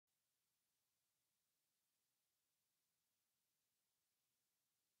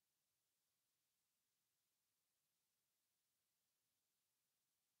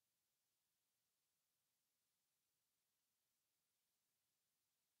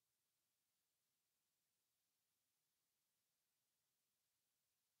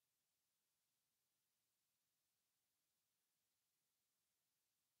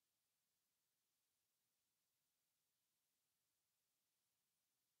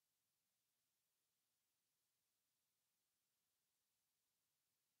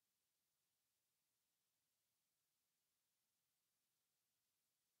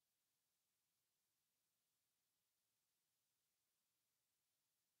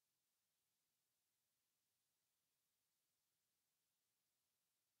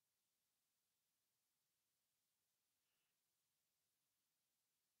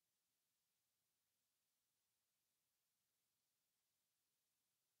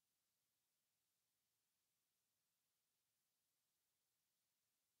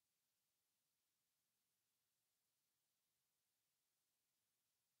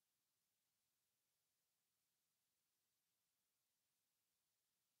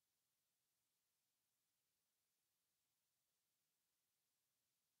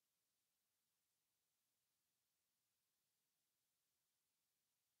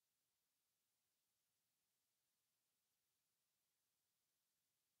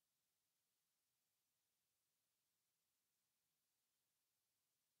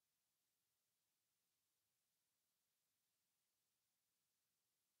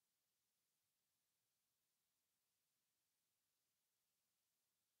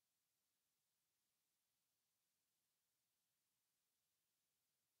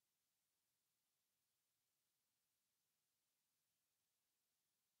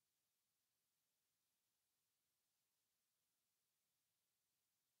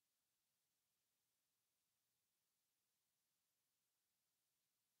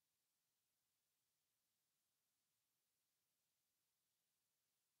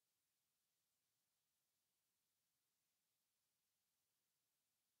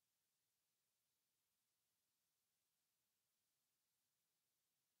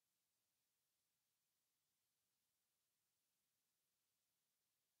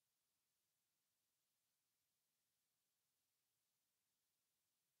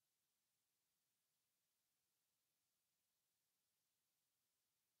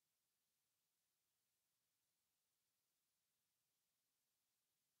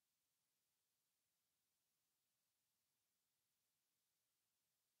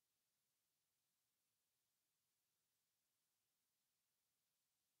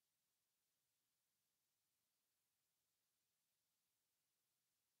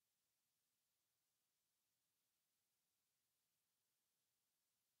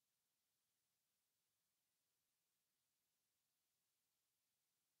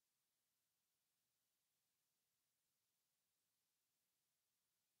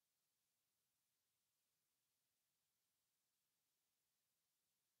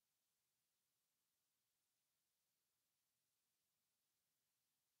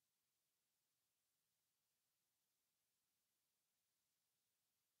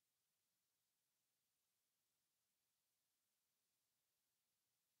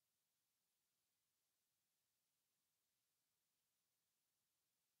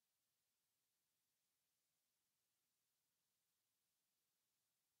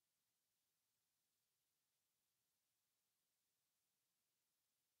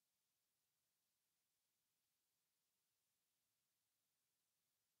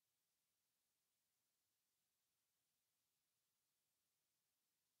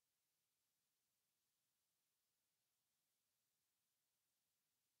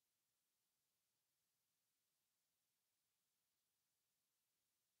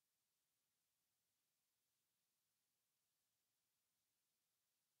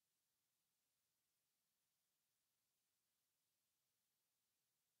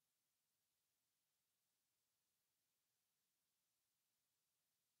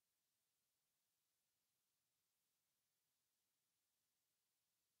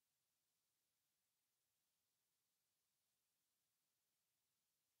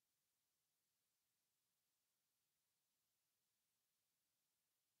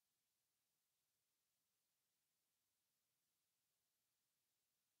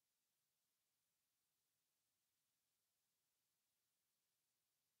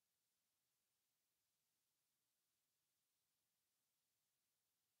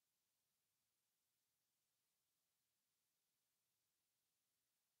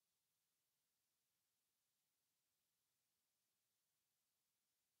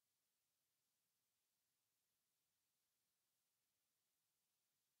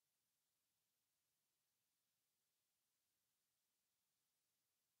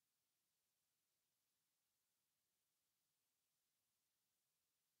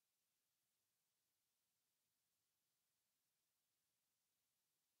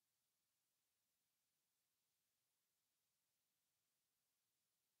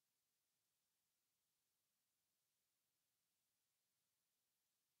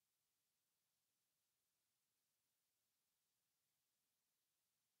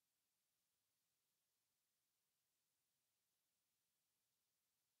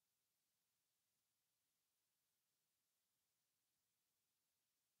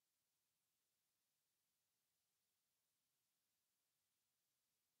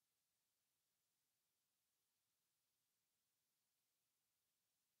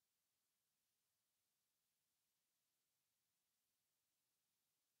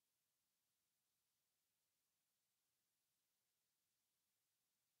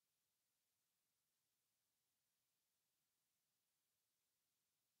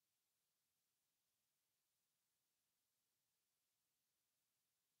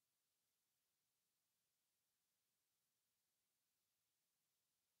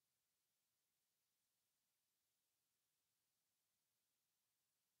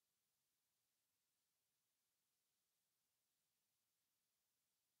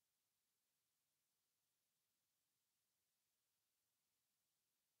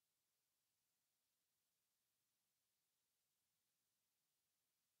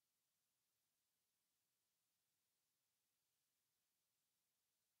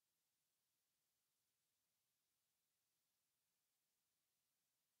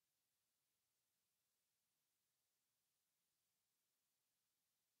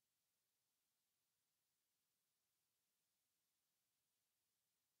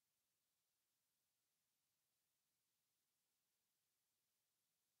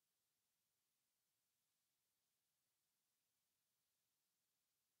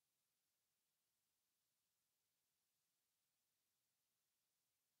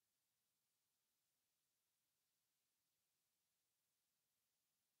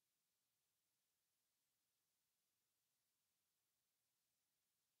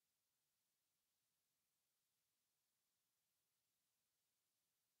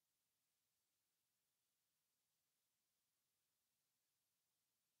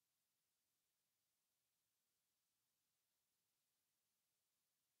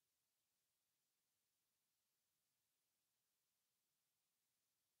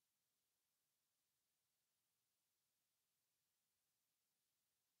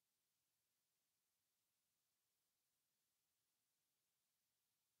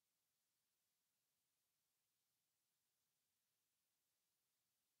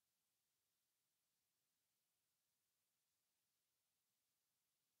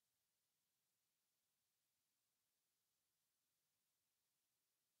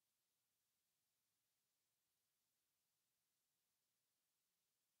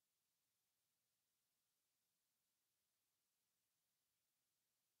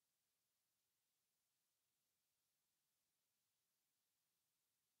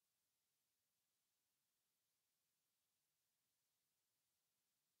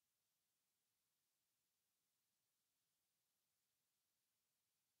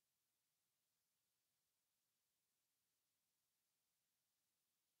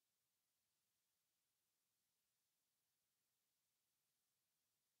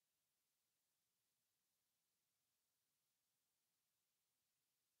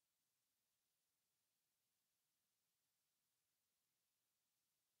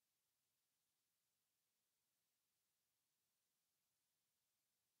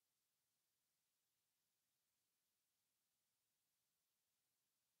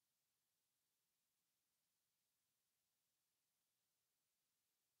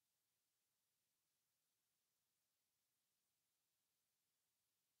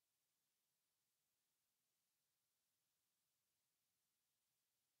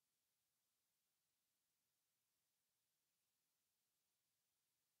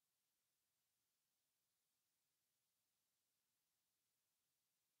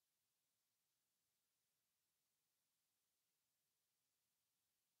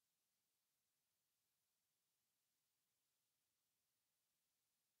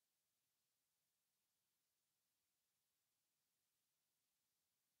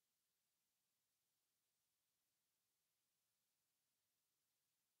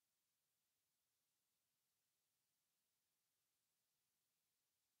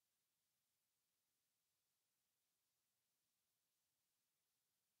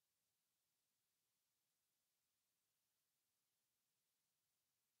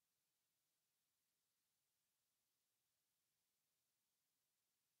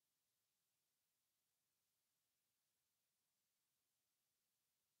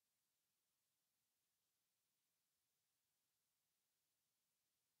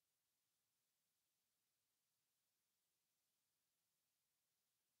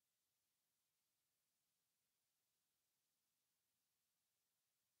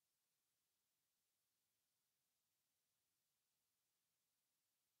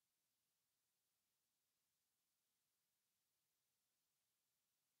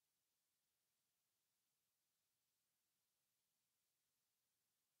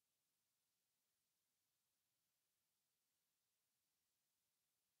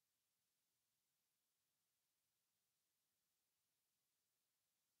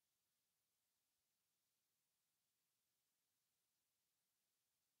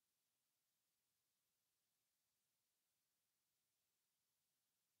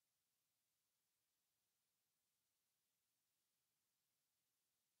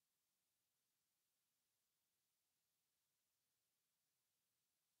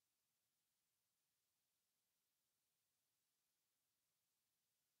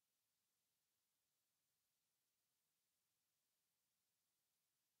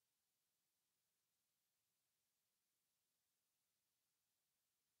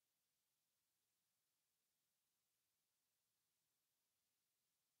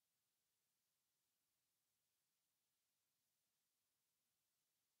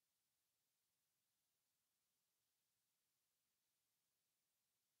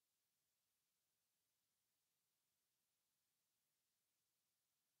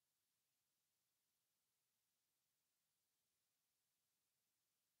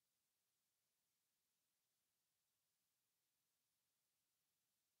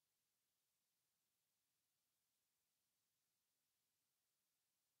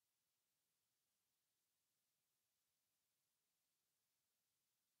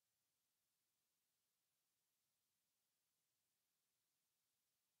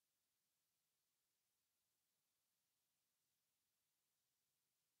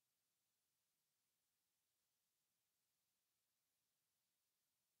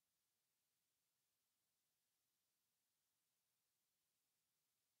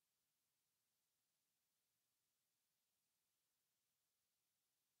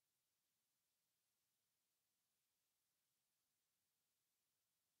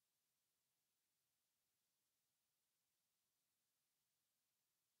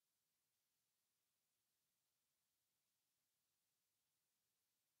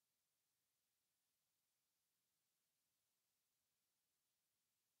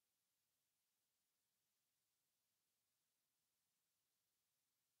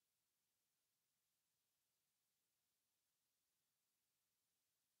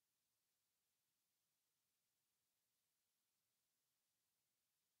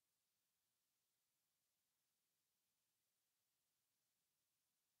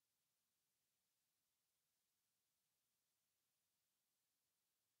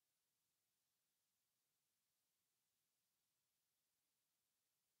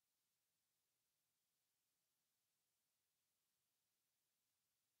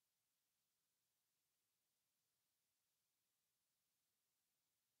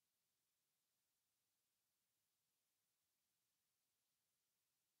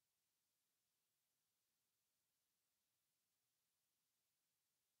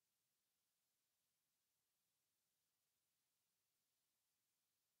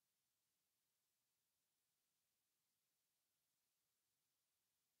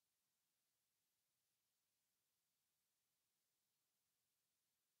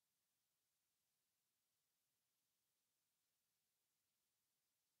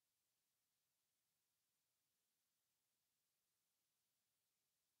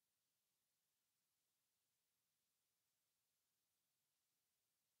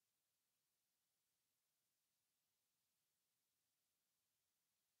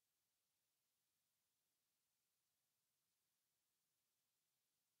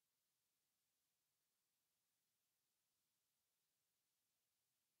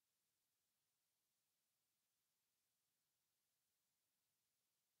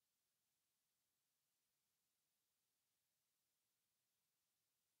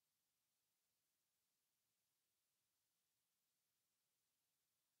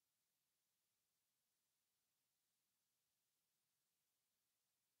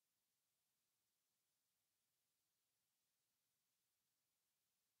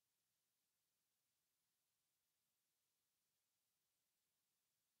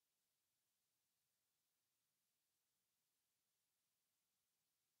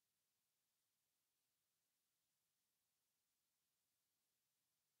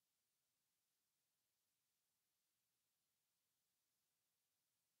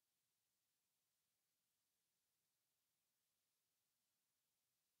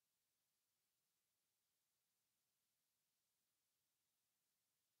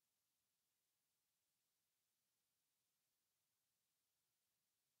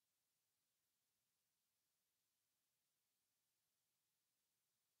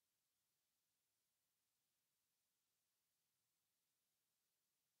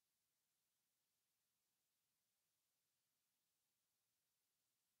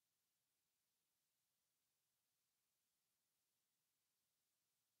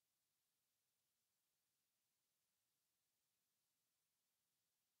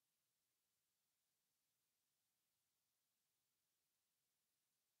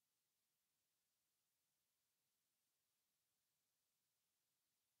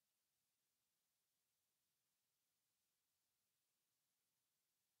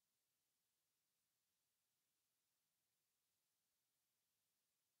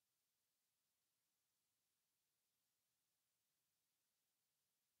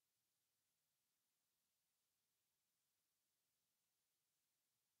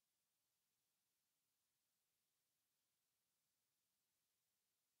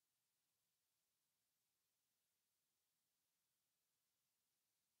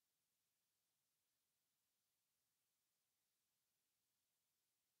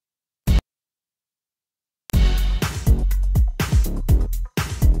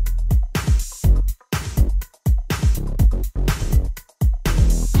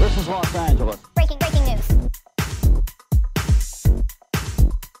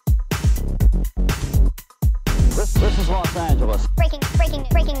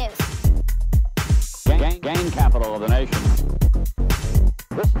of the nation.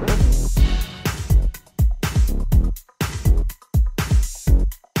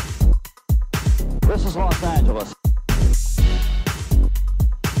 This is Los Angeles.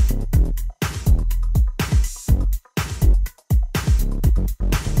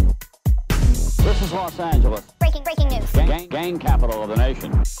 This is Los Angeles. Breaking news. Gang capital of the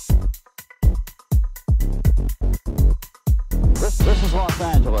nation. This is Los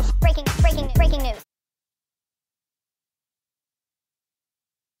Angeles. Breaking news.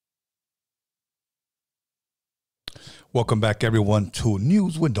 Welcome back, everyone, to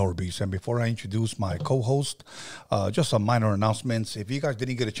News with NORBEEZ. And before I introduce my co-host, just some minor announcements. If you guys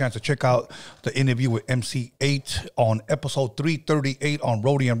didn't get a chance to check out the interview with MC8 on episode 338 on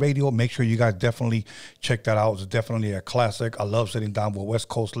Rodian Radio, make sure you guys definitely check that out. It's definitely a classic. I love sitting down with West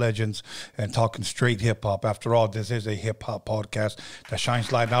Coast legends and talking straight hip-hop. After all, this is a hip-hop podcast that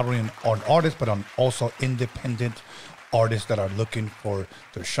shines light not only on artists, but on also independent artists that are looking for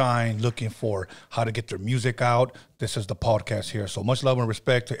their shine, looking for how to get their music out. This is the podcast here. So much love and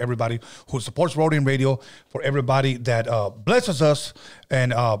respect to everybody who supports Rodian Radio, for everybody that blesses us,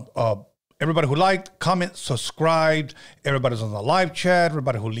 and everybody who liked, comment, subscribed, everybody's on the live chat,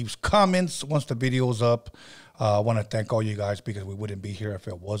 everybody who leaves comments once the video's up. I want to thank all you guys, because we wouldn't be here if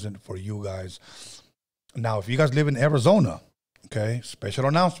it wasn't for you guys. Now, if you guys live in Arizona, okay, special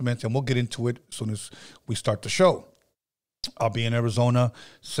announcements, and we'll get into it as soon as we start the show. I'll be in Arizona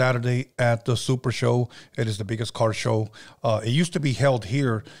Saturday at the Super Show. It is the biggest car show. It used to be held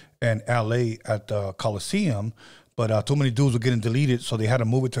here in LA at the Coliseum, but too many dudes were getting deleted, so they had to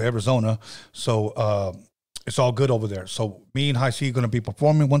move it to Arizona. So it's all good over there. So me and High C are going to be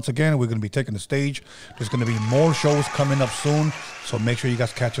performing once again. We're going to be taking the stage. There's going to be more shows coming up soon, so make sure you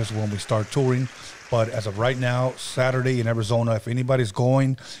guys catch us when we start touring. But as of right now, Saturday in Arizona, if anybody's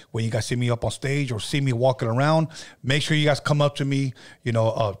going, when you guys see me up on stage or see me walking around, make sure you guys come up to me. You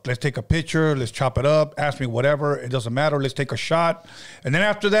know, let's take a picture, let's chop it up, ask me whatever. It doesn't matter. Let's take a shot. And then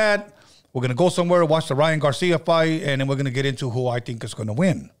after that, we're going to go somewhere, watch the Ryan Garcia fight, and then we're going to get into who I think is going to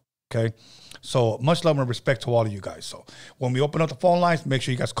win. Okay? So much love and respect to all of you guys. So when we open up the phone lines, make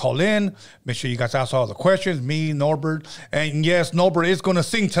sure you guys call in. Make sure you guys ask all the questions. Me, Norbert. And yes, Norbert is going to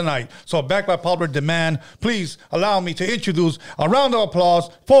sing tonight. So back by popular demand, please allow me to introduce a round of applause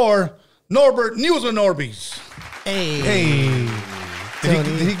for Norbert, News with NORBEEZ. Hey. Did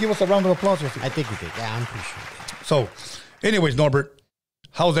he give us a round of applause? I think he did. Yeah, I'm pretty sure. So anyways, Norbert,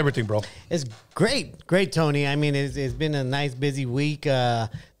 how's everything, bro? It's great. Great, Tony. I mean, it's been a nice, busy week.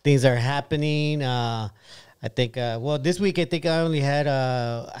 Things are happening. I think, well, this week, I think I only had,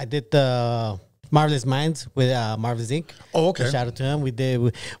 I did the Marvelous Minds with Marvelous Inc. Oh, okay. So shout out to him. We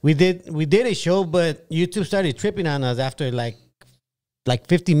did a show, but YouTube started tripping on us after like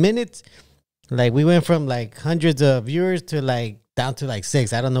 50 minutes. Like we went from like hundreds of viewers to like down to like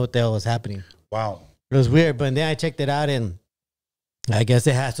 6. I don't know what the hell was happening. Wow. It was weird, but then I checked it out and I guess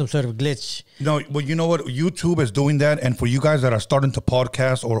it had some sort of glitch. No, well, you know what? YouTube is doing that. And for you guys that are starting to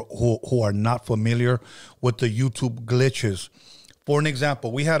podcast or who are not familiar with the YouTube glitches, for an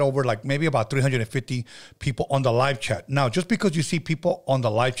example, we had over like maybe about 350 people on the live chat. Now, just because you see people on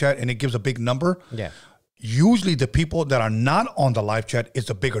the live chat and it gives a big number, yeah, usually the people that are not on the live chat is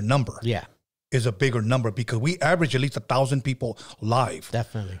a bigger number. Yeah. Is a bigger number, because we average at least 1,000 people live.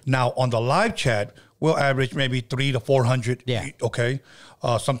 Definitely. Now on the live chat, we'll average maybe 300 to 400. Yeah. Okay.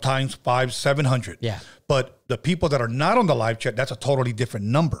 Sometimes 500, 700. Yeah. But the people that are not on the live chat, that's a totally different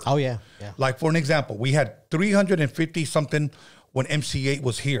number. Oh yeah. Yeah. Like for an example, we had 350 something when MC8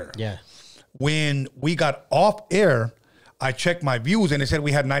 was here. Yeah. When we got off air, I checked my views and it said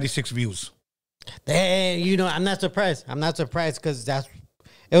we had 96 views. Hey, you know, I'm not surprised. I'm not surprised because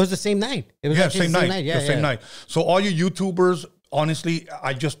it was the same night. It was same the same night. night. Yeah, same night. So all you YouTubers, honestly,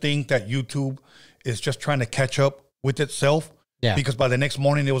 I just think that YouTube is just trying to catch up with itself. Yeah. Because by the next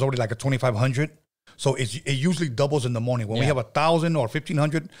morning, it was already like a 2,500. So it usually doubles in the morning. When we have 1,000 or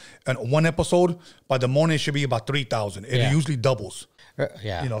 1,500 and one episode, by the morning, it should be about 3,000. It usually doubles.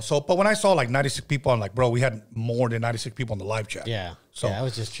 Yeah. You know, so, but when I saw like 96 people, I'm like, bro, we had more than 96 people on the live chat. Yeah. So I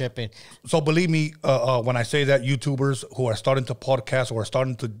was just tripping. So believe me, when I say that, YouTubers who are starting to podcast or are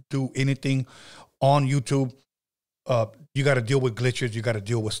starting to do anything on YouTube, you got to deal with glitches. You got to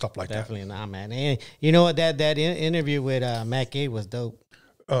deal with stuff like Definitely not, man. And you know what? That interview with Mac 8 was dope.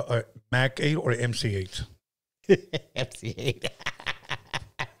 Mac 8 or MC8? MC8.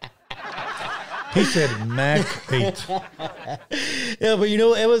 He said Mac 8. Yeah, but you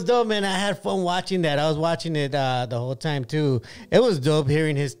know, it was dope, man. I had fun watching that. I was watching it the whole time, too. It was dope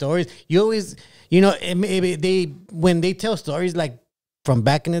hearing his stories. You always, you know, when they tell stories like from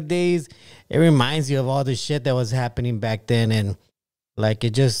back in the days, it reminds you of all the shit that was happening back then. And like,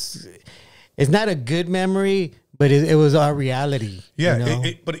 it's not a good memory, but it was our reality. Yeah, you know?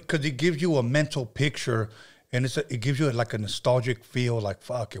 but because it gives you a mental picture, and it gives you like a nostalgic feel. Like,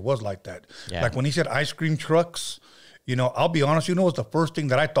 fuck, it was like that. Yeah. Like when he said ice cream trucks, you know, I'll be honest. You know, what's the first thing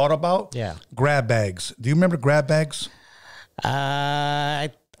that I thought about? Yeah. Grab bags. Do you remember grab bags? I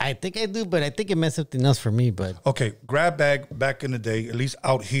think I do, but I think it meant something else for me. But Okay, grab bag back in the day, at least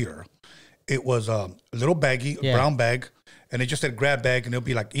out here, it was a little baggie, a Yeah. brown bag, and it just said grab bag, and it'll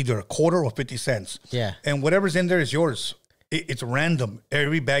be like either a quarter or 50 cents. Yeah. And whatever's in there is yours. It's random.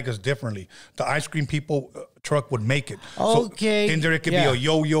 Every bag is differently. The ice cream people truck would make it. Okay. So in there, it could be a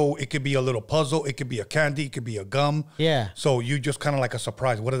yo-yo. It could be a little puzzle. It could be a candy. It could be a gum. Yeah. So you just kind of like a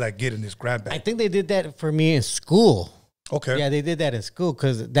surprise. What did I get in this grab bag? I think they did that for me in school. Okay. Yeah, they did that in school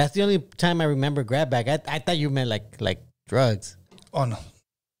because that's the only time I remember grab bag. I thought you meant like drugs. Oh, no.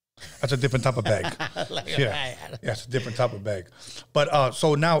 That's a different type of bag. Like, Yeah, it's a different type of bag. But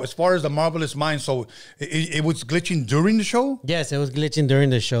so now, as far as the Marvelous Mind, so it was glitching during the show? Yes, it was glitching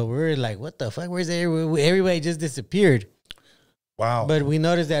during the show. We were like, what the fuck? Where's everybody just disappeared. Wow. But we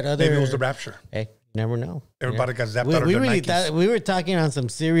noticed that other... Maybe it was the rapture. Hey, you never know. Everybody got zapped We, out of we their really Nikes. thought we were talking on some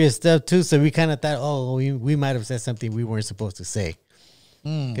serious stuff too, so we kind of thought, oh, we might have said something we weren't supposed to say.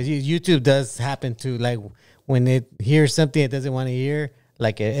 Because YouTube does happen to, like, when it hears something it doesn't want to hear,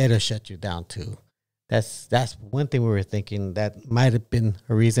 like it'll shut you down too. That's one thing we were thinking that might have been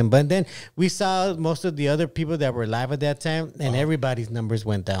a reason. But then we saw most of the other people that were live at that time, and everybody's numbers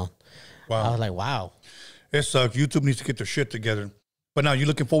went down. Wow. I was like, wow. It sucks. YouTube needs to get their shit together. But now, you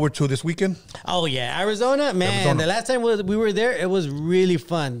looking forward to this weekend? Oh yeah, Arizona, man. Arizona. The last time we were there, it was really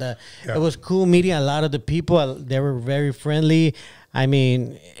fun. Yeah. It was cool meeting a lot of the people. They were very friendly. I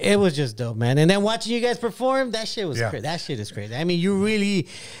mean, it was just dope, man. And then watching you guys perform, that shit was crazy. That shit is crazy. I mean,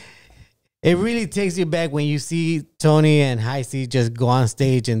 it really takes you back when you see Tony and Heisey just go on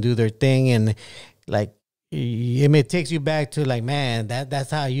stage and do their thing, and like it takes you back to like, man,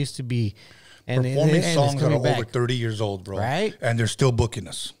 that's how it used to be. And Performing it's songs that are coming back. over 30 years old, bro. Right? And they're still booking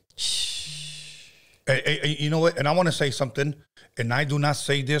us. Hey, you know what? And I want to say something, and I do not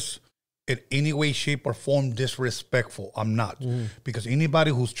say this in any way, shape, or form disrespectful. I'm not. Because anybody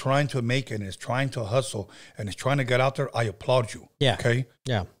who's trying to make it and is trying to hustle and is trying to get out there, I applaud you. Yeah. Okay?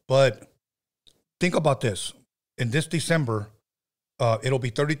 Yeah. But think about this. In this December, it'll be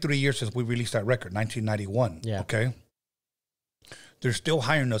 33 years since we released that record, 1991. Yeah. Okay? They're still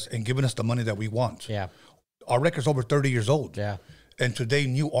hiring us and giving us the money that we want. Yeah. Our record's over 30 years old. Yeah. And today,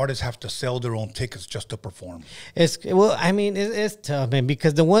 new artists have to sell their own tickets just to perform. It's tough, man,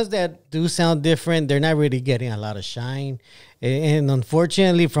 because the ones that do sound different, they're not really getting a lot of shine. And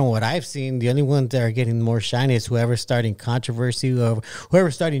unfortunately, from what I've seen, the only ones that are getting more shine is whoever's starting controversy,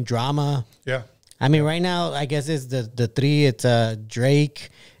 whoever's starting drama. Yeah. I mean, right now, I guess it's the three. It's Drake,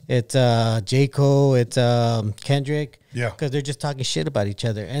 it's J. Cole, it's Kendrick. Yeah. Because they're just talking shit about each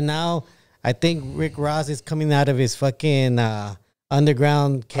other. And now I think Rick Ross is coming out of his fucking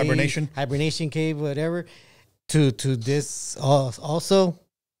underground cave, hibernation cave, whatever, to this also.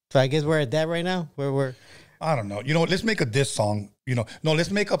 So I guess we're at that right now, where we're... I don't know. You know what? Let's make a diss song. You know, no, let's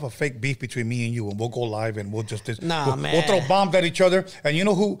make up a fake beef between me and you, and we'll go live and we'll just diss. Nah, we'll, man. We'll throw bombs at each other, and you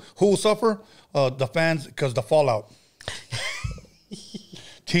know who will suffer? The fans, because the fallout.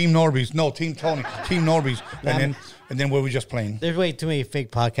 Team NORBEEZ, no, Team Tony, Team NORBEEZ, and then we're just playing. There's way too many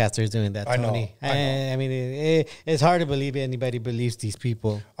fake podcasters doing that, Tony. I know. I mean, it's hard to believe anybody believes these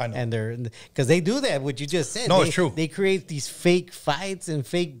people. I know. And they're... Because they do that, what you just said. No, it's true. They create these fake fights and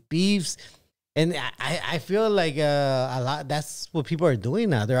fake beefs. And I feel like a lot... That's what people are doing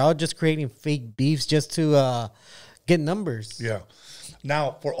now. They're all just creating fake beefs just to get numbers. Yeah.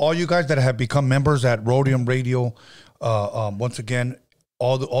 Now, for all you guys that have become members at Rhodium Radio, once again,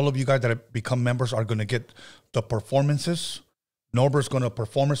 all of you guys that have become members are going to get the performances. Norbert's going to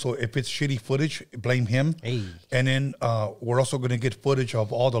perform it, so if it's shitty footage, blame him. Hey. And then we're also going to get footage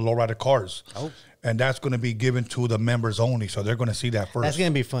of all the lowrider cars. Oh. And that's going to be given to the members only, so they're going to see that first. That's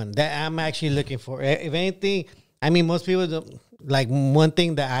going to be fun. That I'm actually looking for. If anything, I mean, most people don't... Like, one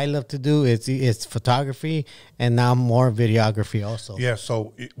thing that I love to do is photography, and now more videography also. Yeah,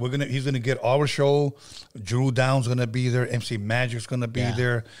 so he's gonna get our show. Drew Down's gonna be there. MC Magic's gonna be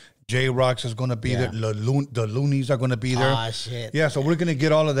there. J Rocks is gonna be there. The Loonies are gonna be there. Ah, shit. Yeah, so we're gonna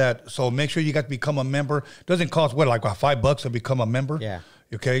get all of that. So make sure you guys become a member. Doesn't cost like $5 to become a member. Yeah.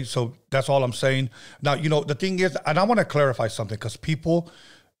 Okay, so that's all I'm saying. Now, you know, the thing is, and I want to clarify something, because people,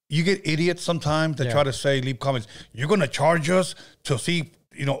 you get idiots sometimes that try to leave comments, you're going to charge us to see,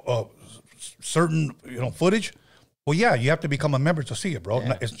 certain, footage. Well, yeah, you have to become a member to see it, bro.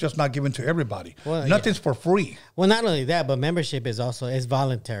 Yeah. It's just not given to everybody. Well, Nothing's for free. Well, not only that, but membership is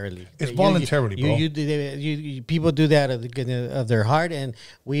voluntarily. It's voluntarily, bro. People do that of the goodness of their heart, and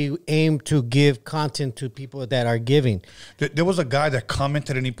we aim to give content to people that are giving. There was a guy that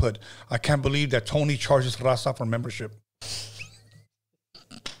commented and he put, "I can't believe that Tony charges Raza for membership."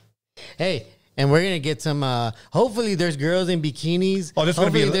 Hey, and we're gonna get some. Hopefully, there's girls in bikinis. Oh, this is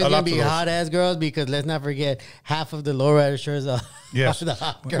gonna be Hopefully, there's a lot gonna be of those. hot ass girls, because let's not forget half of the lowrider shirts are Yes. the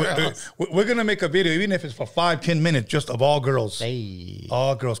hot girls. We're going to make a video, even if it's for 5-10 minutes, just of all girls. Hey.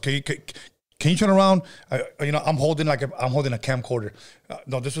 All girls. Can you turn around? I'm holding a camcorder.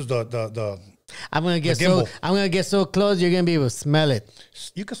 No, this is the I'm gonna get gimbal. I'm gonna get so close you're gonna be able to smell it.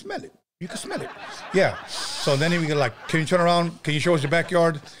 You can smell it. You can smell it. Yeah. So then we can can you turn around? Can you show us your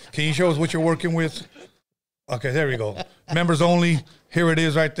backyard? Can you show us what you're working with? Okay, there we go. Members only. Here it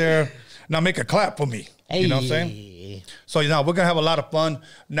is right there. Now make a clap for me. Hey. You know what I'm saying? So now we're going to have a lot of fun.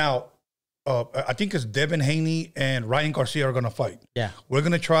 Now, I think it's Devin Haney and Ryan Garcia are going to fight. Yeah. We're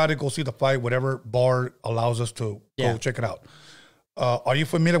going to try to go see the fight, whatever bar allows us to go check it out. Are you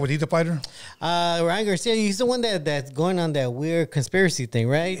familiar with either fighter? Ryan Garcia, he's the one that's going on that weird conspiracy thing,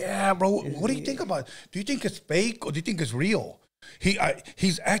 right? Yeah, bro. What do you think about it? Do you think it's fake or do you think it's real?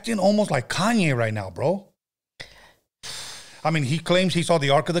 He's acting almost like Kanye right now, bro. I mean, he claims he saw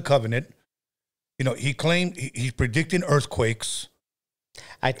the Ark of the Covenant. You know, he claimed he's predicting earthquakes.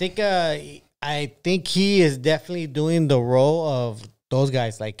 I think he is definitely doing the role of those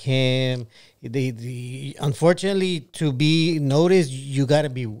guys like him. Unfortunately, to be noticed, you got to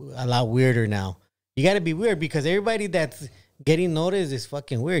be a lot weirder now. You got to be weird because everybody that's getting noticed is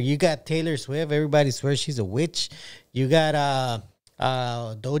fucking weird. You got Taylor Swift. Everybody swears she's a witch. You got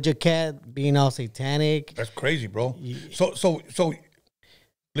Doja Cat being all satanic. That's crazy, bro. So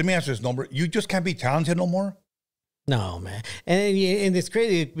let me ask you this, number. You just can't be talented no more? No, man. And it's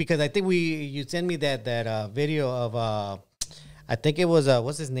crazy because I think you sent me that video of I think it was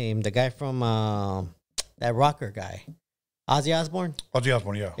what's his name? The guy from that rocker guy. Ozzy Osbourne? Ozzy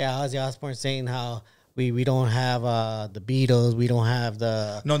Osbourne, yeah. Yeah, Ozzy Osbourne saying how we don't have the Beatles, we don't have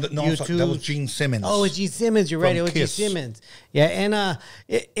the YouTube. That was Gene Simmons. Oh, it's Gene Simmons. You're right. It was Kiss. Gene Simmons. Yeah, and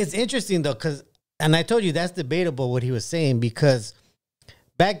it's interesting though, and I told you that's debatable what he was saying because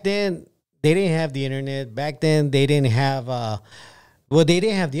back then they didn't have the internet. Back then they didn't have they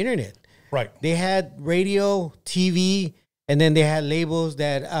didn't have the internet. Right. They had radio, TV, and then they had labels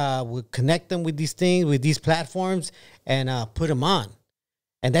that would connect them with these things, with these platforms, and put them on.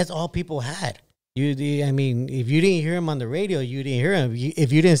 And that's all people had. I mean, if you didn't hear him on the radio, you didn't hear him.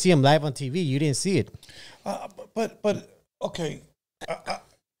 If you didn't see him live on TV, you didn't see it. But okay.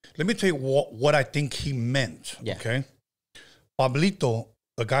 Let me tell you what I think he meant. Yeah. Okay. Pablito,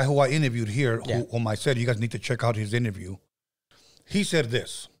 the guy who I interviewed here, whom I said you guys need to check out his interview, he said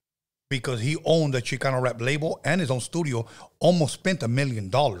this. Because he owned the Chicano rap label and his own studio, almost spent $1 million,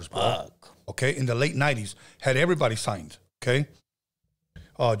 bro. Okay, in the late 90s, had everybody signed. Okay,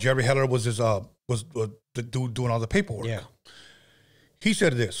 Jerry Heller was the dude doing all the paperwork. Yeah, he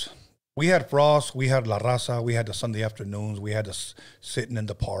said this: we had Frost, we had La Raza, we had the Sunday afternoons, we had the sitting in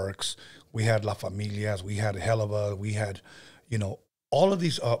the parks, we had La Familias, we had Helava, we had, all of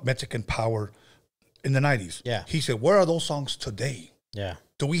these Mexican power in the 90s. Yeah, he said, where are those songs today? Yeah.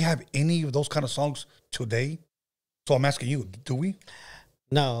 Do we have any of those kind of songs today? So I'm asking you, do we?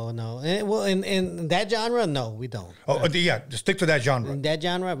 No. In that genre, no, we don't. Oh, yeah, just stick to that genre. In that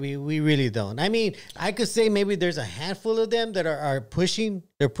genre, we really don't. I mean, I could say maybe there's a handful of them that are pushing.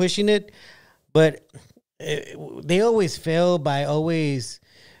 They're pushing it, but they always fail by always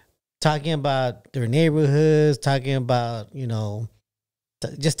talking about their neighborhoods, talking about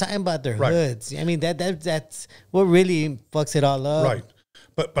just talking about their hoods. I mean that's what really fucks it all up. Right.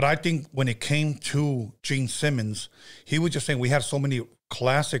 But I think when it came to Gene Simmons, he was just saying we had so many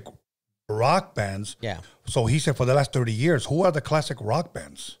classic rock bands. Yeah. So he said for the last 30 years, who are the classic rock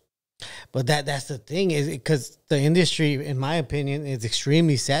bands? But that's the thing is because the industry, in my opinion, is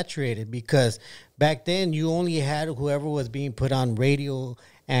extremely saturated because back then you only had whoever was being put on radio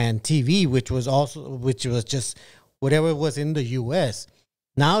and TV, which was just whatever was in the U.S.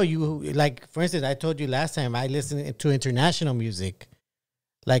 Now for instance, I told you last time I listen to international music.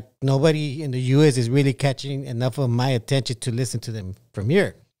 Like nobody in the U.S. is really catching enough of my attention to listen to them from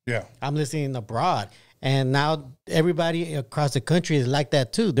here. Yeah. I'm listening abroad. And now everybody across the country is like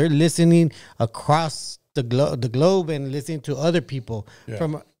that too. They're listening across the globe and listening to other people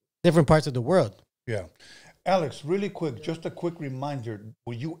from different parts of the world. Yeah. Alex, really quick, just a quick reminder.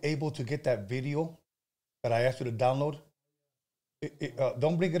 Were you able to get that video that I asked you to download?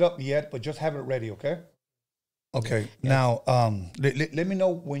 Don't bring it up yet, but just have it ready, okay? Okay. Now, let me know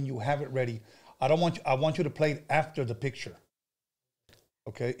when you have it ready. I want you to play it after the picture.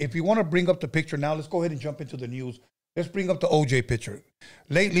 Okay. If you want to bring up the picture now, let's go ahead and jump into the news. Let's bring up the OJ picture.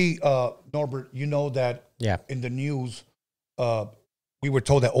 Lately, Norbert, you know that in the news, we were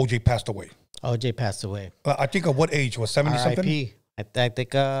told that OJ passed away. OJ passed away. I think at what age? Was 70 something? R.I.P. I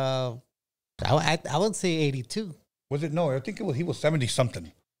think I would say 82. Was it? No, I think he was 70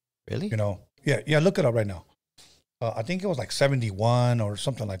 something. Really? You know? Yeah, look it up right now. I think it was like 71 or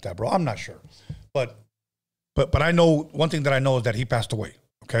something like that, bro. I'm not sure. But I know, one thing that I know is that he passed away,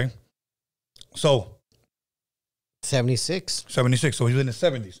 okay? So 76. 76, so he was in the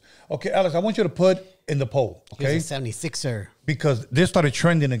 70s. Okay, Alex, I want you to put in the poll, okay? He's a 76er. Because this started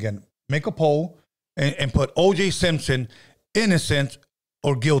trending again. Make a poll and put O.J. Simpson innocent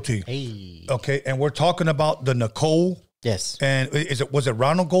or guilty. Hey. Okay, and we're talking about the Nicole. Yes. And was it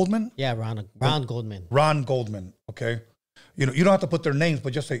Ronald Goldman? Yeah, Ron Goldman. Ron Goldman, okay? You know, you don't have to put their names,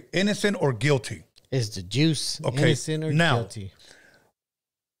 but just say innocent or guilty. Is the juice innocent or guilty?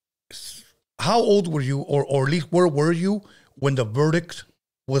 How old were you, or at least where were you when the verdict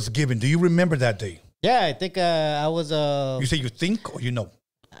was given? Do you remember that day? Yeah, I think I was. You say you think or you know?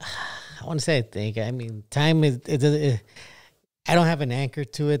 I want to say I think. I mean, time is. I don't have an anchor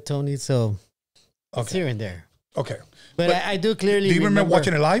to it, Tony. So it's here and there. Okay, but I do clearly. Do you remember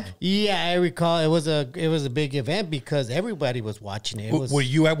watching it live? Yeah, I recall. It was a big event because everybody was watching it. Were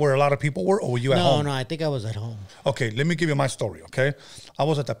you at where a lot of people were, or were you at home? No, I think I was at home. Okay, let me give you my story. Okay, I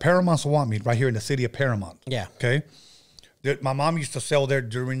was at the Paramount Swap Meet right here in the city of Paramount. Yeah. Okay, my mom used to sell there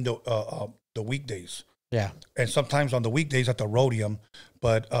during the weekdays. Yeah. And sometimes on the weekdays at the Rhodium,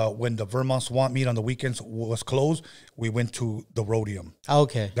 but when the Vermont Swamp Meet on the weekends was closed, we went to the Rhodium.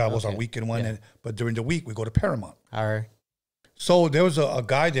 Okay. That was our weekend one. Yeah. But during the week, we go to Paramount. All right. So there was a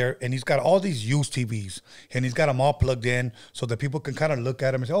guy there, and he's got all these used TVs, and he's got them all plugged in so that people can kind of look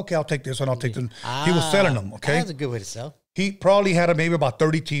at them and say, okay, I'll take this one, I'll take this. He was selling them, okay? That's a good way to sell. He probably had maybe about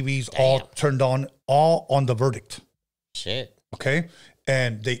 30 TVs all turned on, all on the verdict. Shit. Okay?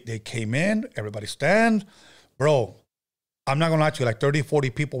 And they came in, everybody stand. Bro, I'm not going to lie to you, like 30, 40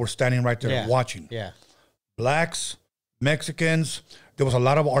 people were standing right there watching. Yeah. Blacks, Mexicans. There was a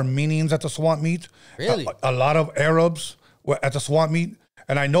lot of Armenians at the swap meet. Really? A lot of Arabs were at the swap meet.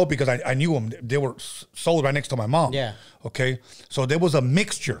 And I know because I knew them. They were sold right next to my mom. Yeah. Okay? So there was a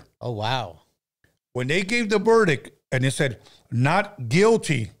mixture. Oh, wow. When they gave the verdict and it said, not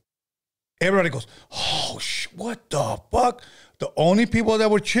guilty, everybody goes, oh, what the fuck? The only people that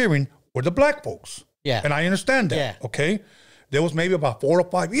were cheering were the black folks. Yeah. And I understand that, okay? There was maybe about 4 or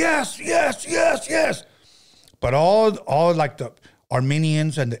 5, yes. But all like the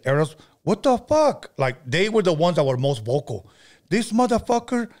Armenians and the Arabs, what the fuck? Like, they were the ones that were most vocal. This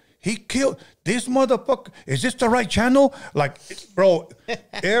motherfucker, he killed, this motherfucker, is this the right channel? Like, bro,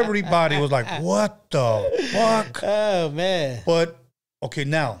 everybody was like, what the fuck? Oh, man. But, okay,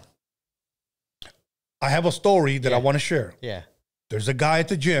 now, I have a story that I want to share. Yeah. There's a guy at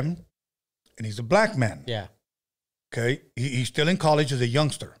the gym, and he's a black man. Yeah. Okay? He's still in college as a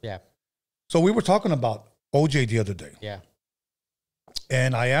youngster. Yeah. So we were talking about OJ the other day. Yeah.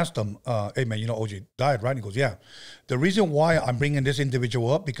 And I asked him, hey, man, you know OJ died, right? And he goes, yeah. The reason why I'm bringing this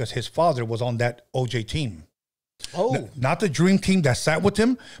individual up because his father was on that OJ team. Oh. Not the dream team that sat with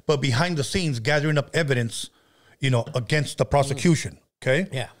him, but behind the scenes gathering up evidence, you know, against the prosecution. Okay?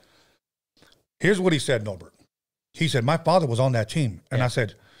 Yeah. Here's what he said, Norbert. He said, my father was on that team. And I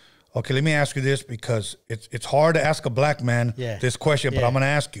said, okay, let me ask you this because it's hard to ask a black man this question, but I'm going to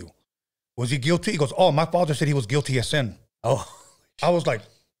ask you. Was he guilty? He goes, oh, my father said he was guilty as sin. Oh. I was like,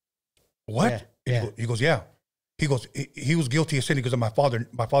 what? Yeah. He goes, yeah. He goes, he was guilty of sin because my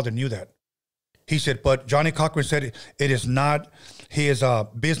father knew that. He said, but Johnny Cochran said it is not his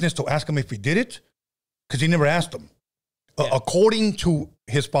business to ask him if he did it because he never asked him. According to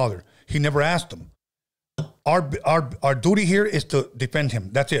his father, he never asked him. Our duty here is to defend him.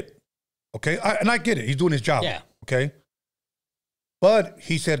 That's it. Okay? And I get it. He's doing his job. Yeah. Okay? But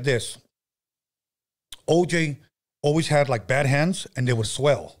he said this. OJ always had like bad hands and they would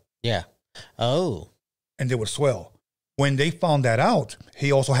swell. Yeah. Oh. And they would swell. When they found that out,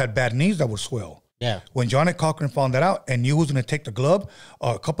 he also had bad knees that would swell. Yeah. When Johnny Cochran found that out and knew he was going to take the glove,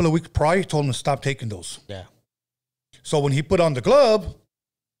 a couple of weeks prior, he told him to stop taking those. Yeah. So when he put on the glove,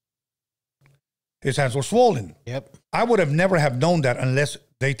 his hands were swollen. Yep. I would have never have known that unless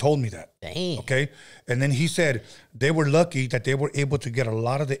they told me that. Dang. Okay. And then he said they were lucky that they were able to get a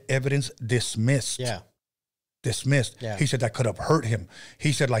lot of the evidence dismissed. Yeah. Dismissed. Yeah. He said that could have hurt him.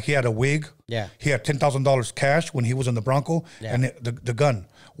 He said like he had a wig. Yeah. He had $10,000 cash when he was in the Bronco and the gun.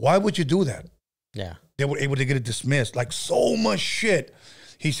 Why would you do that? Yeah. they were able to get it dismissed. Like so much shit.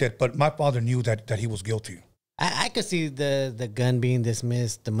 He said, but my father knew that he was guilty. I could see the gun being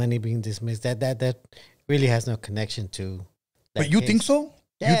dismissed, the money being dismissed. That really has no connection to that But you case. think so?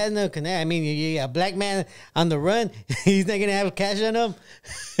 Yeah, no connect. I mean, a black man on the run, he's not gonna have cash on him.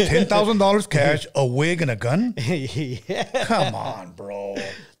 $10,000 cash, a wig, and a gun? Yeah. Come on, bro.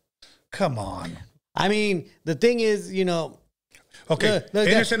 Come on. I mean, the thing is, Okay, look,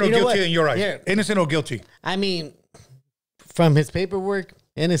 innocent or you know guilty what? in your eyes? Here. Innocent or guilty? I mean, from his paperwork,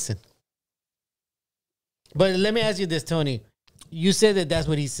 innocent. But let me ask you this, Tony. You said that that's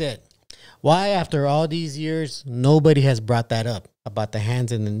what he said. Why, after all these years, nobody has brought that up about the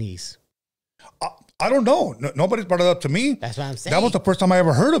hands and the knees? I don't know. Nobody's brought it up to me. That's what I'm saying. That was the first time I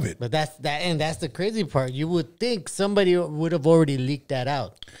ever heard of it. But that's the crazy part. You would think somebody would have already leaked that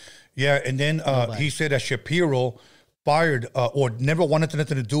out. Yeah, and then he said that Shapiro fired or never wanted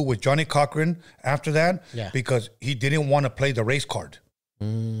nothing to do with Johnny Cochran after that because he didn't want to play the race card.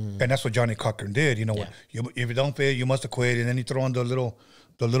 And that's what Johnny Cochran did. If you don't fit, you must have quit. And then he throw on the little,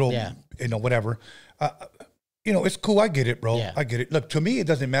 whatever. It's cool. I get it, bro. Yeah. I get it. Look, to me, it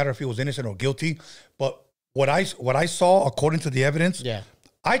doesn't matter if he was innocent or guilty. But what I saw, according to the evidence,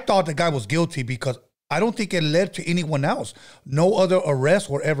 I thought the guy was guilty because I don't think it led to anyone else. No other arrests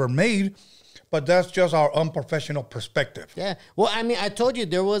were ever made. But that's just our unprofessional perspective. Yeah. Well, I mean, I told you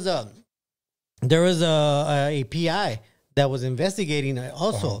there was a PI that was investigating it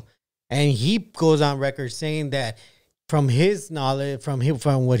also, and he goes on record saying that from his knowledge, from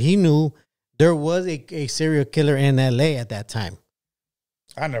what he knew, there was a serial killer in LA at that time.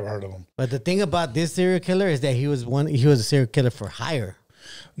 I never heard of him. But the thing about this serial killer is that he was a serial killer for hire.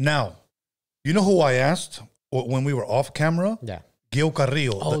 Now, you know who I asked when we were off camera? Yeah. Gil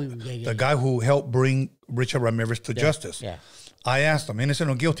Carrillo, the guy who helped bring Richard Ramirez to justice. Yeah. I asked him,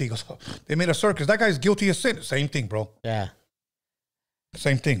 innocent or guilty? He goes, they made a circus. That guy's guilty as sin. Same thing, bro. Yeah.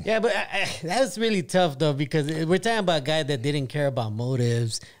 Same thing. Yeah, but that's really tough, though, because we're talking about a guy that didn't care about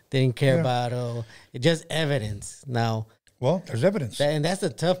motives, didn't care about just evidence. Now, well, there's evidence. And that's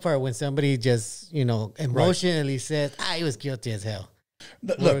the tough part when somebody just, emotionally says, he was guilty as hell.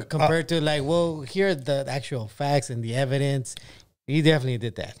 Look, compared to here are the actual facts and the evidence. He definitely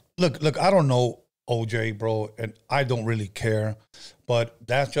did that. Look, I don't know OJ, bro, and I don't really care, but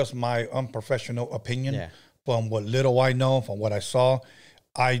that's just my unprofessional opinion. Yeah. From what little I know, from what I saw,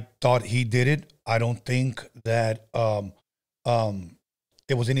 I thought he did it. I don't think that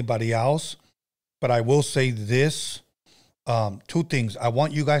it was anybody else. But I will say this, two things. I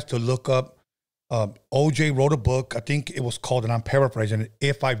want you guys to look up, OJ wrote a book. I think it was called, and I'm paraphrasing it,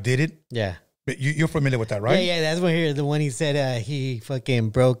 If I Did It. Yeah. You're familiar with that, right? Yeah, that's the one he said he fucking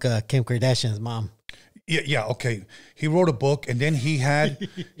broke Kim Kardashian's mom. Yeah, okay. He wrote a book, and then he had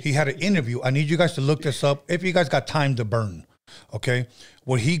an interview. I need you guys to look this up if you guys got time to burn, okay?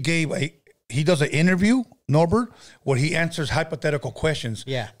 Where he does an interview, Norbert, where he answers hypothetical questions.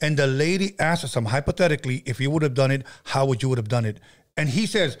 Yeah. And the lady asks him, hypothetically, if you would have done it, how would you would have done it? And he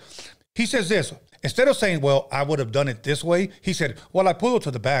says this, instead of saying, well, I would have done it this way, he said, well, I pulled her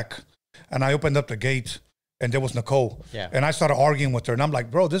to the back. And I opened up the gate, and there was Nicole. Yeah. And I started arguing with her. And I'm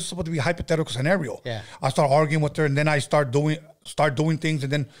like, bro, this is supposed to be a hypothetical scenario. Yeah. I started arguing with her, and then I start doing things,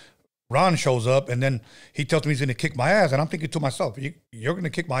 and then Ron shows up, and then he tells me he's going to kick my ass. And I'm thinking to myself, you're going to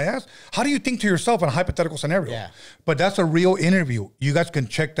kick my ass? How do you think to yourself in a hypothetical scenario? Yeah. But that's a real interview. You guys can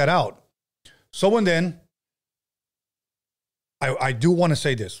check that out. So, and then I do want to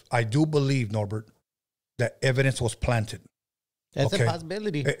say this. I do believe, Norbert, that evidence was planted. That's a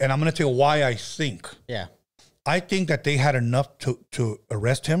possibility. And I'm going to tell you why I think. Yeah. I think that they had enough to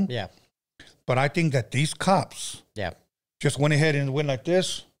arrest him. Yeah. But I think that these cops just went ahead and went like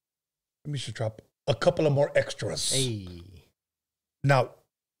this. Let me just drop a couple of more extras. Hey. Now,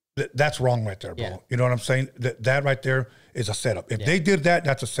 that's wrong right there, bro. Yeah. You know what I'm saying? That right there is a setup. If they did that,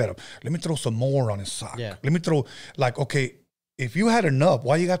 that's a setup. Let me throw some more on his sock. Yeah. Let me throw, okay, if you had enough,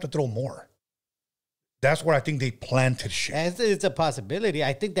 why you have to throw more? That's where I think they planted shit. It's a possibility.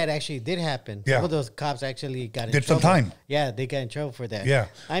 I think that actually did happen. Yeah. Some of those cops actually got in trouble. Did some time. Yeah, they got in trouble for that. Yeah.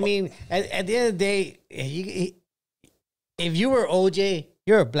 I mean, at the end of the day, if you were OJ,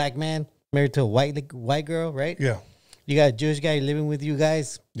 you're a black man married to a white girl, right? Yeah. You got a Jewish guy living with you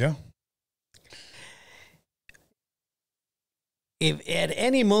guys. Yeah. If at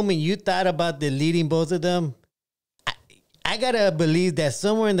any moment you thought about deleting both of them, I got to believe that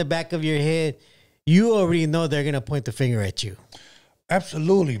somewhere in the back of your head, you already know they're gonna point the finger at you.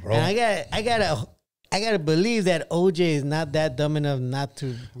 Absolutely, bro. And I gotta believe that OJ is not that dumb enough not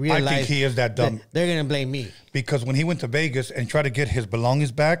to realize. I think he is that dumb. They're gonna blame me because when he went to Vegas and tried to get his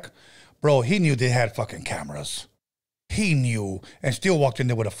belongings back, Bro, he knew they had fucking cameras. He knew and still walked in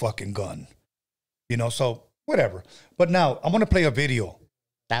there with a fucking gun. You know, so whatever. But now I'm going to play a video.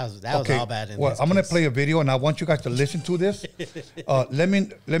 That was all bad. Well, I'm going to play a video and I want you guys to listen to this. Let me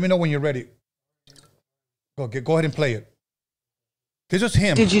know when you're ready. Go ahead and play it. This is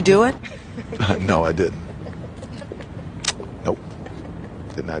him. Did you do it? No, I didn't. Nope.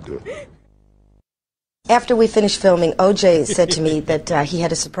 Did not do it. After we finished filming, OJ said to me that he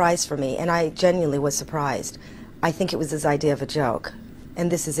had a surprise for me, and I genuinely was surprised. I think it was his idea of a joke,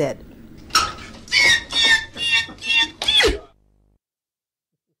 and this is it.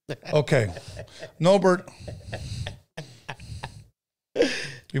 Okay. Norbert,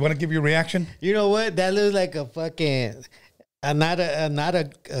 you want to give your reaction? You know what? That looks like a fucking not a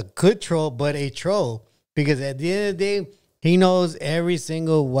good troll, but a troll. Because at the end of the day, he knows every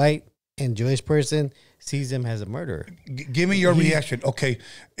single white and Jewish person sees him as a murderer. Give me your reaction. Okay.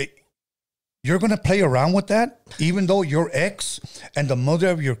 You're going to play around with that, even though your ex and the mother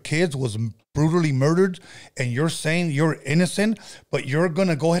of your kids was brutally murdered, and you're saying you're innocent, but you're going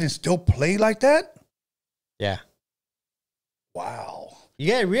to go ahead and still play like that? Yeah. Wow.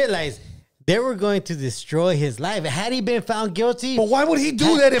 You got to realize they were going to destroy his life. Had he been found guilty... But why would he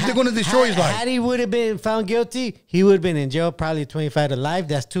do that if they're going to destroy his life? Had he would have been found guilty, he would have been in jail probably 25 to life.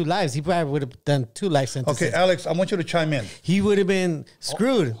 That's 2 lives. He probably would have done 2 life sentences. Okay, Alex, I want you to chime in. He would have been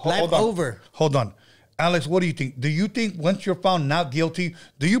screwed. Life over. Hold on. Alex, what do you think? Do you think once you're found not guilty,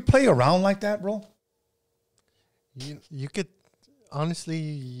 do you play around like that, bro? You could,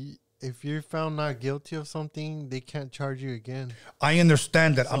 honestly, if you're found not guilty of something, they can't charge you again. I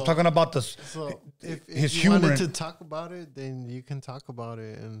understand that. I'm talking about this. So if his you humor. wanted to talk about it, then you can talk about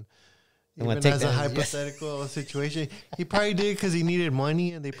it. And wanna even take as a that as a yes. hypothetical situation, he probably did because he needed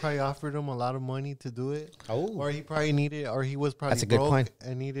money, and they probably offered him a lot of money to do it. Oh. Or he probably needed, or he was probably That's a good broke point.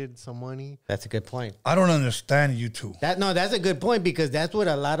 and needed some money. That's a good point. I don't understand you two. That's a good point, because that's what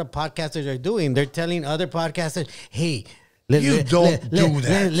a lot of podcasters are doing. They're telling other podcasters, hey,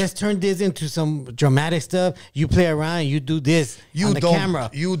 let's turn this into some dramatic stuff. You play around, you do this on the camera.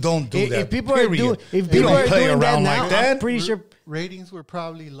 You don't do that. If people are doing, you don't play doing around that now, like that. I'm pretty sure. Ratings were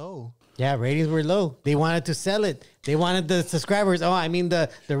probably low. Yeah, ratings were low. They wanted to sell it. They wanted the subscribers. Oh, I mean the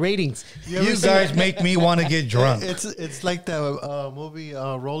ratings. You guys make me want to get drunk. It's like the movie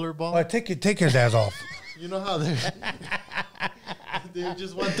Rollerball. Take his ass off. You know how they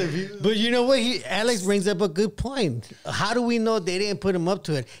just want the views. But you know what? Alex brings up a good point. How do we know they didn't put him up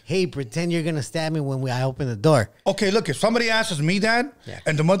to it? Hey, pretend you're gonna stab me when I open the door. Okay, look, if somebody asks me that,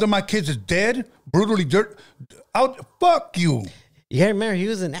 and the mother of my kids is dead, brutally fuck you. You gotta remember, he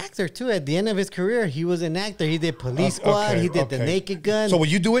was an actor too. At the end of his career, he was an actor. He did Police Squad. He did The Naked Gun. So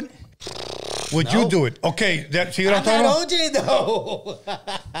would you do it? Would you do it? Okay, see what I'm talking about? I'm not OJ though.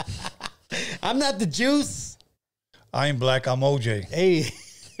 I'm not the juice. I ain't black. I'm OJ. Hey,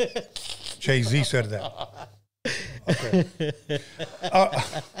 Jay-Z said that. Okay.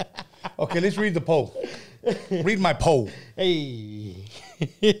 Okay, let's read the poll. Read my poll. hey.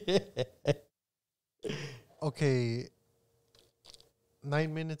 Okay.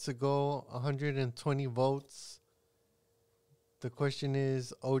 9 minutes ago, 120 votes. The question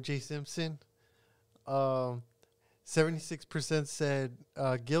is O.J. Simpson. 76% said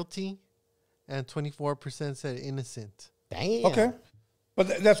guilty, and 24% said innocent. Damn. Okay,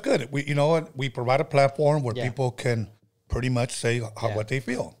 but that's good. You know what? We provide a platform where people can pretty much say what they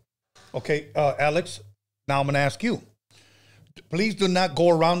feel. Okay, Alex. Now I'm going to ask you. Please do not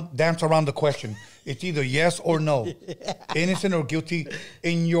dance around the question. It's either yes or no. Innocent or guilty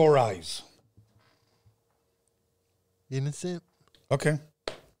in your eyes. Innocent. Okay.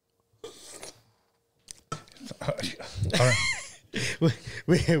 All right.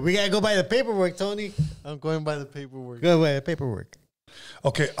 we gotta go by the paperwork, Tony. I'm going by the paperwork. Go by the paperwork.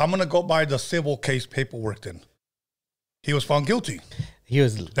 Okay, I'm going to go by the civil case paperwork then. He was found guilty. He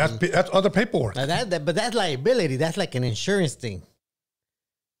was. That's other paperwork. But that's liability. That's like an insurance thing.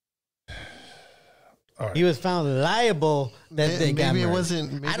 Right. He was found liable that they got maybe it murdered.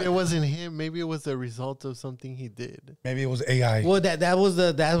 wasn't. Maybe it wasn't him. Maybe it was the result of something he did. Maybe it was AI. Well, that was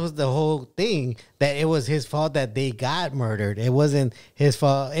the whole thing, that it was his fault that they got murdered. It wasn't his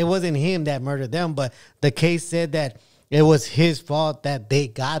fault. It wasn't him that murdered them, but the case said that it was his fault that they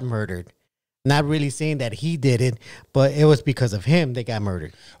got murdered. Not really saying that he did it, but it was because of him they got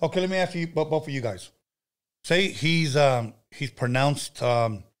murdered. Okay, let me ask you, both of you guys. Say he's pronounced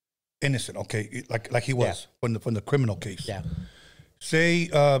innocent. Okay, like he was from the criminal case. Yeah. Say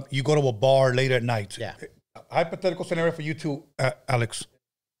you go to a bar late at night. Yeah. Hypothetical scenario for you two, Alex.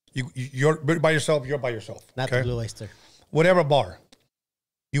 You're by yourself. You're by yourself. Not the Blue Oyster. Whatever bar.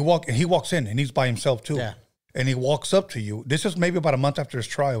 You walk, and he walks in, and he's by himself too. Yeah. And he walks up to you. This is maybe about a month after his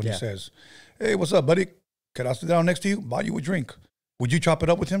trial. And he says, "Hey, what's up, buddy? Can I sit down next to you? Buy you a drink?" Would you chop it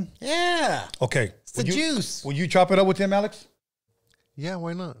up with him? Yeah. Okay. It's the juice. Would you chop it up with him, Alex? Yeah,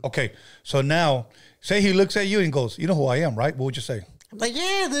 why not? Okay. So now, say he looks at you and goes, "You know who I am, right?" What would you say? I'm like,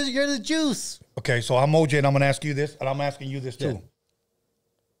 yeah, you're the juice. Okay. So I'm OJ, and I'm going to ask you this, and I'm asking you this too.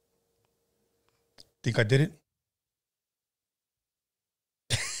 Think I did it?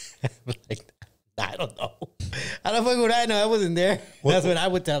 Like, I don't know. How the fuck would I know? I wasn't there. That's what I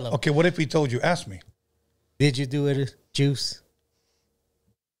would tell him. Okay. What if he told you, "Ask me"? Did you do it, juice?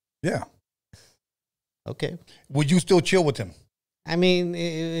 Yeah. Okay. Would you still chill with him? I mean,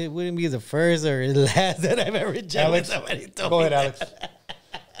 it wouldn't be the first or the last that I've ever chilled with somebody. Go ahead, Alex.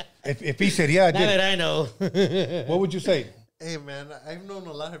 If he said, "Yeah, I Now did," that I know. what would you say? Hey, man, I've known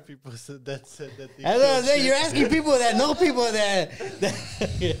a lot of people that said that they I know, killed you're shit. asking people that know people that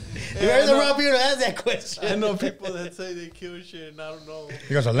you're the wrong people to ask that question. I know people that say they kill shit, and I don't know.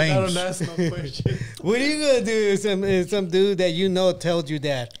 You guys are I lames. don't ask no questions. What are you gonna do if some dude that you know tells you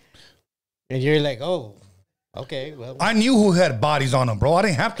that, and you're like, oh, okay, well, I knew who had bodies on them, bro. I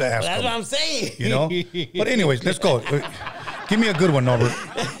didn't have to ask that's them. what I'm saying. You know. But anyways, let's go. Give me a good one, Norbert.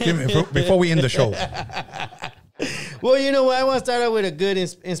 Before we end the show. Well, you know what? I want to start out with a good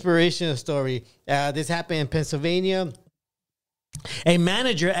inspirational story. This happened in Pennsylvania. A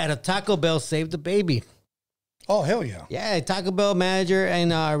manager at a Taco Bell saved a baby. Oh, hell yeah. Yeah, a Taco Bell manager in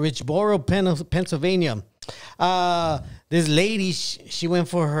Richboro, Pennsylvania. This lady, she went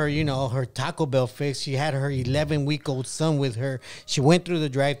for her, her Taco Bell fix. She had her 11-week-old son with her. She went through the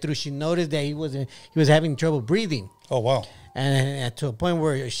drive-thru. She noticed that he was having trouble breathing. Oh, wow. And to a point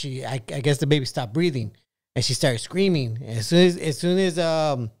where I guess the baby stopped breathing, and she started screaming. And as soon as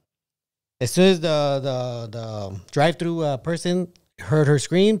the drive-through person heard her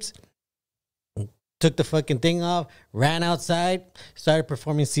screams, took the fucking thing off, ran outside, started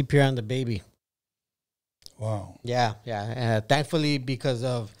performing CPR on the baby. Wow. Yeah. Thankfully, because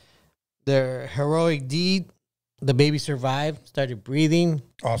of their heroic deed, the baby survived, started breathing.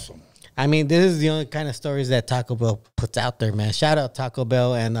 Awesome. I mean, this is the only kind of stories that Taco Bell puts out there, man. Shout out Taco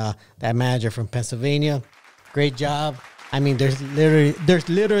Bell and that manager from Pennsylvania. Great job. I mean, there's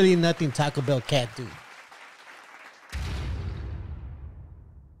literally nothing Taco Bell can't do.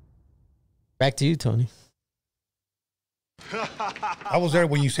 Back to you, Tony. I was there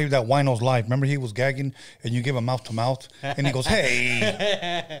when you saved that wino's life. Remember, he was gagging, and you give him mouth to mouth, and he goes,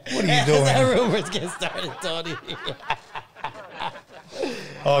 "Hey, what are you doing?" That rumors get started, Tony.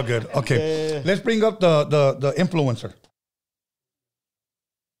 Oh, good. Okay, let's bring up the influencer.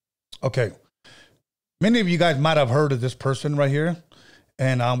 Okay, many of you guys might have heard of this person right here,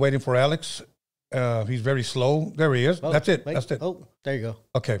 and I'm waiting for Alex. He's very slow. There he is. Oh, That's it. wait. That's it. Oh, there you go.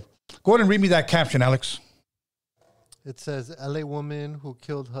 Okay, go ahead and read me that caption, Alex. It says, LA woman who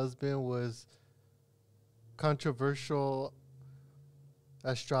killed husband was controversial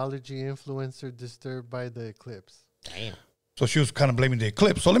astrology influencer disturbed by the eclipse. Damn. So she was kind of blaming the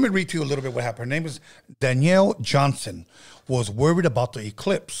eclipse. So let me read to you a little bit what happened. Her name is Danielle Johnson, was worried about the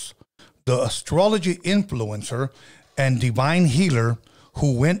eclipse. The astrology influencer and divine healer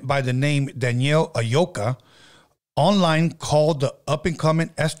who went by the name Danielle Ayoka online called the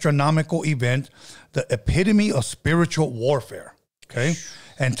up-and-coming astronomical event the epitome of spiritual warfare, okay?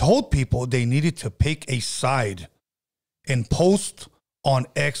 And told people they needed to pick a side in post on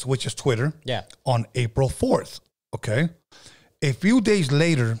X, which is Twitter, on April 4th, okay? A few days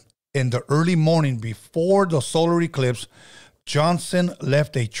later, in the early morning before the solar eclipse, Johnson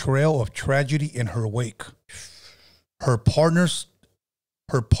left a trail of tragedy in her wake. Her partner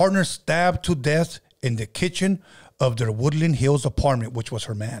stabbed to death in the kitchen of their Woodland Hills apartment, which was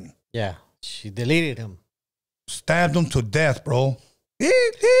her man. Yeah, she deleted him. Stabbed him to death, bro.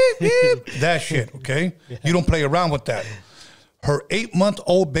 That shit, okay? Yeah. You don't play around with that. Her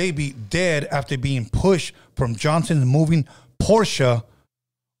 8-month-old baby dead after being pushed from Johnson's moving Porsche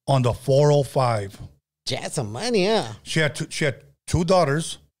on the 405. She had some money, huh? She had two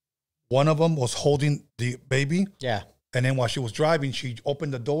daughters. One of them was holding the baby. Yeah. And then while she was driving, she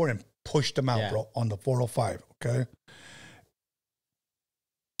opened the door and pushed them out, bro, on the 405, okay?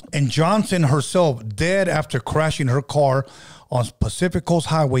 And Johnson herself dead after crashing her car on Pacific Coast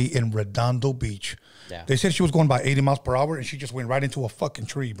Highway in Redondo Beach. Yeah. They said she was going by 80 miles per hour, and she just went right into a fucking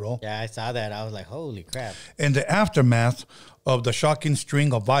tree, bro. Yeah, I saw that. I was like, holy crap. In the aftermath of the shocking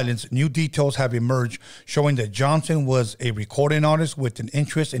string of violence, new details have emerged showing that Johnson was a recording artist with an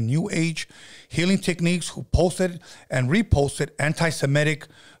interest in New Age healing techniques who posted and reposted anti-Semitic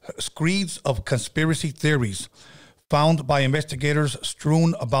screeds of conspiracy theories. found by investigators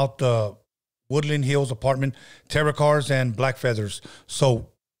strewn about the Woodland Hills apartment, terror cars and black feathers. So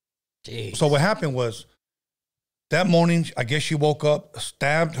what happened was that morning, I guess she woke up,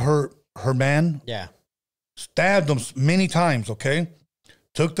 stabbed her man. Yeah. Stabbed them many times, okay?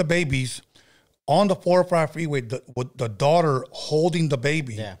 Took the babies on the 405 freeway with the daughter holding the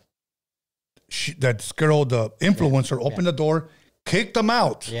baby. Yeah. That girl, the influencer, opened the door, kicked them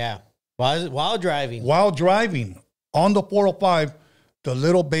out. Yeah. While driving. While driving on the 405, the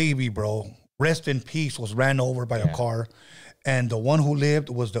little baby, bro, rest in peace, was ran over by a car. And the one who lived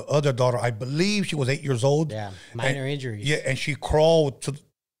was the other daughter. I believe she was 8 years old. Yeah. Minor injuries. Yeah, and she crawled to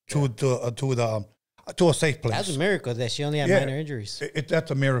a safe place. That's a miracle that she only had minor injuries.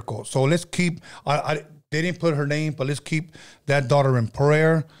 That's a miracle. So let's keep. They didn't put her name, but let's keep that daughter in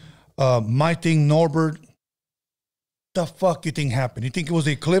prayer. My thing, Norbert. The fuck you think happened? You think it was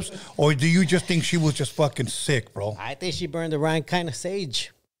the eclipse, or do you just think she was just fucking sick, bro? I think she burned the right kind of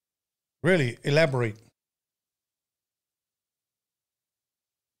sage. Really? Elaborate.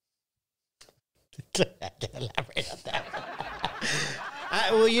 I can't elaborate on that.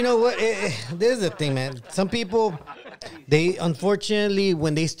 Well, you know what? This is the thing, man. Some people, they unfortunately,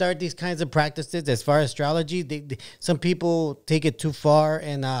 when they start these kinds of practices, as far as astrology, some people take it too far,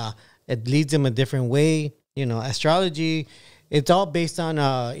 and it leads them a different way. You know, astrology, it's all based on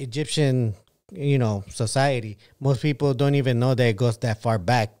Egyptian, society. Most people don't even know that it goes that far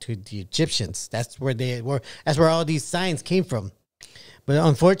back to the Egyptians. That's where they were. That's where all these signs came from. But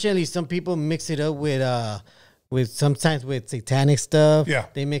unfortunately, some people mix it up with sometimes with satanic stuff. Yeah.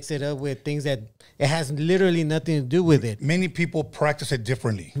 They mix it up with things that it has literally nothing to do with it. Many people practice it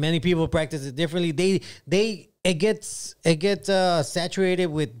differently. Many people practice it differently. It gets saturated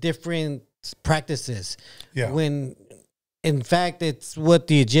with different practices. Yeah. When in fact it's what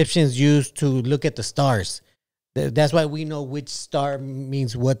the Egyptians used to look at the stars. That's why we know which star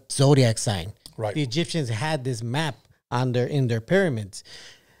means what zodiac sign. Right. The Egyptians had this map in their pyramids.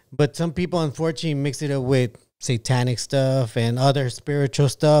 But some people unfortunately mix it up with satanic stuff and other spiritual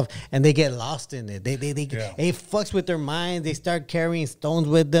stuff, and they get lost in it. It fucks with their mind. They start carrying stones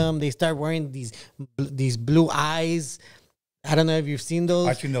with them. They start wearing these blue eyes. I don't know if you've seen those.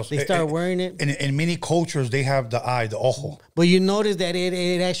 I've seen those. They start wearing it. In many cultures, they have the eye, the ojo. But you notice that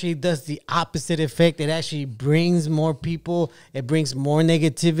it actually does the opposite effect. It actually brings more people. It brings more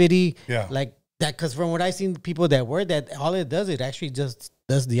negativity. Yeah. Like that, because from what I've seen, people that wear that, all it does, it actually just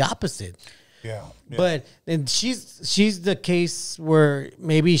does the opposite. Yeah. But and she's the case where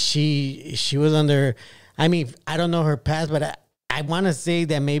maybe she was under. I mean, I don't know her past, but I want to say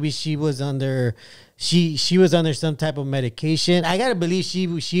that maybe she was under. She was under some type of medication. I gotta believe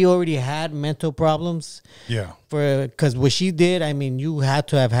she already had mental problems. Yeah. Because what she did, I mean, you had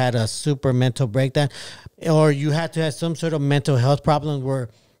to have had a super mental breakdown, or you had to have some sort of mental health problem where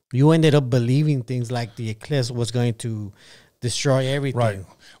you ended up believing things like the eclipse was going to destroy everything. Right.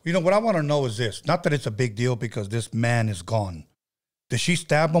 You know, what I want to know is this. Not that it's a big deal because this man is gone. Did she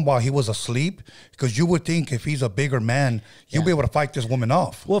stab him while he was asleep? Because you would think if he's a bigger man, you'll be able to fight this woman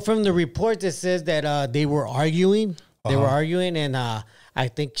off. Well, from the report, it says that they were arguing. They were arguing, and I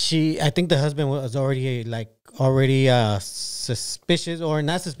think the husband was already suspicious, or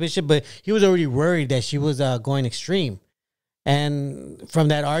not suspicious, but he was already worried that she was going extreme. And from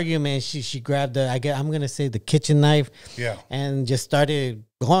that argument, she grabbed I'm gonna say the kitchen knife, and just started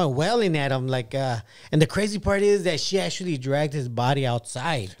wailing at him like. And the crazy part is that she actually dragged his body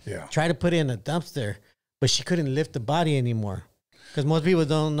outside, tried to put it in a dumpster, but she couldn't lift the body anymore. Because most people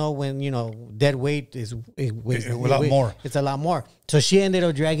don't know when dead weight is a lot more. It's a lot more. So she ended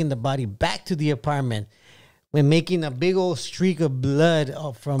up dragging the body back to the apartment, when making a big old streak of blood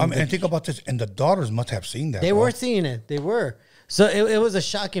from. And think about this, and the daughters must have seen that. They were seeing it. They were. So it was a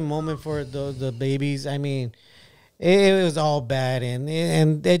shocking moment for the babies. I mean, it was all bad, and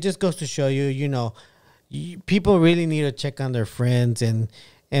it just goes to show you, people really need to check on their friends, and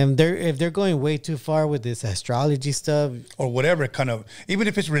if they're going way too far with this astrology stuff or whatever kind of, even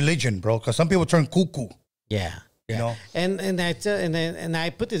if it's religion, bro, because some people turn cuckoo. Yeah. You know? And I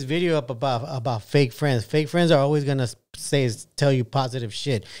put this video up about fake friends. Fake friends are always gonna tell you positive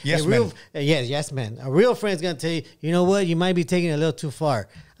shit. Yes, man. Yes, man. A real friend's gonna tell you, you know what, you might be taking it a little too far.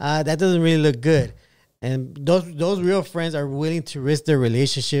 That doesn't really look good. And those real friends are willing to risk their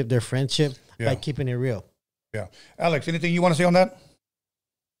relationship, their friendship, by keeping it real. Yeah, Alex, anything you want to say on that?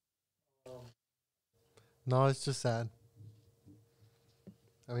 No, it's just sad.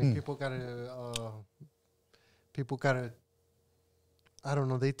 I mean, people gotta, I don't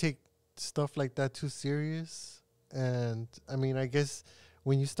know, they take stuff like that too serious. And I mean, I guess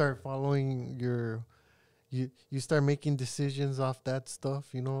when you start following your you start making decisions off that stuff,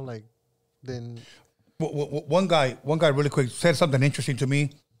 you know, like then One guy really quick said something interesting to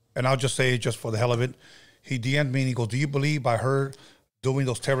me, and I'll just say it just for the hell of it. He DM'd me and he goes, "Do you believe by her doing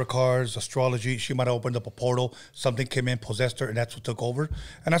those tarot cards, astrology, she might have opened up a portal, something came in, possessed her, and that's what took over?"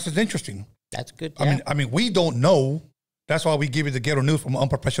 And I said, "Interesting." That's good. Yeah. I mean, we don't know. That's why we give you the ghetto news from an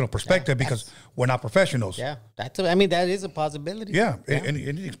unprofessional perspective, because we're not professionals. Yeah, I mean, that is a possibility. Yeah,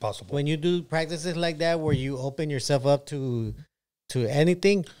 anything's possible. When you do practices like that, where you open yourself up to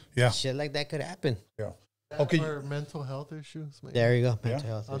anything, shit like that could happen. Yeah. okay, for mental health issues. Maybe. There you go. Mental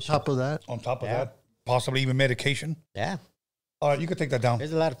health On issues. top of that, possibly even medication. Yeah. All right, you can take that down.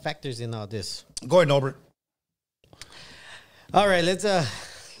 There's a lot of factors in all this. Go ahead, Norbert. All right, let's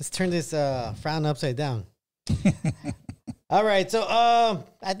turn this frown upside down. All right, so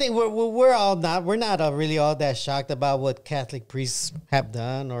I think we're not really all that shocked about what Catholic priests have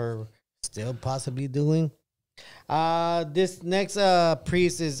done or still possibly doing. This next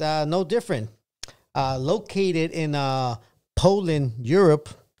priest is no different. Located in Poland, Europe.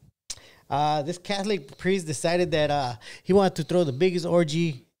 This Catholic priest decided that he wanted to throw the biggest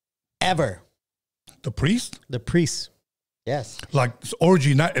orgy ever. The priest? The priest. Yes. Like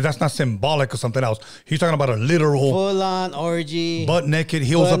orgy, that's not symbolic or something else. He's talking about a literal full-on orgy. Butt naked,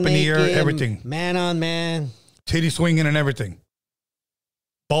 heels up in the air, everything. Man on man. Titty swinging and everything.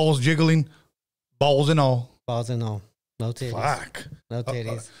 Balls jiggling, balls and all. Balls and all. No titties. Fuck. No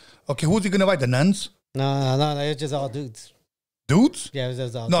titties. Okay, who's he going to invite? The nuns? No, it's just all dudes. Dudes? Yeah, it was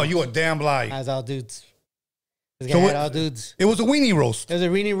just all No, dudes. you a damn lie. It was all dudes. This guy had all dudes. It was a weenie roast. It was a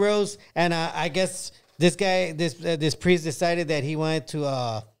weenie roast, and I guess this guy, this priest decided that he wanted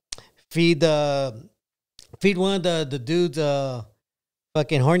to feed one of the dudes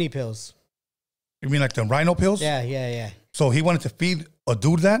fucking horny pills. You mean like the rhino pills? Yeah. So he wanted to feed a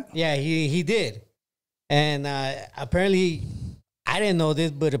dude that? Yeah, he did. And apparently, I didn't know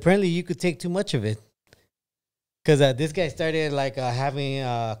this, but apparently you could take too much of it. Because this guy started like having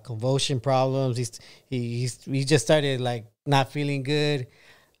convulsion problems. He just started like not feeling good.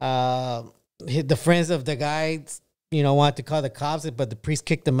 The friends of the guy, wanted to call the cops, but the priest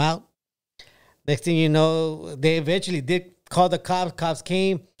kicked them out. Next thing you know, they eventually did call the cops. Cops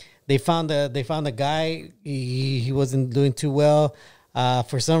came. They found the guy. He wasn't doing too well.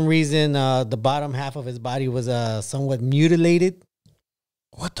 For some reason, the bottom half of his body was somewhat mutilated.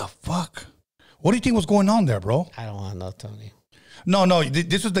 What the fuck? What do you think was going on there, bro? I don't want to know, Tony. No.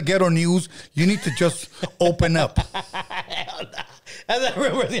 This is the ghetto news. You need to just open up. As I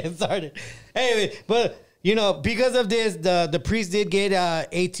remember getting started. Anyway, but because of this, the priest did get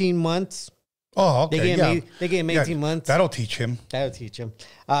 18 months. Oh, okay. They gave him 18 months. That'll teach him.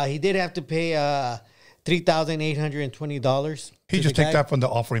 He did have to pay $3,820. He just take that from the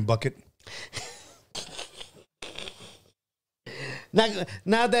offering bucket.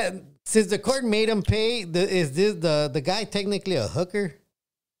 Now that since the court made him pay, is this the guy technically a hooker?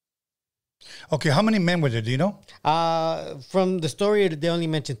 Okay, how many men were there? Do you know? From the story, they only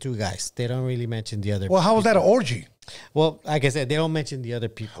mentioned 2 guys. They don't really mention the other. Well, how was that an orgy? Well, like I said, they don't mention the other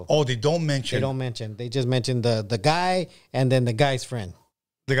people. Oh, they don't mention. They don't mention. They just mention the guy and then the guy's friend.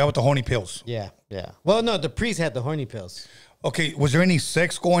 The guy with the horny pills. Yeah. Well, no, the priest had the horny pills. Okay, was there any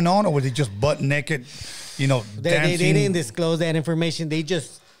sex going on, or was he just butt naked? Dancing? They didn't disclose that information. They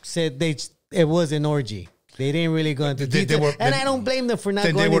just said it was an orgy. They didn't really go into detail. I don't blame them for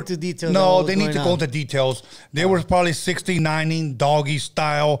not going into details. No, they need to go into details. They were probably 69ing, doggy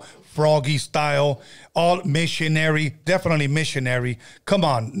style, froggy style, all missionary, definitely missionary. Come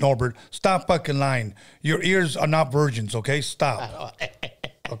on, Norbert. Stop fucking lying. Your ears are not virgins, okay? Stop.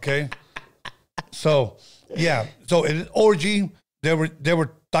 Okay? So, yeah. So, in orgy, there were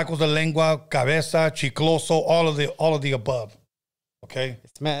tacos de lengua, cabeza, chicloso, all of the above. Okay?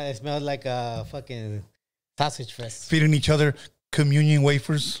 It smelled like a fucking sausage fest. Feeding each other communion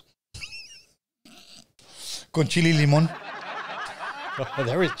wafers. Con chile y limón.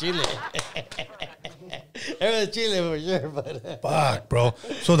 There was chile. There was chile for sure. But fuck, bro.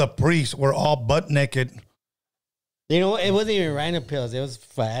 So the priests were all butt naked. You know what? It wasn't even rhino pills. It was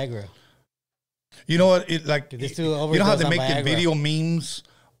Viagra. You know what? You know how they make the Viagra. video memes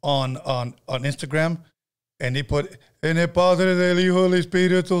on Instagram, and they put "En el Padre del Hijo del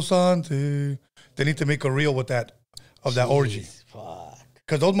Espíritu Santo." They need to make a reel with that orgy. Fuck.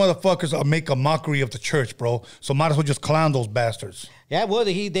 Because those motherfuckers make a mockery of the church, bro. So might as well just clown those bastards. Yeah, well,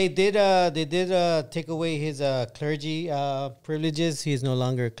 they did take away his clergy privileges. He's no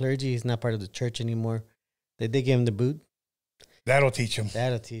longer a clergy. He's not part of the church anymore. They did give him the boot. That'll teach him.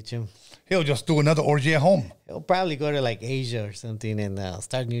 He'll just do another orgy at home. He'll probably go to like Asia or something and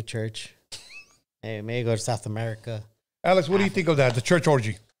start a new church. Maybe go to South America. Alex, what do you think of that? The church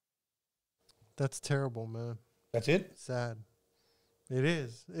orgy. That's terrible, man. That's it? Sad. It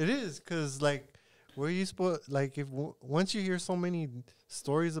is. It is because like, where you supposed like if once you hear so many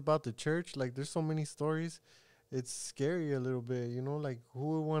stories about the church, like there's so many stories, it's scary a little bit. You know, like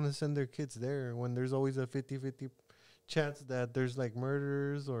who would want to send their kids there when there's always a 50-50 chance that there's like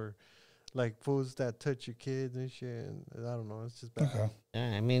murderers or like fools that touch your kids and shit. And I don't know. It's just bad. Okay.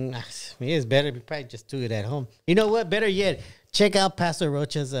 Yeah, I mean, it's better if you probably just do it at home. You know what? Better yet, check out Pastor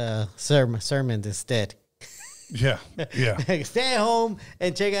Rocha's sermons instead. Yeah. Yeah. Stay at home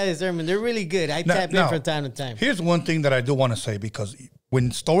and check out his sermon. They're really good. I tap in from time to time. Here's one thing that I do want to say, because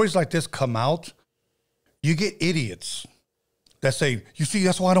when stories like this come out, you get idiots that say, you see,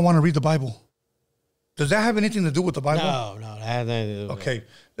 that's why I don't want to read the Bible. Does that have anything to do with the Bible? No, that has nothing to do with it.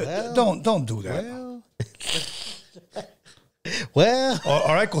 Okay. Don't do that. Well,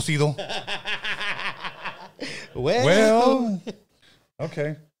 All right, Cosido. well,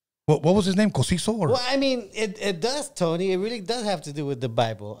 Okay. What was his name? Cosiso? Or? well, I mean, it does, Tony. It really does have to do with the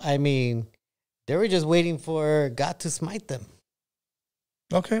Bible. I mean, they were just waiting for God to smite them.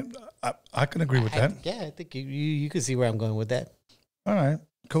 Okay. I can agree with that. Yeah, I think you can see where I'm going with that. All right.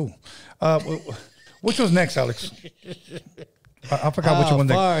 Cool. Which was next, Alex? I forgot which How one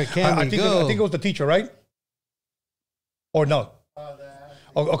far next. can we go? I think it was the teacher, right? Or no?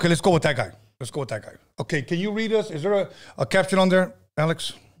 Okay, let's go with that guy. Okay, can you read us? Is there a caption on there,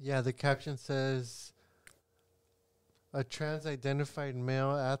 Alex? Yeah, the caption says, a trans-identified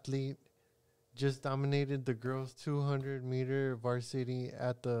male athlete just dominated the girls' 200-meter varsity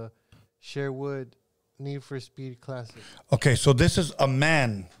at the Sherwood Need for Speed Classic. Okay, so this is a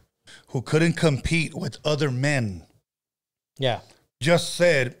man who couldn't compete with other men. Yeah. Just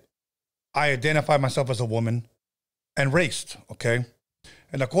said, I identify myself as a woman and raced, okay?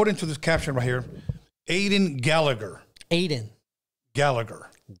 And according to this caption right here, Aiden Gallagher,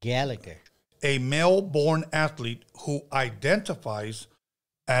 a male-born athlete who identifies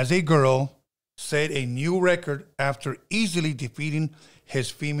as a girl, set a new record after easily defeating his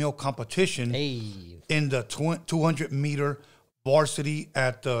female competition in the 200-meter varsity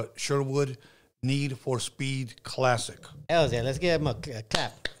at the Sherwood Need for Speed Classic. Hells yeah, let's give him a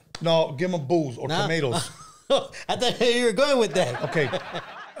clap. No, give him a booze or tomatoes. I thought you were going with that. Okay.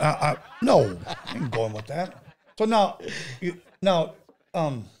 No, I ain't going with that. So now,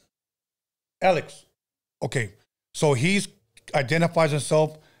 Alex, okay, so he's identifies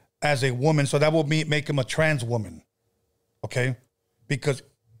himself as a woman, so that will make him a trans woman, okay? Because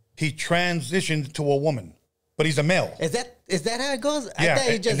he transitioned to a woman, but he's a male. Is that how it goes? Yeah, I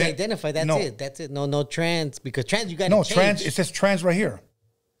thought he just then, identified. That's it. No trans, because trans you got to change. Trans. It says trans right here.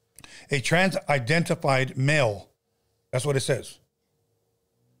 A trans-identified male. That's what it says.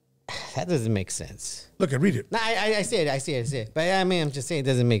 That doesn't make sense. Look, read it. No, I see it. But I mean, I'm just saying it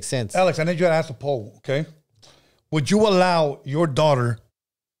doesn't make sense. Alex, I need you to ask a poll, okay? Would you allow your daughter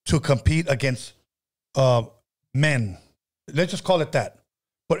to compete against men? Let's just call it that.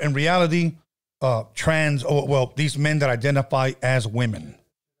 But in reality, these men that identify as women.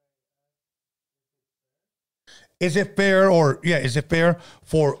 Is it fair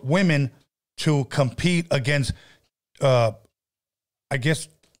for women to compete against,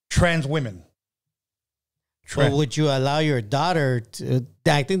 trans women? Well, would you allow your daughter to?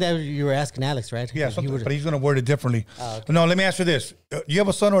 I think that you were asking Alex, right? Yeah, but he's going to word it differently. Oh, okay. No, let me ask you this. You have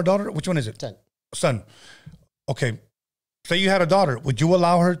a son or a daughter? Which one is it? Son. Okay. Say you had a daughter. Would you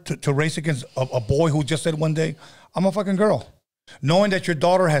allow her to race against a boy who just said one day, I'm a fucking girl? Knowing that your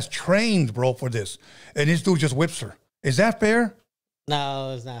daughter has trained, bro, for this, and this dude just whips her. Is that fair?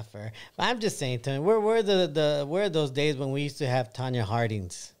 No, it's not fair. I'm just saying, Tony, where are those days when we used to have Tanya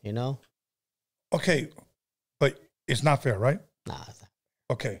Hardings, you know? Okay, but it's not fair, right? No, it's not.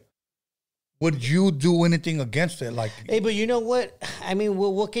 Okay. Would you do anything against it? Like, hey, but you know what? I mean,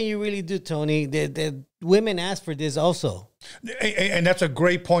 what can you really do, Tony? The women ask for this also. And that's a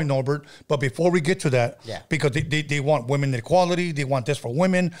great point, Norbert. But before we get to that, because they want women equality, they want this for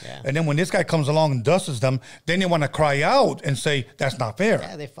women. Yeah. And then when this guy comes along and dusts them, then they want to cry out and say, that's not fair.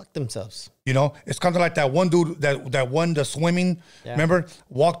 Yeah, they fuck themselves. You know, it's kind of like that one dude that won the swimming, remember?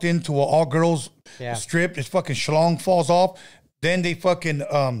 Walked into an all-girls strip, his fucking schlong falls off. Then they fucking,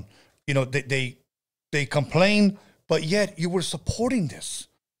 they complain, but yet you were supporting this.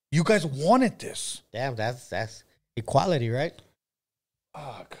 You guys wanted this. Damn, that's equality, right?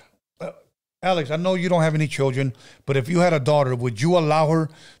 Alex, I know you don't have any children, but if you had a daughter, would you allow her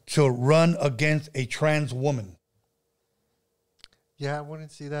to run against a trans woman? Yeah, I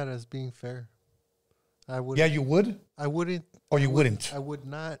wouldn't see that as being fair. I would. Yeah, you would, I wouldn't. or you I wouldn't. I would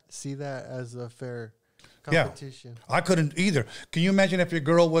not see that as a fair Yeah. competition. I couldn't either. Can you imagine if your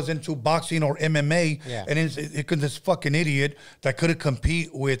girl was into boxing or MMA, Yeah. and it could this fucking idiot that couldn't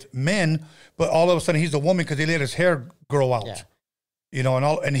compete with men, but all of a sudden he's a woman because he let his hair grow out, Yeah. you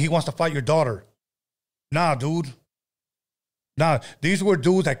know, and he wants to fight your daughter. Nah, dude. Nah, these were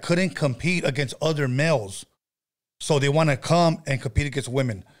dudes that couldn't compete against other males, so they want to come and compete against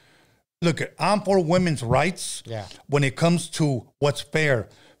women. Look, I'm for women's rights. Yeah. When it comes to what's fair.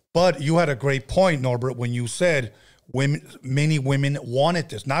 But you had a great point, Norbert, when you said many women wanted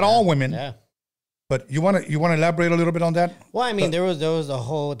this. Not all women, Yeah. but you want to elaborate a little bit on that? Well, I mean, there was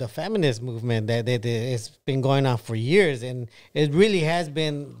the feminist movement that it's been going on for years, and it really has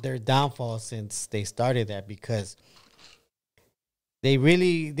been their downfall since they started that, because they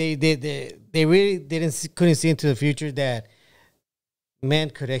really couldn't see into the future that men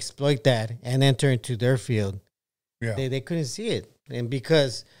could exploit that and enter into their field. Yeah. They couldn't see it, and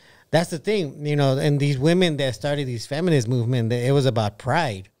because that's the thing, you know. And these women that started these feminist movement, it was about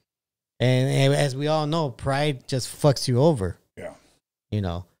pride, and as we all know, pride just fucks you over. Yeah. You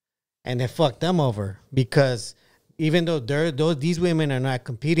know, and they fucked them over, because even though these women are not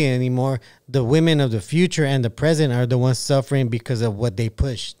competing anymore, the women of the future and the present are the ones suffering because of what they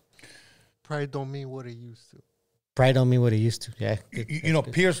pushed. Pride don't mean what it used to. Pride don't mean what it used to. Yeah, You know,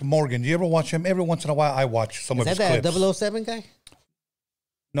 Piers Morgan. Do you ever watch him? Every once in a while, I watch some is of that his that clips. 007 guy?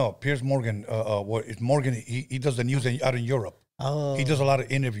 No, Piers Morgan. What is Morgan? He does the news out in Europe. Oh, He does a lot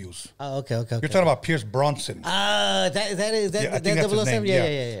of interviews. oh, okay. You're talking about Pierce Bronson. That Yeah, I that think that's his 007? name.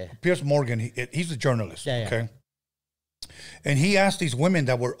 Yeah. Piers Morgan. He's a journalist. Yeah, yeah. Okay. And he asked these women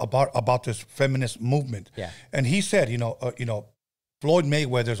that were about this feminist movement. Yeah. And he said, Floyd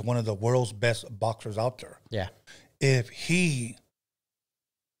Mayweather is one of the world's best boxers out there. Yeah. If he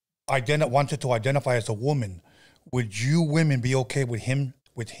wanted to identify as a woman, would you women be okay with him,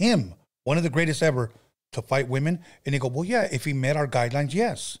 one of the greatest ever, to fight women? And they go, well, yeah, if he met our guidelines,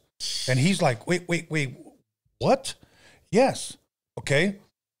 yes. And he's like, wait, what? Yes. Okay.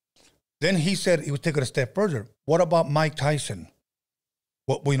 Then he said he would take it a step further. What about Mike Tyson?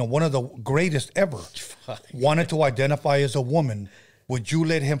 One of the greatest ever, wanted to identify as a woman. Would you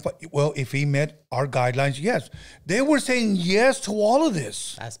let him fight? Well, if he met our guidelines, yes. They were saying yes to all of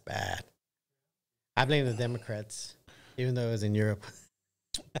this. That's bad. I blame the Democrats, even though it was in Europe.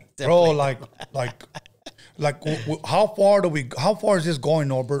 Bro, how far is this going,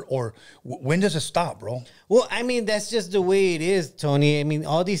 Norbert? Or when does it stop, bro? Well, I mean, that's just the way it is, Tony. I mean,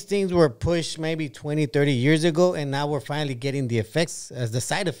 all these things were pushed maybe 20, 30 years ago, and now we're finally getting the effects, as the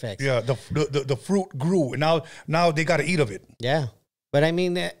side effects. Yeah, the fruit grew, and now they got to eat of it. Yeah. But I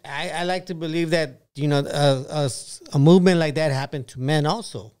mean, I like to believe that, a movement like that happened to men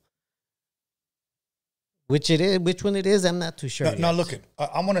also. Which one it is, I'm not too sure. Now look,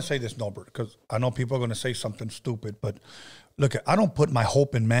 I want to say this, Norbert, because I know people are going to say something stupid, but look, I don't put my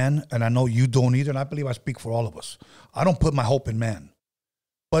hope in man, and I know you don't either, and I believe I speak for all of us. I don't put my hope in man.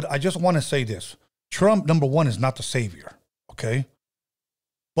 But I just want to say this. Trump, number one, is not the savior, okay?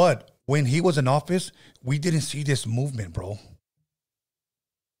 But when he was in office, we didn't see this movement, bro.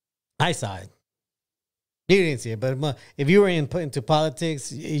 I saw it. You didn't see it, but if you were into politics,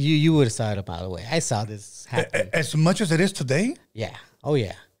 you would have saw it a mile away. I saw this happen. As much as it is today? Yeah. Oh,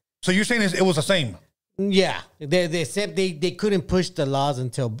 yeah. So you're saying it was the same? Yeah. They said they couldn't push the laws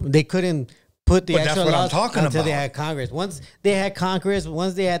until they couldn't put the But that's actual what I'm laws talking until they about. had Congress. Once they had Congress,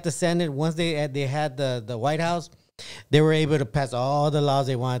 once they had the Senate, once they had the White House, they were able to pass all the laws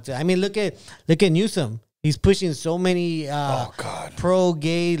they wanted to. I mean, look at Newsom. He's pushing so many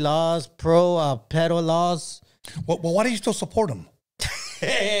pro-gay laws, pro-pedo laws. Well, why do you still support him?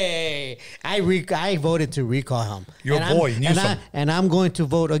 Hey, I voted to recall him. Your boy, Newsom. And I'm going to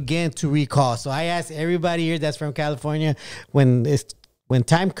vote again to recall. So I ask everybody here that's from California, when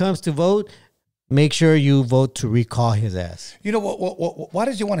time comes to vote, make sure you vote to recall his ass. You know what? Why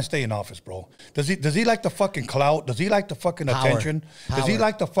does he want to stay in office, bro? Does he like the fucking clout? Does he like the fucking attention? Does he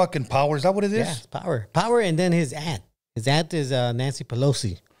like the fucking power? Is that what it is? Yeah, power, and then his aunt. His aunt is Nancy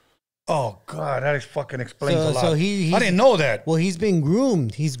Pelosi. Oh God, that fucking explains a lot. So I didn't know that. Well, he's been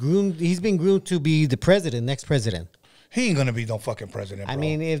groomed. He's been groomed to be the president, next president. He ain't gonna be no fucking president, bro. I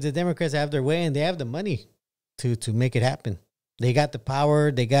mean, if the Democrats have their way and they have the money to make it happen. They got the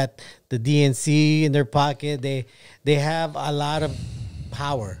power. They got the DNC in their pocket. They have a lot of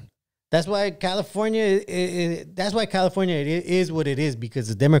power. That's why California. That's why California is what it is, because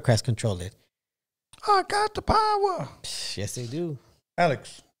the Democrats control it. I got the power. Yes, they do.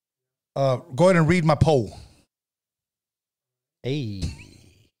 Alex, go ahead and read my poll. Hey.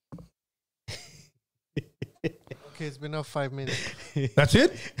 Okay, it's been up 5 minutes. That's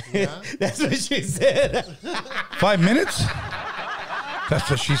it? Yeah. That's what she said. 5 minutes? That's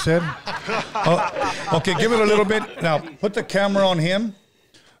what she said? Oh, okay, give it a little bit. Now, put the camera on him.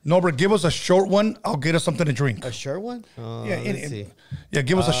 Norbert, give us a short one. I'll get us something to drink. A short one? Let's see. Yeah,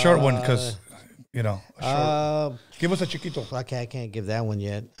 give us a short one because, you know, a short. Give us a chiquito. Okay, I can't give that one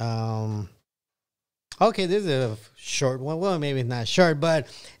yet. Okay, this is a short one. Well, maybe it's not short, but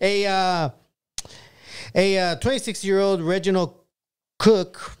a 26-year-old Reginald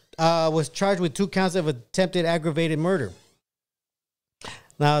Cook was charged with 2 counts of attempted aggravated murder.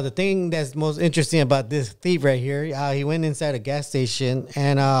 Now, the thing that's most interesting about this thief right here, he went inside a gas station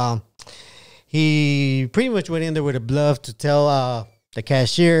and he pretty much went in there with a bluff to tell the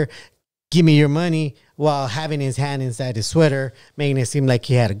cashier, "Give me your money," while having his hand inside his sweater, making it seem like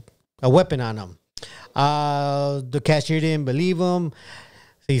he had a weapon on him. The cashier didn't believe him.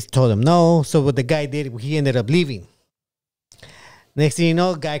 He told him no. So what the guy did, he ended up leaving. Next thing you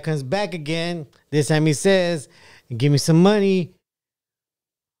know, guy comes back again. This time he says, "Give me some money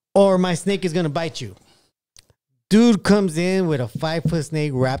or my snake is going to bite you." Dude comes in with a 5-foot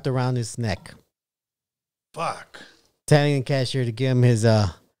snake wrapped around his neck. Fuck. Telling the cashier to give him his,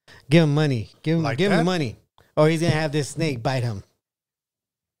 give him money. Give him money or he's going to have this snake bite him.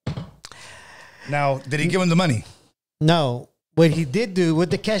 Now, did he give him the money? No. What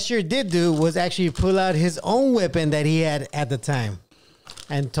the cashier did do was actually pull out his own weapon that he had at the time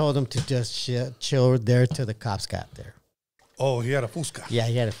and told him to just chill there till the cops got there. Oh, he had a Fusca. Yeah,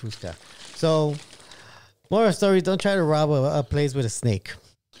 he had a Fusca. So, moral of the story, don't try to rob a place with a snake.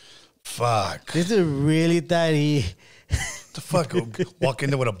 Fuck. This is really thought he... The fuck? Walk in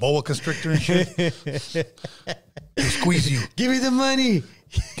there with a boa constrictor and shit? He'll squeeze you. Give me the money.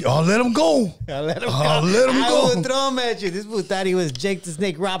 I'll let him go. I'll let him go. I will throw him at you. This fool thought he was Jake the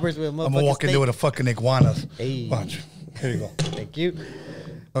Snake Roberts with a motherfucking I'm going to walk in there with a fucking iguanas. Hey. Watch. Here you go. Thank you.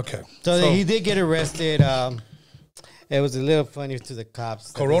 Okay. So he did get arrested. It was a little funny to the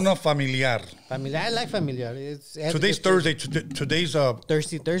cops. Corona Familiar. I like familiar. Today's Thursday. Today's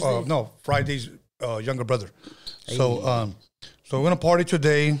Thursday. No, Friday's younger brother. So so we're gonna party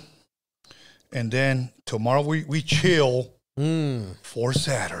today, and then tomorrow we chill for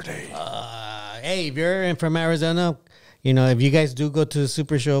Saturday. Hey, if you're from Arizona, you know, if you guys do go to the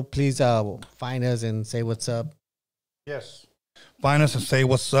Super Show, please find us and say what's up. Yes. Find us and say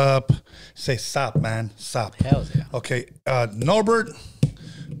what's up. Say sup, man. Sup. Hell yeah. Okay. Norbert,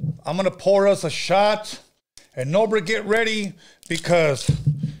 I'm going to pour us a shot. And Norbert, get ready because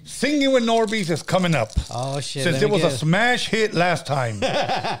Singing with NORBEEZ is coming up. Oh, shit. Since it was a smash hit last time.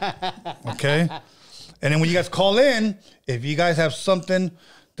 Okay? And then when you guys call in, if you guys have something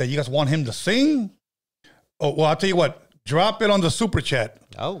that you guys want him to sing, oh, well, I'll tell you what. Drop it on the super chat.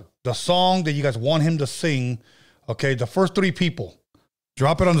 Oh. The song that you guys want him to sing. Okay, the first 3 people,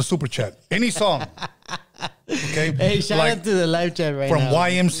 drop it on the super chat. Any song. Okay. Hey, shout out to the live chat right now. From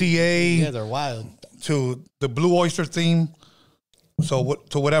YMCA. You guys are wild. To the Blue Oyster theme. So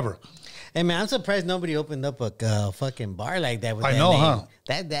to whatever. Hey man, I'm surprised nobody opened up a fucking bar like that with I that know, name. huh?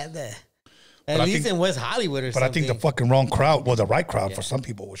 That. At least in West Hollywood or something. But I think the fucking wrong crowd, well, the right crowd for some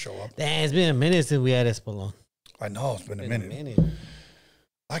people will show up. Damn, it's been a minute since we had Espolon. I know, it's been a minute.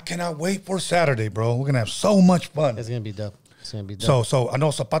 I cannot wait for Saturday, bro. We're gonna have so much fun. It's gonna be dope. It's gonna be dope. So I know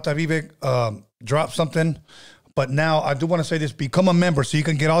Zapata Vive dropped something, but now I do want to say this: become a member so you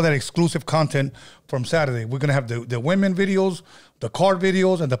can get all that exclusive content from Saturday. We're gonna have the women videos, the card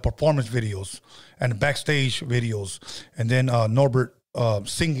videos, and the performance videos, and the backstage videos, and then Norbert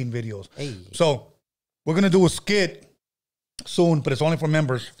singing videos. Hey. So we're gonna do a skit soon, but it's only for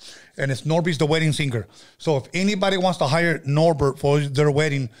members. And it's NORBEEZ the wedding singer. So if anybody wants to hire Norbert for their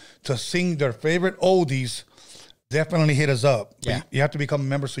wedding to sing their favorite oldies, definitely hit us up. Yeah. But you have to become a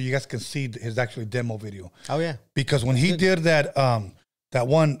member so you guys can see his actual demo video. Oh yeah. Because when he did that that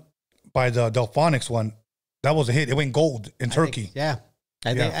one by the Delphonics one, that was a hit. It went gold in Turkey. I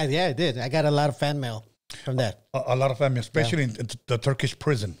did. I got a lot of fan mail from that. A lot of family, especially in the Turkish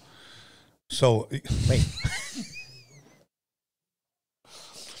prison. So wait.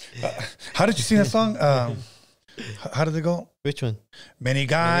 How did you sing that song? How did it go? Which one? Many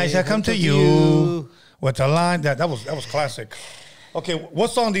guys that come to you with a line that was classic. Okay,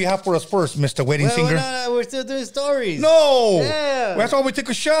 what song do you have for us first, Mr. Wedding Singer? No, we're still doing stories. No, yeah. That's why we took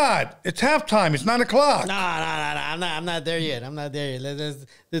a shot. It's halftime. It's 9 o'clock. No. I'm not there yet. Let's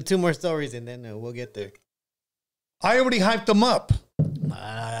do 2 more stories and then we'll get there. I already hyped them up. Come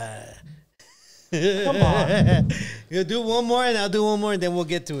on. You'll do one more and I'll do one more and then we'll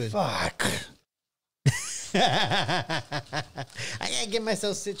get to it. Fuck. I gotta get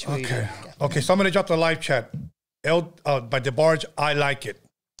myself situated. Okay, so I'm going to drop the live chat. By DeBarge, I Like It.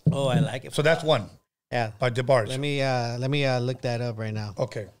 Oh, I like it. So that's one Yeah. by DeBarge. Let me look that up right now.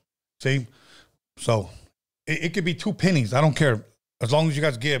 Okay. See? So it could be 2 pennies. I don't care. As long as you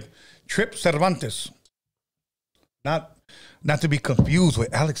guys give Trip Cervantes. Not to be confused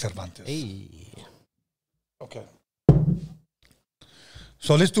with Alex Cervantes. Hey. Okay.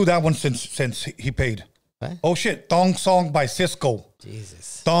 So let's do that one since he paid. What? Oh shit. Thong Song by Cisco.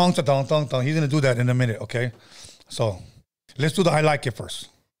 Jesus. Thong, thong, thong, thong. He's gonna do that in a minute, okay? So let's do the I Like It first.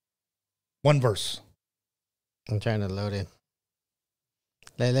 One verse. I'm trying to load it.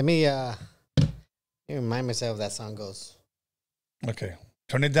 Let me remind myself that song goes. Okay.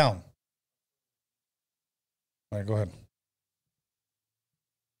 Turn it down. All right, go ahead.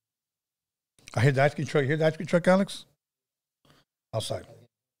 I hear the ice cream truck. You hear the ice cream truck, Alex? Outside.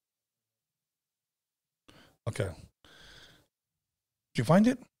 Okay. Did you find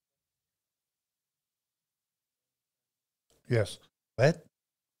it? Yes. What?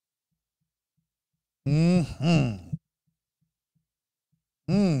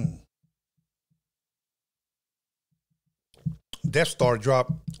 Death Star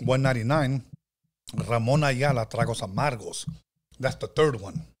dropped 199. Ramon Ayala, Tragos Amargos. That's the third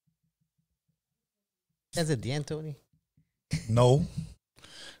one. That's at the end, Tony. No.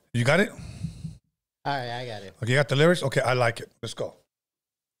 You got it? All right, I got it. Okay, you got the lyrics? Okay, I like it. Let's go.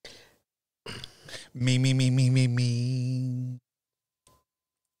 Me.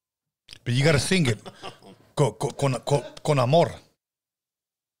 But you got to sing it. Con amor.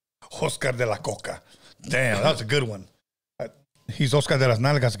 Oscar de la Coca. Damn, that's a good one. He's Oscar de las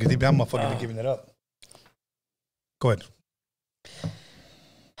Nalgas because I'm motherfucking giving it up. Go ahead.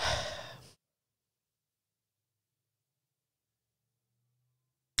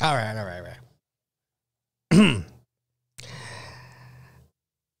 All right.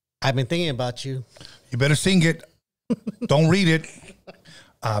 I've been thinking about you. You better sing it. Don't read it.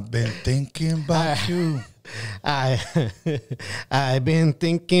 I've been thinking about you. I've been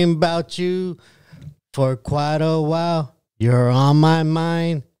thinking about you for quite a while. You're on my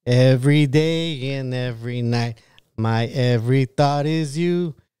mind every day and every night. My every thought is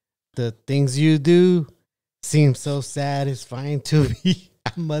you. The things you do seem so satisfying to me.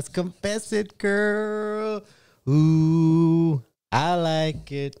 I must confess it, girl. Ooh, I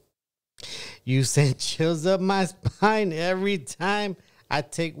like it. You send chills up my spine every time I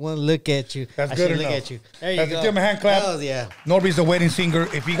take one look at you. That's I good should enough. Look at you. There you That's go. Give him a hand clap. Oh, yeah. NORBEEZ the wedding singer.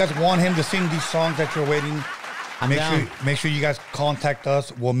 If you guys want him to sing these songs that you're waiting, I'm down. make sure you guys contact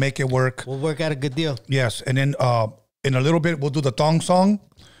us. We'll make it work. We'll work out a good deal. Yes, and then in a little bit we'll do the thong song,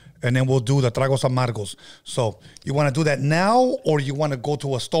 and then we'll do the Tragos Amargos. So you want to do that now, or you want to go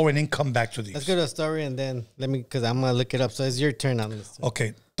to a store and then come back to these? Let's go to a story and then because I'm going to look it up. So it's your turn on this.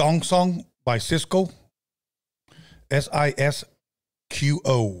 Okay, thong song by Cisco. Sisqo.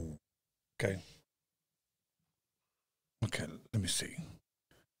 Okay. Okay, let me see.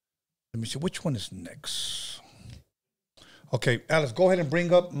 Which one is next. Okay, Alex, go ahead and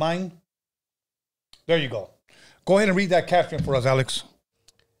bring up mine. There you go. Go ahead and read that caption for us, Alex.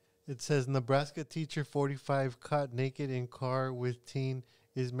 It says Nebraska teacher 45 caught naked in car with teen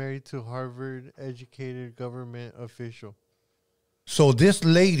is married to Harvard educated government official. So this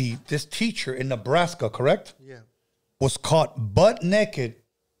lady, this teacher in Nebraska, correct? Yeah. Was caught butt naked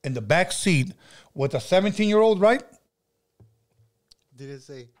in the back seat with a 17-year-old, right? Did it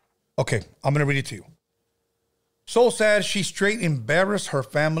say? Okay, I'm going to read it to you. So sad, she straight embarrassed her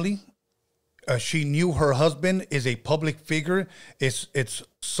family. She knew her husband is a public figure. It's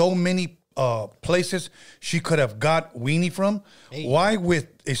so many places she could have got weenie from. Hey. Why with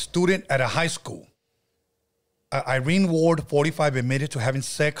a student at a high school? Irene Ward, 45, admitted to having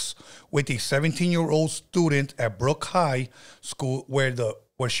sex with a 17-year-old student at Brook High School where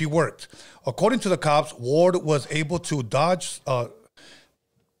she worked. According to the cops, Ward was able to dodge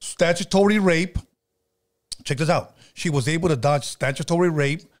statutory rape. Check this out. She was able to dodge statutory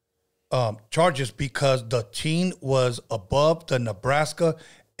rape charges because the teen was above the Nebraska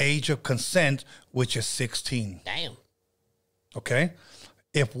age of consent, which is 16. Damn. Okay.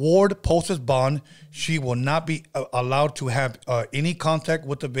 If Ward posts bond, she will not be allowed to have any contact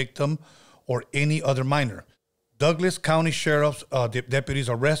with the victim or any other minor. Douglas County Sheriff's deputies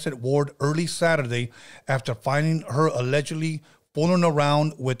arrested Ward early Saturday after finding her allegedly fooling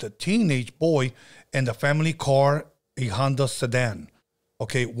around with a teenage boy in the family car, a Honda sedan.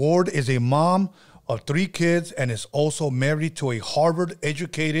 Okay, Ward is a mom of 3 kids and is also married to a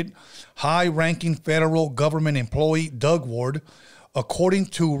Harvard-educated, high-ranking federal government employee, Doug Ward, according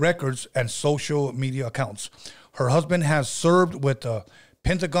to records and social media accounts. Her husband has served with the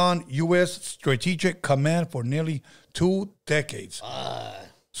Pentagon U.S. Strategic Command for nearly 2 decades.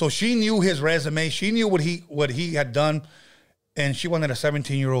 So she knew his resume. She knew what he had done, and she wanted a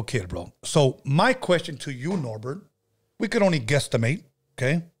 17-year-old kid, bro. So my question to you, Norbert, we could only guesstimate,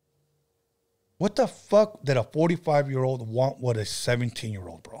 okay? What the fuck did a 45-year-old want with a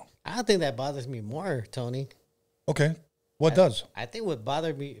 17-year-old, bro? I don't think that bothers me more, Tony. Okay. What does? I think what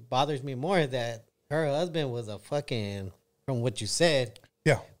bothers me more is that her husband was a fucking, from what you said,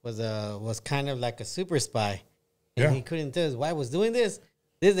 Yeah. was kind of like a super spy. And Yeah. he couldn't tell his wife was doing this.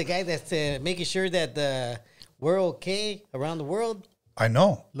 This is the guy that's making sure that we're okay around the world. I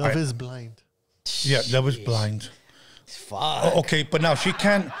know. Love is blind. Yeah, that was blind. Fuck. Okay, but now she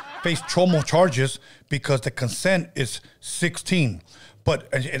can't face trauma charges because the consent is 16,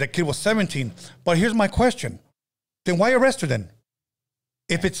 and the kid was 17. But here's my question. Then why arrest her then?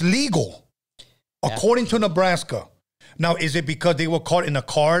 If it's legal, according to Nebraska. Now, is it because they were caught in a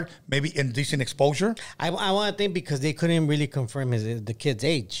car, maybe indecent exposure? I want to think because they couldn't really confirm the kid's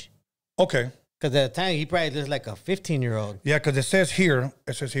age. Okay. Because at the time, he probably looks like a 15-year-old. Yeah, because it says here,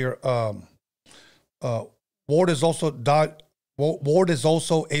 Ward is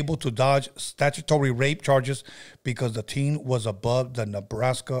also able to dodge statutory rape charges because the teen was above the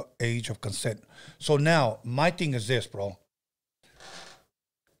Nebraska age of consent. So now, my thing is this, bro.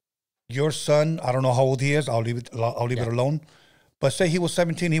 Your son, I don't know how old he is. I'll leave it alone. But say he was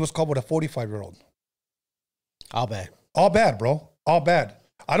 17, he was caught with a 45-year-old. All bad. All bad, bro. All bad.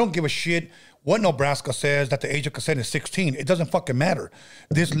 I don't give a shit what Nebraska says that the age of consent is 16. It doesn't fucking matter.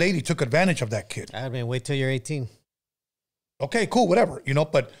 This lady took advantage of that kid. I mean, wait till you're 18. Okay, cool, whatever,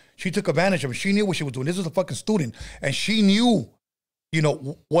 but she took advantage of it. She knew what she was doing. This is a fucking student, and she knew,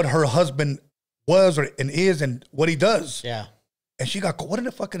 what her husband was and is and what he does. Yeah. And she got caught. What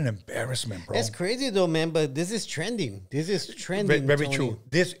a fucking embarrassment, bro. That's crazy, though, man, but this is trending. This is trending, Very Tony. true.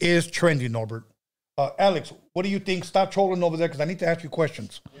 This is trending, Norbert. Alex, what do you think? Stop trolling over there because I need to ask you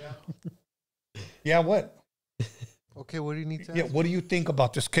questions. Yeah. Yeah, what? Okay, what do you need to Yeah, ask? what do you think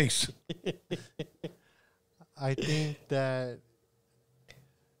about this case? I think that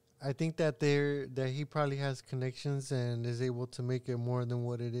he probably has connections and is able to make it more than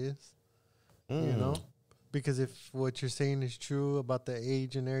what it is. You know? Because if what you're saying is true about the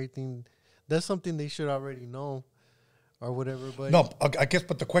age and everything, that's something they should already know or whatever. But No, I guess,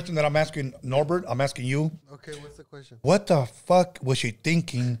 but the question that I'm asking Norbert, I'm asking you. Okay, what's the question? What the fuck was she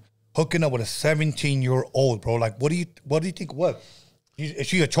thinking hooking up with a 17-year-old, bro? Like, what do you think? What? Is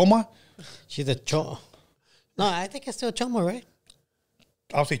she a choma? She's a choma. No, I think it's still a choma, right?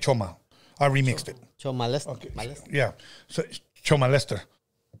 I'll say choma. I remixed it. Choma Lester. Okay. Yeah. So, choma Lester.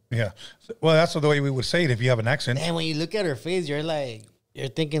 Yeah. Well, that's the way we would say it if you have an accent. And when you look at her face, you're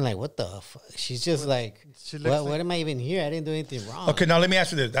thinking like, what the fuck? She's just like, what am I even here? I didn't do anything wrong. Okay, now let me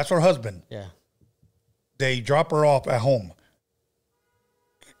ask you this. That's her husband. Yeah. They drop her off at home.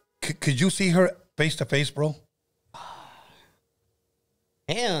 Could you see her face to face, bro?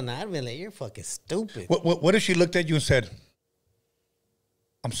 Hell no, I'd be like, you're fucking stupid. What if she looked at you and said,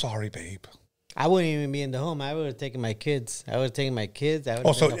 I'm sorry, babe? I wouldn't even be in the home. I would have taken my kids. So it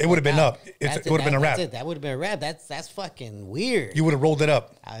would have been up. It would have been a wrap. That would have been a wrap. That's fucking weird. You would have rolled it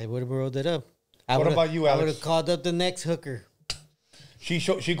up. I would have rolled it up. What about you, I Alex? would have called up the next hooker.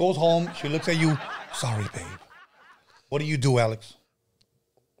 She goes home. She looks at you. Sorry, babe. What do you do, Alex?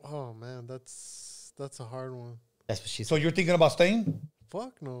 Oh man, that's a hard one. That's what she said. So you're thinking about staying?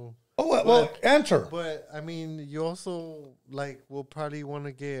 Fuck no. Oh, well, answer. But I mean, you also will probably want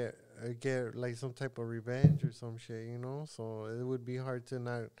to get like some type of revenge or some shit, So it would be hard to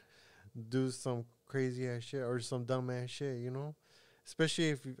not do some crazy ass shit or some dumb ass shit, Especially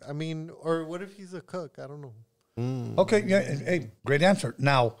if or what if he's a cook? I don't know. Okay, yeah, hey, great answer.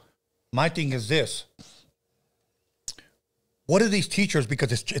 Now, my thing is this. What are these teachers,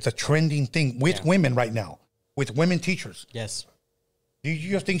 because it's a trending thing with women right now, with women teachers. Yes. Do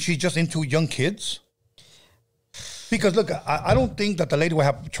you just think she's just into young kids? Because, look, I don't think that the lady will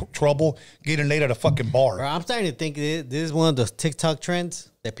have trouble getting laid at a fucking bar. Bro, I'm starting to think this is one of those TikTok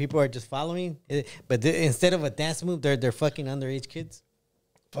trends that people are just following. But instead of a dance move, they're fucking underage kids.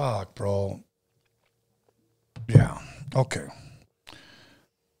 Fuck, bro. Yeah. Okay.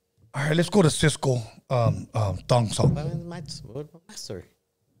 All right, let's go to Cisco Thong Song. My story.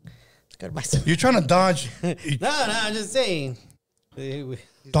 Let's go to my story. You're trying to dodge. No, I'm just saying.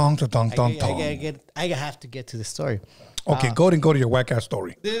 Dong to dong dong I dong. have to get to the story. Okay, go to your whack ass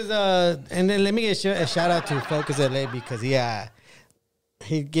story. This is and then let me get a shout out to Focus LA because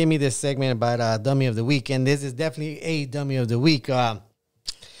he gave me this segment about Dummy of the Week, and this is definitely a Dummy of the Week.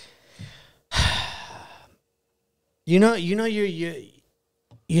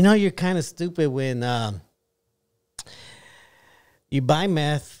 you know you're kind of stupid when you buy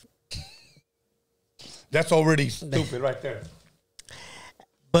meth, That's already stupid right there.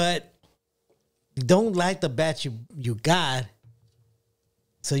 but you don't like the batch you got,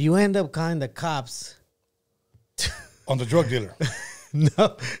 so you end up calling the cops. On the drug dealer.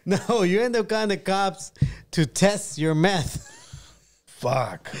 No, you end up calling the cops to test your meth.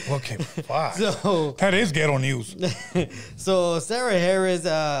 Fuck. Okay, fuck. So, That is ghetto news. so Sarah Harris,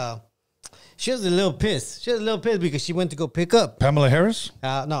 she was a little pissed. She was a little pissed because she went to go pick up. Pamela Harris?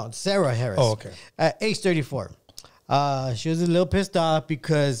 No, Sarah Harris. Oh, okay. At age 34. She was a little pissed off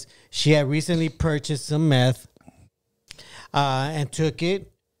because she had recently purchased some meth and took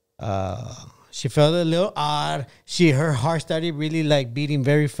it. She felt a little odd. Her heart started really like beating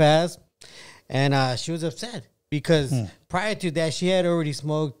very fast. And she was upset because prior to that, she had already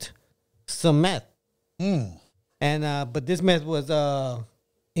smoked some meth. And but this meth was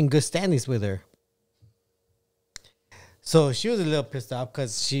in good standings with her. So she was a little pissed off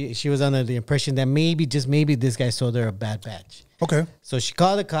because she was under the impression that maybe, just maybe, this guy sold her a bad batch. Okay. So she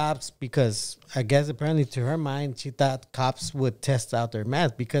called the cops because I guess apparently to her mind, she thought cops would test out their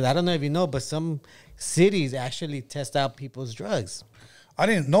meth, because I don't know if you know, but some cities actually test out people's drugs. I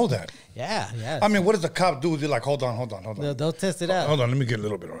didn't know that. Yeah. I mean, what does the cop do? They're like, hold on. They'll test it out. Hold on, let me get a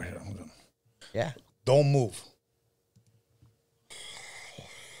little bit right here. Hold on. Yeah. Don't move.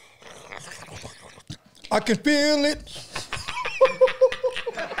 I can feel it.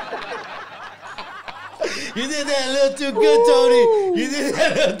 You did that a little too good, Tony. You did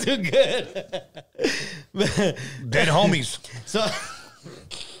that a little too good. Dead homies. So,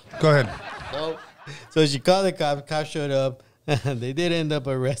 Go ahead. so she called the cops. Cops showed up. They did end up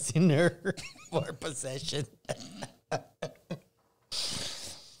arresting her for possession.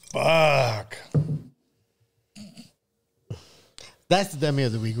 Fuck. That's the dummy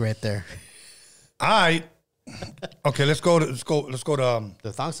of the week right there. Okay, let's go to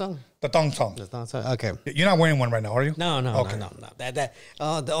The thong song? the thong song. The thong song? Okay. You're not wearing one right now, are you? No. Okay. No.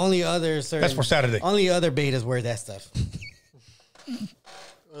 The only other certain, That's for Saturday. Only other betas wear that stuff.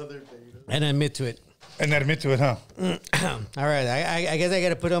 Other data. And admit to it. And admit to it, huh? All right. I guess I got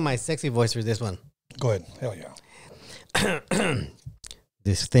to put on my sexy voice for this one. Go ahead. Hell yeah.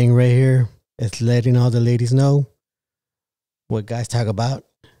 This thing right here is letting all the ladies know what guys talk about.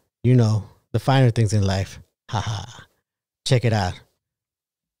 You know, the finer things in life. Haha. Check it out.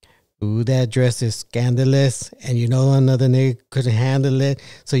 Ooh, that dress is scandalous. And you know another nigga couldn't handle it.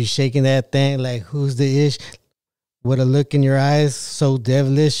 So you're shaking that thing like, who's the ish? With a look in your eyes, so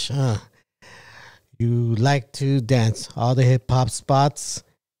devilish. You like to dance all the hip hop spots.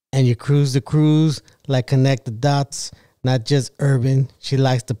 And you cruise the cruise like connect the dots. Not just urban. She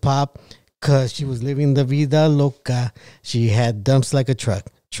likes to pop. Cause she was living the vida loca. She had dumps like a truck.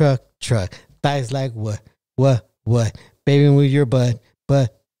 Thighs like what? Baby with your butt.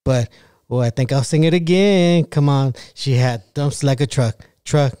 Oh, I think I'll sing it again. Come on. She had dumps like a truck.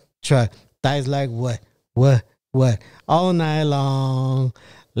 Thighs like what? All night long.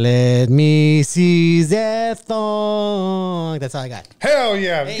 Let me see that thong. That's all I got. Hell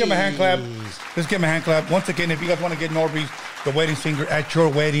yeah. Let's give him a hand clap. Once again, if you guys want to get NORBEEZ, the wedding singer, at your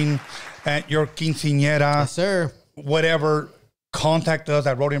wedding, at your quinceañera, Yes, sir. whatever, contact us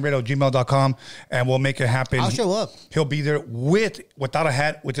at roadingradio@gmail.com and we'll make it happen. I'll show up. He'll be there without a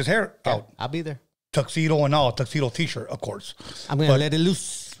hat, with his hair out. I'll be there. Tuxedo and all. Tuxedo t-shirt, of course. I'm going to let it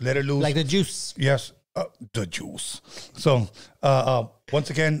loose. Let it loose. Like the juice. Yes, the juice. So, once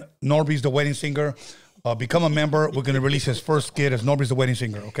again, NORBEEZ, the wedding singer. Become a member. We're going to release his first skit as NORBEEZ, the wedding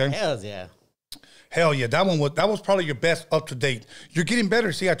singer, okay? Hells yeah. Hell yeah. That was probably your best up to date. You're getting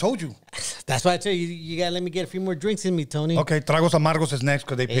better. See, I told you. That's why I tell you, you got to let me get a few more drinks in me, Tony. Okay, Tragos Amargos is next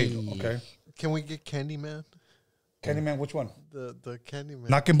because they paid you, okay? Can we get Candyman? Candyman, which one? The Candyman.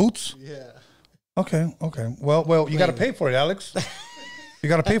 Knocking Boots? Yeah. Okay. Well, you got to pay for it, Alex. You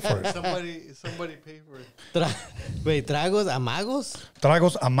got to pay for it. Somebody pay for it. Wait, Tragos Amagos?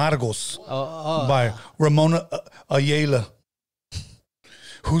 Tragos Amargos Oh. by Ramona Ayala.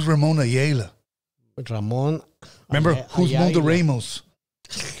 Who's Ramona Ayala? Ramon. Remember, who's Ayala. Mundo Ramos?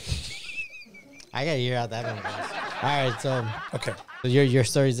 I got to hear out that one. Guys. All right, so Okay. your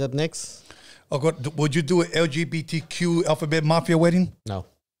story's up next? Oh, good. Would you do an LGBTQ alphabet mafia wedding? No.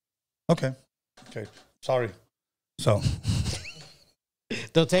 Okay. Sorry. So,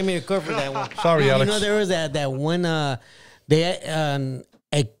 Don't take me to court for that one. sorry, You Alex. know, there was that one, a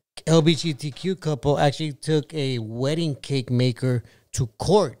LGBTQ couple actually took a wedding cake maker to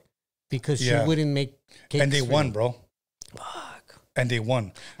court because she Yeah. wouldn't make cakes. And they for won, them. bro. Fuck. and they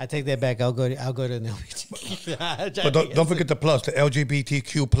won. I take that back. I'll go to NORBEEZ. But don't forget the plus, the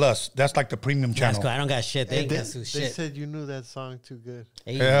LGBTQ plus. That's like the premium That's channel. cool. I don't got shit. They ain't They, got some they shit. said you knew that song too good.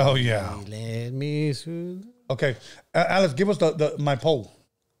 Hey, Hell yeah. Let me soothe. Okay, Alex, give us my poll.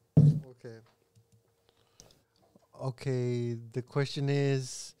 Okay. Okay. The question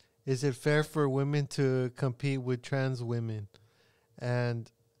is it fair for women to compete with trans women?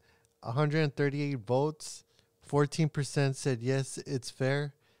 And 138 votes, 14% said yes, it's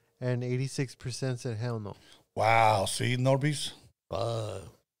fair, and 86% said hell no. Wow, see, NORBEEZ?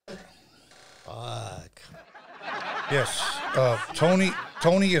 Fuck. Yes. Tony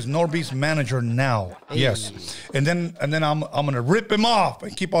is NORBEEZ manager now. Yes. And then I'm gonna rip him off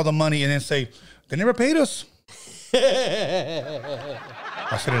and keep all the money and then say, they never paid us.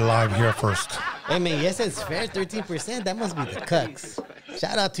 I said it live here first. Hey, man, yes, it's fair. 13%. That must be the cucks.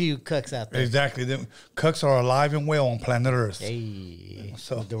 Shout out to you cucks out there. Exactly. Them cucks are alive and well on planet Earth. Hey,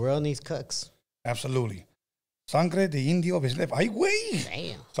 So the world needs cucks. absolutely. Sangre de indio. Ay, güey.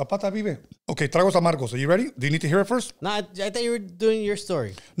 Damn. Zapata vive. Okay, tragos amargos. Are you ready? Do you need to hear it first? No, I thought you were doing your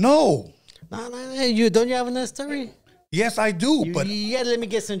story. No. No. You don't you have another story? Yes, I do. You, but you gotta let me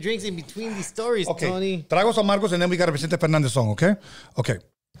get some drinks in between these stories, okay, Tony. tragos amargos, and then we got a Vicente Fernandez song. Okay. Okay.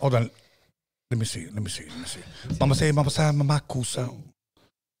 Hold on. Let me see. Mama say, mama kusa.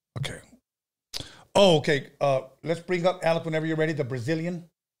 Okay. Oh, okay. Let's bring up Alec whenever you're ready. The Brazilian.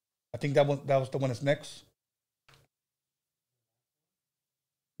 I think that was the one that's next.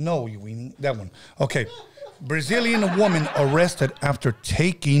 No, you weenie. That one. Okay. Brazilian woman arrested after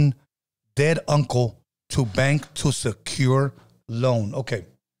taking dead uncle to bank to secure loan. Okay.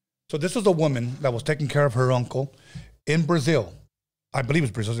 So this was a woman that was taking care of her uncle in Brazil. I believe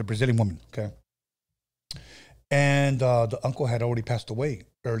it's Brazil. It's a Brazilian woman. Okay. And the uncle had already passed away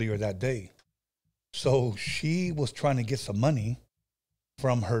earlier that day. So she was trying to get some money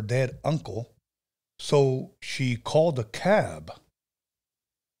from her dead uncle. So she called a cab,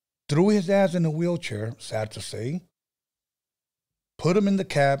 threw his ass in a wheelchair, sad to say, put him in the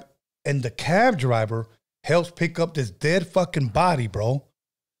cab, and the cab driver helps pick up this dead fucking body, bro.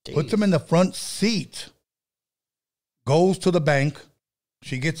 Jeez. Puts him in the front seat, goes to the bank.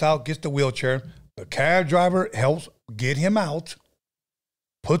 She gets out, gets the wheelchair. The cab driver helps get him out,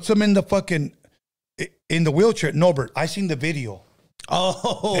 puts him in the wheelchair. Norbert, I seen the video.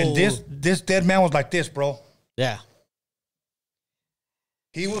 Oh. And this dead man was like this, bro. Yeah.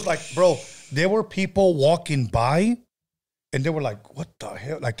 He was like, bro, there were people walking by and they were like, what the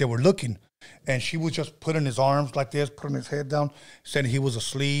hell? Like they were looking. And she was just putting his arms like this, putting his head down, saying he was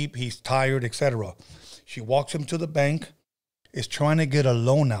asleep, he's tired, etc. She walks him to the bank, is trying to get a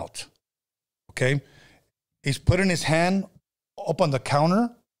loan out. Okay? He's putting his hand up on the counter,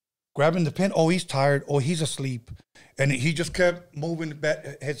 grabbing the pen. Oh, he's tired. Oh, he's asleep. And he just kept moving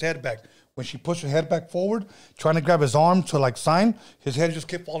back, his head back. When she pushed her head back forward, trying to grab his arm to like sign, his head just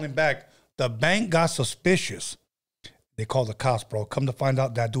kept falling back. The bank got suspicious. They called the cops, bro. Come to find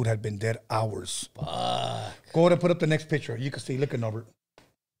out that dude had been dead hours. Fuck. Go ahead and put up the next picture. You can see. Look at Norbert.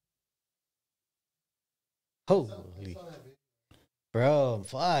 Holy. Bro,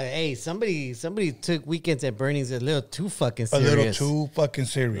 fuck. Hey, somebody took weekends at Bernie's a little too fucking serious. A little too fucking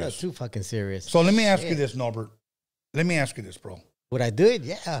serious. A little too fucking serious. So let me ask you this, Norbert. Let me ask you this, bro. Would I do it?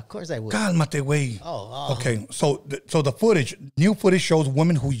 Yeah, of course I would. Cálmate, güey. Oh. Okay, so the footage, new footage shows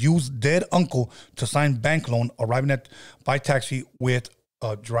women who used dead uncle to sign bank loan arriving by taxi with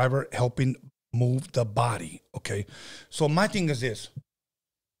a driver helping move the body. Okay, so my thing is this.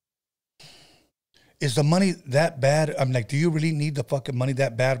 Is the money that bad? I'm like, do you really need the fucking money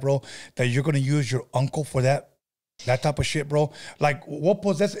that bad, bro? That you're going to use your uncle for that type of shit, bro? Like, what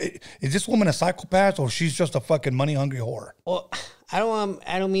possesses? Is this woman a psychopath or she's just a fucking money hungry whore? Well, I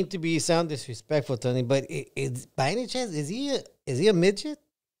don't mean to sound disrespectful, Tony, but by any chance is he a midget?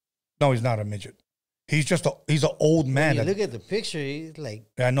 No, he's not a midget. He's an old man. When you look at the picture, he's like,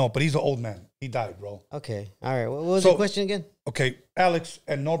 yeah, I know, but he's an old man. He died, bro. Okay, all right. What was the question again? Okay, Alex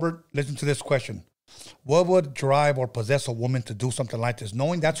and Norbert, listen to this question. What would drive or possess a woman to do something like this,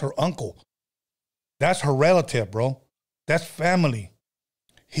 knowing that's her uncle? That's her relative, bro. That's family.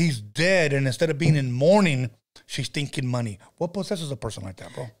 He's dead, and instead of being in mourning, she's thinking money. What possesses a person like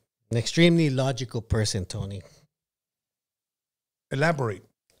that, bro? An extremely logical person, Tony. Elaborate.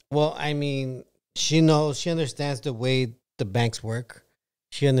 Well, I mean, she understands the way the banks work.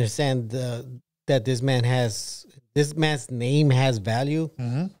 She understands that this man's name has value.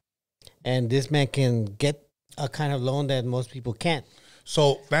 Mm-hmm. And this man can get a kind of loan that most people can't.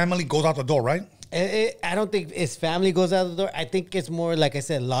 So family goes out the door, right? I don't think his family goes out the door. I think it's more, like I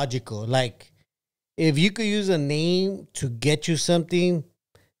said, logical. Like, if you could use a name to get you something,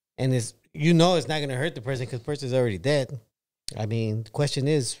 and it's it's not gonna hurt the person because the person's already dead. I mean, the question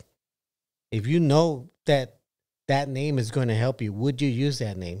is, if you know that that name is going to help you, would you use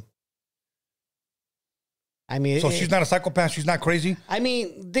that name? I mean, So she's not a psychopath. She's not crazy. I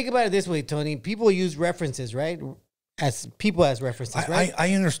mean, think about it this way, Tony. People use references, right? As references, right?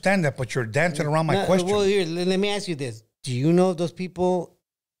 I understand that, but you're dancing around my question. Well, here, let me ask you this: do you know if those people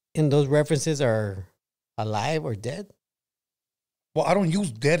in those references are alive or dead? Well, I don't use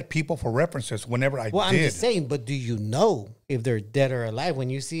dead people for references whenever I Well, did. I'm just saying, but do you know if they're dead or alive? When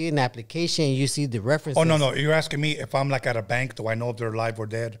you see an application, you see the references. Oh, no. You're asking me if I'm like at a bank, do I know if they're alive or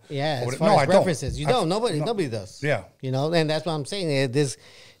dead? Yeah, Or as far no, as I references. don't. You don't. Nobody does. Yeah. You know, and that's what I'm saying.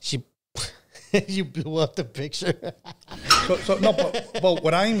 She, you blew up the picture. So no, but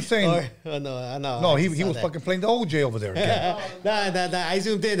what I'm saying, I know. no, he was fucking playing the OJ over there again. No, I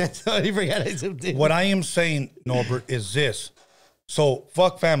zoomed in. That's all. I forgot I zoomed in. What I am saying, Norbert, is this. So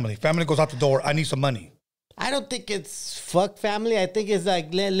fuck family. Family goes out the door. I need some money. I don't think it's fuck family. I think it's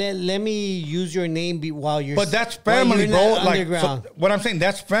like let me use your name while you're. But that's while family, you're bro. not Like underground. so what I'm saying,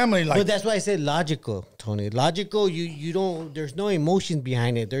 that's family. Like But that's why I said logical, Tony. Logical, you don't. There's no emotions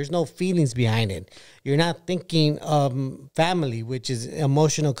behind it. There's no feelings behind it. You're not thinking family, which is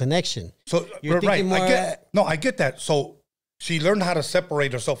emotional connection. so You're right. thinking more. I get that. So she learned how to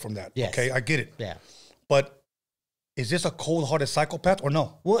separate herself from that. Yes. Okay, I get it. Yeah. But is this a cold-hearted psychopath or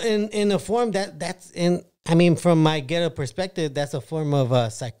no? Well, in a form that's in. I mean, from my ghetto perspective, that's a form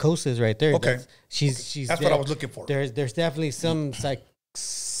of psychosis right there. Okay. She's. That's what I was looking for. There's definitely some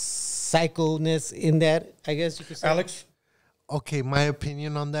psychoness in that. I guess you could say. Alex? Okay, my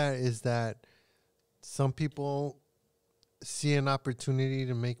opinion on that is that some people see an opportunity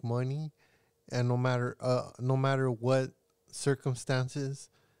to make money, and no matter what circumstances,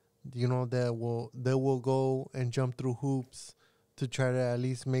 they will go and jump through hoops to try to at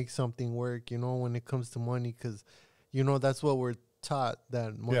least make something work. When it comes to money, because that's what we're taught,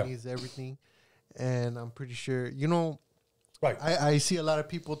 that money is everything, and I'm pretty sure Right. I see a lot of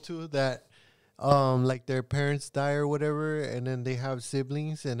people too that like their parents die or whatever, and then they have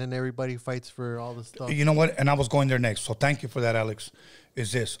siblings, and then everybody fights for all the stuff. You know what? And I was going there next. So thank you for that, Alex.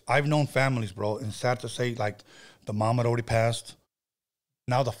 Is this? I've known families, bro, and sad to say, like the mom had already passed.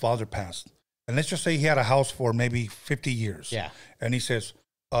 Now the father passed. And let's just say he had a house for maybe 50 years. Yeah. And he says,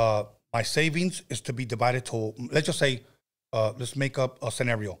 my savings is to be divided to, let's just say, let's make up a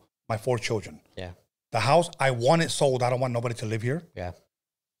scenario, my 4 children. Yeah. The house, I want it sold. I don't want nobody to live here. Yeah.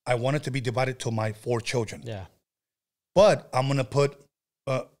 I want it to be divided to my 4 children. Yeah. But I'm going to put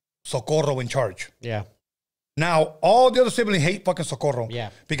Socorro in charge. Yeah. Now, all the other siblings hate fucking Socorro. Yeah.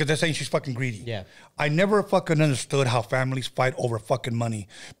 Because they're saying she's fucking greedy. Yeah. I never fucking understood how families fight over fucking money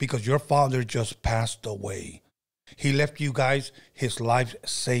because your father just passed away. He left you guys his life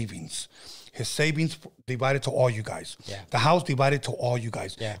savings. His savings divided to all you guys. Yeah. The house divided to all you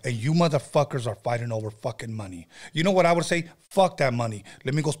guys. Yeah. And you motherfuckers are fighting over fucking money. You know what I would say? Fuck that money.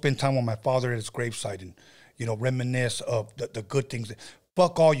 Let me go spend time with my father at his gravesite and, reminisce of the good things.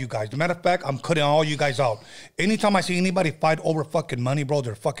 Fuck all you guys. As a matter of fact, I'm cutting all you guys out. Anytime I see anybody fight over fucking money, bro,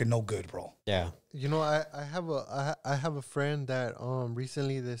 they're fucking no good, bro. Yeah. I have a friend that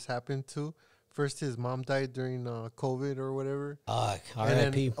recently this happened to. First, his mom died during COVID or whatever.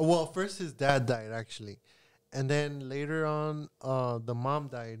 R.I.P. Well, first his dad died actually, and then later on, the mom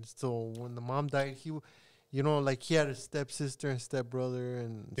died. So when the mom died, he had a stepsister and stepbrother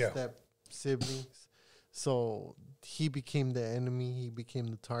and step siblings. So he became the enemy. He became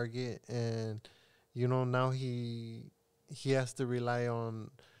the target, and now he has to rely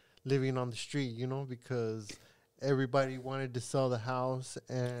on living on the street. Because everybody wanted to sell the house,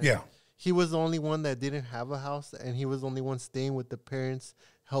 and he was the only one that didn't have a house, and he was the only one staying with the parents,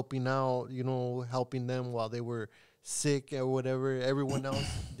 helping out, helping them while they were sick or whatever. Everyone else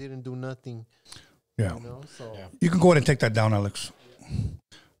didn't do nothing. Yeah. So You can go ahead and take that down, Alex.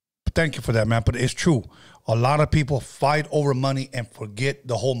 Thank you for that, man. But it's true. A lot of people fight over money and forget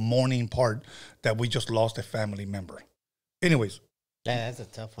the whole mourning part that we just lost a family member. Anyways. Yeah, that's a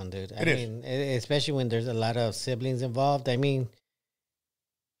tough one, dude. I It is. mean, especially when there's a lot of siblings involved. I mean,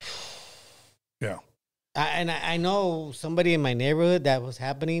 Yeah. I know somebody in my neighborhood that was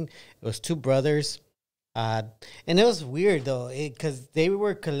happening. It was 2 brothers. And it was weird, though, because they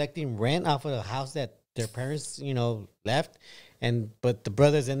were collecting rent off of the house that their parents, left. But the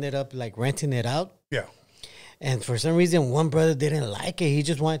brothers ended up, like, renting it out. Yeah. And for some reason, one brother didn't like it. He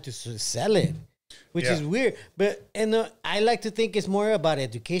just wanted to sell it, which is weird. But I like to think it's more about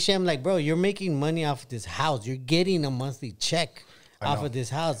education. I'm like, bro, you're making money off of this house. You're getting a monthly check off know. of this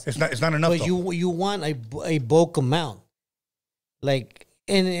house. It's not enough. But Though. you want a bulk amount, like,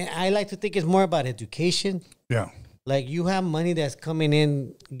 and I like to think it's more about education. Yeah. Like you have money that's coming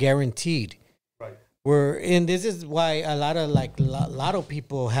in guaranteed. Right. And this is why a lot of like lotto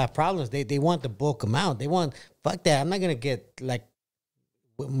people have problems. They want the bulk amount. They want fuck that. I'm not gonna get like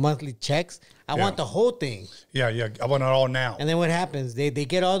monthly checks. I want the whole thing. Yeah. I want it all now. And then what happens? They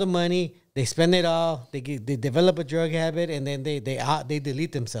get all the money. They spend it all. They develop a drug habit, and then they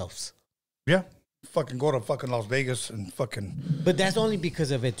delete themselves. Yeah. Fucking go to fucking Las Vegas and fucking. But that's only because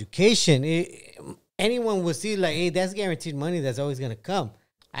of education. Anyone would see like, hey, that's guaranteed money that's always gonna come.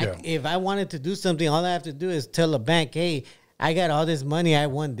 If I wanted to do something, all I have to do is tell a bank, hey, I got all this money. I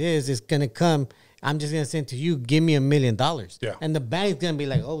want this. It's gonna come. I'm just gonna send to you. Give me $1 million. Yeah. And the bank's gonna be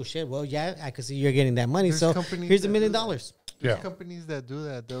like, oh shit. Well, yeah, I can see you're getting that money. There's so companies here's $1 that million. do that. Yeah. There's companies that do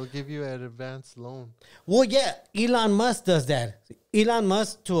that. They'll give you an advanced loan. Well, yeah, Elon Musk does that. Elon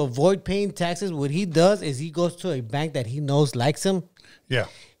Musk, to avoid paying taxes, what he does is he goes to a bank that he knows likes him. Yeah.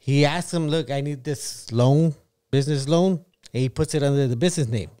 He asks him, look, I need this loan, business loan, and he puts it under the business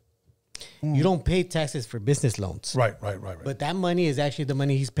name. You don't pay taxes for business loans. Right. But that money is actually the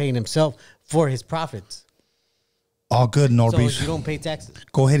money he's paying himself for his profits. All good, So NORBEEZ. you don't pay taxes.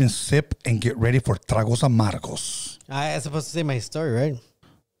 Go ahead and sip and get ready for Tragos Amargos. I was supposed to say my story, right?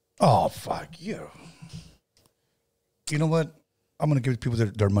 Oh, fuck you. You know what? I'm going to give people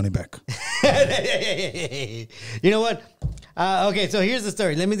their money back. You know what? Okay, so here's the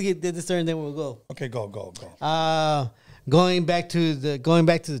story. Let me get the story and then we'll go. Okay, go. Going back to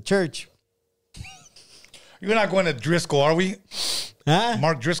the church. You're not going to Driscoll, are we? Huh?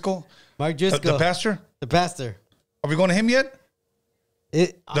 Mark Driscoll? Mark Driscoll. The pastor? The pastor. Are we going to him yet?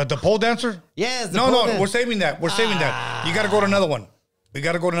 The pole dancer? Yes. The No, pole dance. we're saving that. We're saving that. You got to go to another one. We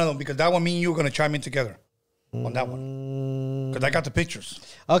got to go to another one because that one, me and you are going to chime in together on that one. Because I got the pictures.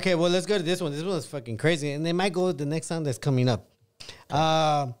 Okay, well, let's go to this one. This one is fucking crazy. And they might go with the next song that's coming up.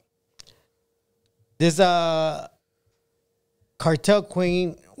 This cartel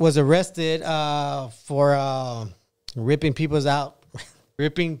queen was arrested for ripping people's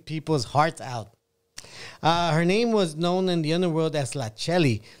hearts out. Her name was known in the underworld as La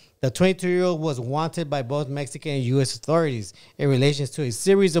Chelly. The 22-year-old was wanted by both Mexican and U.S. authorities in relation to a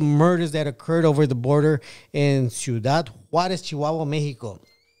series of murders that occurred over the border in Ciudad Juárez, Chihuahua, Mexico.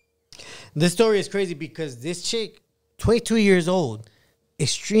 This story is crazy because this chick, 22 years old,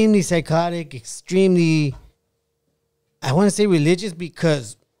 extremely psychotic, extremely, I want to say religious,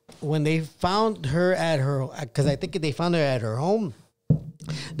 because when they found her at her, because I think they found her at her home,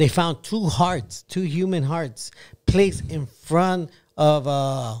 they found two human hearts placed in front of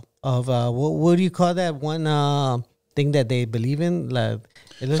what do you call that one thing that they believe in? Like,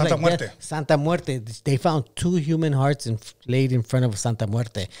 it looks Santa like Muerte. Santa Muerte. They found two human hearts laid in front of Santa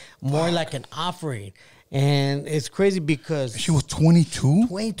Muerte, more like an offering. And it's crazy because She was 22?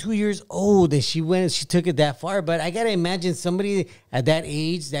 22 years old, and she took it that far. But I gotta imagine somebody at that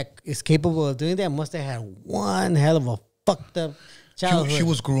age that is capable of doing that must have had one hell of a fucked up childhood. She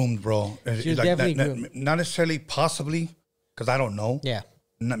was groomed, bro. She was definitely groomed. Not necessarily, possibly, because I don't know. Yeah.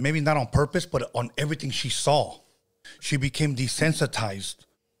 Maybe not on purpose, but on everything she saw. She became desensitized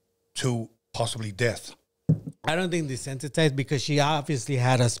to possibly death. I don't think desensitized because she obviously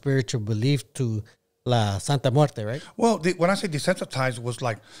had a spiritual belief to La Santa Muerte, right? Well, when I say desensitized, was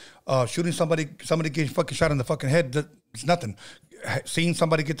like shooting somebody getting fucking shot in the fucking head. It's nothing. Seeing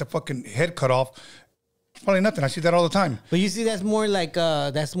somebody get the fucking head cut off, it's probably nothing. I see that all the time. But you see, that's more like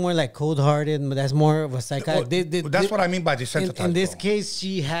cold hearted. That's more of a psychotic. That's what I mean by desensitized. In this case,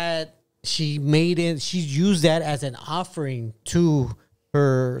 she used that as an offering to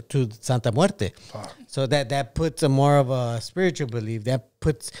Santa Muerte. Fuck. So that puts a more of a spiritual belief.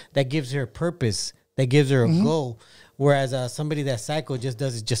 That gives her purpose. That gives her a goal. Whereas somebody that's psycho just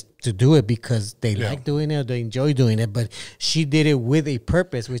does it just to do it because they like doing it or they enjoy doing it. But she did it with a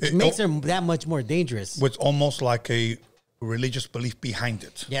purpose, which makes her that much more dangerous. With almost like a religious belief behind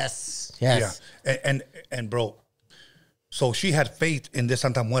it. Yes. Yeah. And bro, so she had faith in this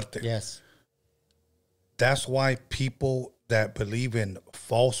Santa Muerte. Yes. That's why people that believe in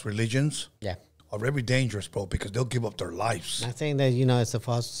false religions are very dangerous, bro, because they'll give up their lives. Not saying that, it's a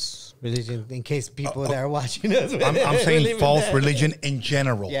false religion in case people that are watching us. I'm saying false religion in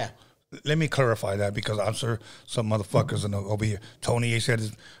general. Yeah. Let me clarify that because I'm sure some motherfuckers over here, Tony A said,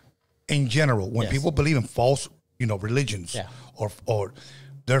 is in general, when people believe in false, religions or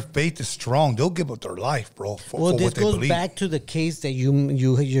their faith is strong, they'll give up their life, bro, for what they believe. This goes back to the case that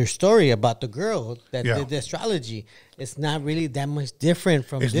your story about the girl that did the astrology. It's not really that much different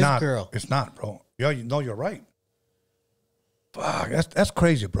from this girl. It's not, bro. Yeah, you're right. Fuck, that's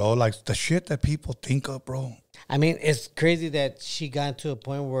crazy, bro. Like the shit that people think of, bro. I mean, it's crazy that she got to a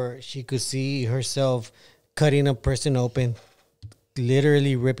point where she could see herself cutting a person open,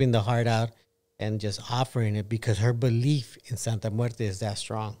 literally ripping the heart out, and just offering it because her belief in Santa Muerte is that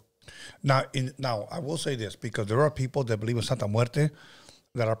strong. Now, I will say this because there are people that believe in Santa Muerte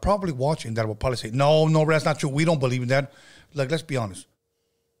that are probably watching that will probably say, no, that's not true. We don't believe in that. Like, let's be honest.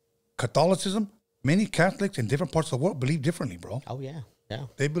 Catholicism, many Catholics in different parts of the world believe differently, bro. Oh, yeah. Yeah.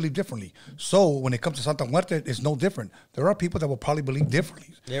 They believe differently. So when it comes to Santa Muerte, it's no different. There are people that will probably believe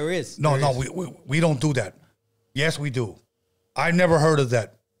differently. There is. No, we don't do that. Yes, we do. I never heard of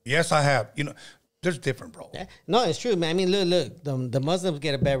that. Yes, I have. You know, there's different, bro. Yeah. No, it's true, man. I mean, look. The Muslims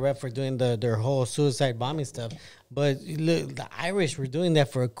get a bad rep for doing their whole suicide bombing stuff. But look, the Irish were doing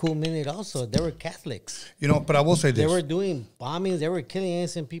that for a cool minute also. They were Catholics. You know, but I will say this. They were doing bombings. They were killing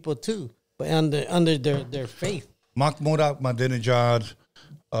innocent people too. But under their faith. Mahmoud Ahmadinejad,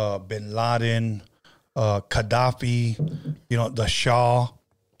 Bin Laden, Gaddafi, you know, the Shah.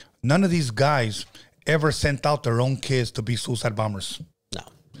 None of these guys ever sent out their own kids to be suicide bombers. No.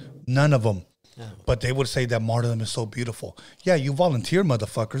 None of them. No. But they would say that martyrdom is so beautiful. Yeah, you volunteer,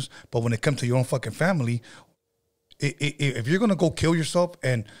 motherfuckers. But when it comes to your own fucking family, if you're going to go kill yourself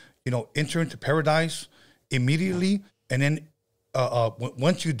and, you know, enter into paradise immediately, and then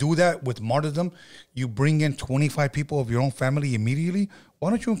once you do that with martyrdom, you bring in 25 people of your own family immediately. Why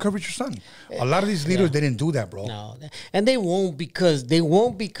don't you encourage your son? A lot of these leaders, they didn't do that, bro. No, and they won't because they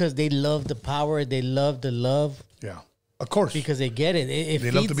love the power. They love the love. Yeah, of course. Because they get it. They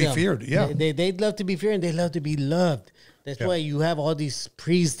love to be feared. Yeah, they love to be feared and they love to be loved. That's why you have all these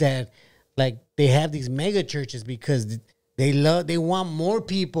priests that, like, they have these mega churches because they want more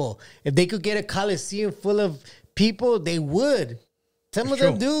people. If they could get a coliseum full of people, they would. Some of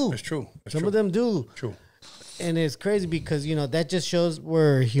them do. It's true. Some of them do. True. And it's crazy because, you know, that just shows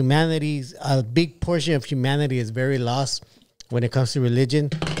where a big portion of humanity is very lost when it comes to religion.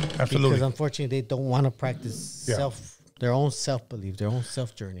 Absolutely. Because unfortunately, they don't want to practice their own self-belief, their own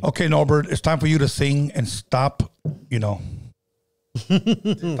self-journey. Okay, Norbert, it's time for you to sing and stop, you know.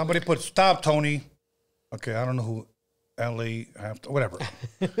 Somebody put stop, Tony. Okay, I don't know who LA have to, whatever.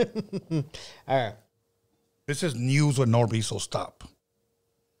 All right. This is news with NORBEEZ, so stop.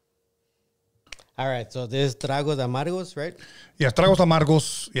 All right, so there's Tragos Amargos, right? Yes, Tragos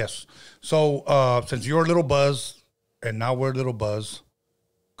Amargos, yes. So since you're a little buzz, and now we're a little buzz,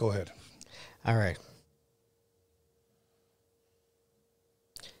 go ahead. All right.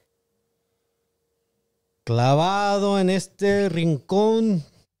 Clavado en este rincón,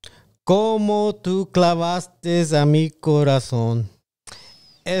 como tú clavaste a mi corazón.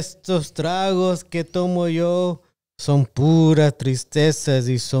 Estos tragos que tomo yo son puras tristezas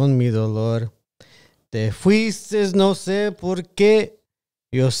y son mi dolor. Te fuiste, no sé por qué.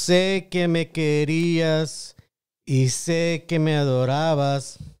 Yo sé que me querías y sé que me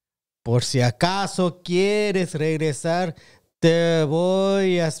adorabas. Por si acaso quieres regresar, te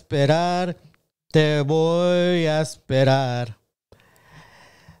voy a esperar. Te voy a esperar.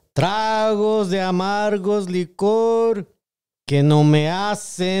 Tragos de amargos licor que no me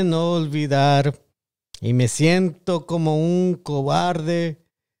hacen olvidar. Y me siento como un cobarde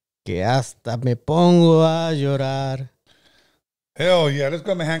que hasta me pongo a llorar. Hell yeah, let's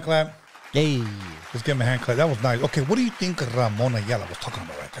give him a hand clap. Hey. Let's give him a hand clap. That was nice. Okay, what do you think Ramon Ayala was talking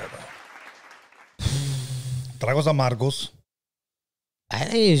about right there, bro? Tragos Amargos. I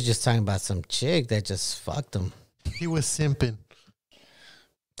think he was just talking about some chick that just fucked him. He was simping.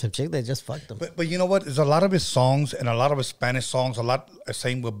 Some chick that just fucked him. But you know what? There's a lot of his songs and a lot of his Spanish songs, a lot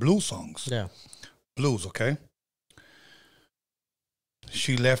same with blues songs. Yeah. Blues, okay?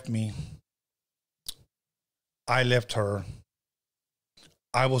 She left me. I left her.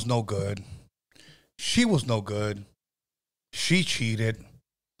 I was no good. She was no good. She cheated.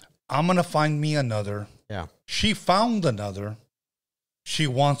 I'm going to find me another. Yeah. She found another. She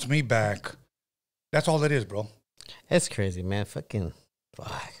wants me back. That's all it is, bro. That's crazy, man. Fucking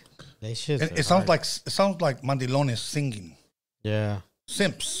fuck. They should. It sounds like Mandilón is singing. Yeah.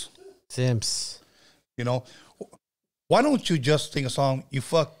 Simps. You know, why don't you just sing a song? You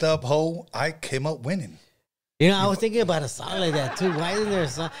fucked up, ho. I came up winning. You know, I was thinking about a song like that too. Why isn't there a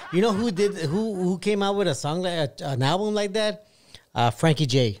song? You know who came out with a song like an album like that? Frankie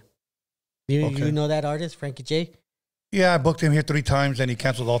J. You know that artist, Frankie J? Yeah, I booked him here 3 times and he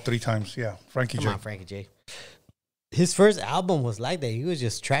canceled all 3 times. Yeah, Frankie J. Come on, Frankie J. His first album was like that. He was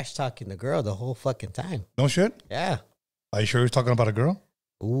just trash talking the girl the whole fucking time. No shit? Yeah. Are you sure he was talking about a girl?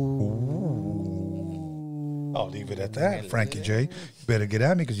 Ooh. I'll leave it at that, Frankie J. You better get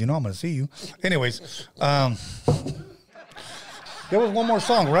at me because you know I'm going to see you. Anyways, There was one more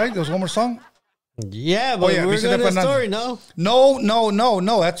song, right? There was one more song. Yeah, but yeah, we're Vicente going to the Fernandez. story, no?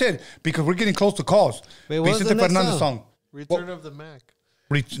 No. That's it. Because we're getting close to calls. Wait, what was Vicente the next Fernandez song? song. Return of the Mac.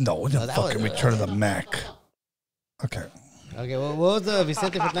 No, the that fucking was- Return of the Mac. Okay. Okay, well, what was the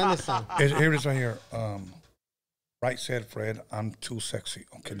Vicente Fernandez song? Here it is right here. Right said Fred, I'm too sexy.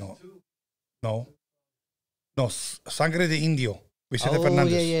 Okay, no. Sangre de Indio. Vicente Oh,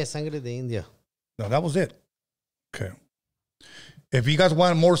 Fernandez. yeah, Sangre de Indio. No, that was it. Okay. If you guys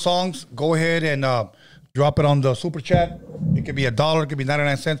want more songs, go ahead and drop it on the super chat. It could be $1, it could be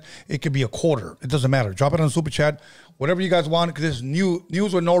 99 cents, it could be a quarter. It doesn't matter. Drop it on the super chat. Whatever you guys want, because this is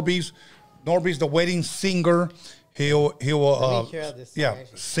news with NORBEEZ. NORBEEZ, the wedding singer. He'll Let me hear how this song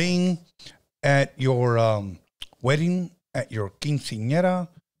actually- sing at your wedding, at your quinceañera,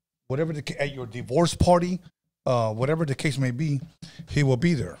 at your divorce party, whatever the case may be, he will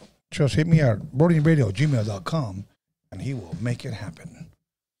be there. Just hit me at boardingradio@gmail.com and he will make it happen.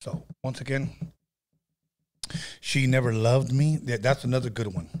 So once again, She Never Loved Me. That's another good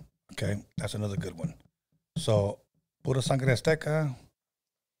one. Okay, that's another good one. So Pura Sangre Azteca.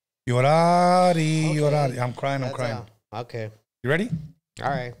 Llorar y llorar. I'm crying. Okay. You ready? All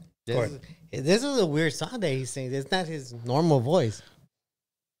right. Go This is a weird song that he sings. It's not his normal voice.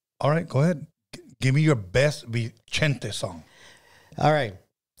 All right, go ahead. Give me your best Vicente song. All right.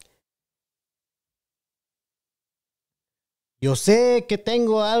 Yo sé que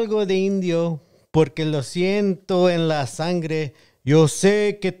tengo algo de indio porque lo siento en la sangre. Yo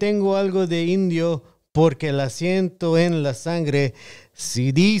sé que tengo algo de indio porque la siento en la sangre.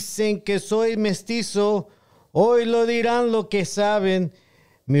 Si dicen que soy mestizo, hoy lo dirán lo que saben.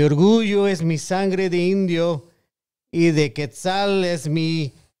 Mi orgullo es mi sangre de indio y de quetzal es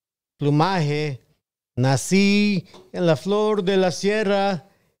mi plumaje. Nací en la flor de la sierra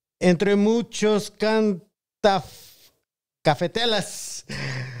entre muchos cafetelas.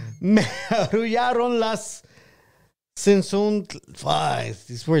 Me arrullaron las Simpson.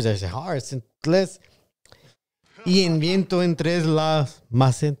 These words are hard. Simples. Y en viento entre las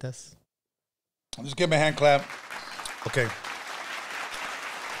macetas. Just give me a hand clap. Okay.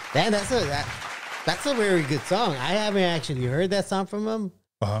 Man, that's a very good song. I haven't actually heard that song from him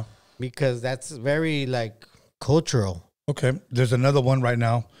because that's very like cultural. Okay. There's another one right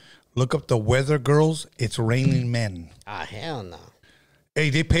now. Look up the Weather Girls. It's Raining Men. Ah, hell no. Hey,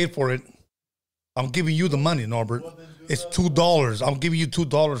 they paid for it. I'm giving you the money, Norbert. It's $2. I'm giving you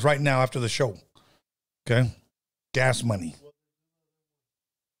 $2 right now after the show. Okay? Gas money.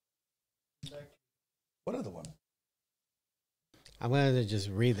 What other one? I'm going to just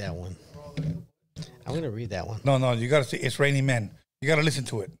read that one. I'm going to read that one. No, you got to say It's Raining Men. You got to listen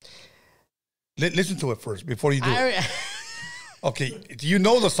to it. Listen to it first before you do it. Okay, you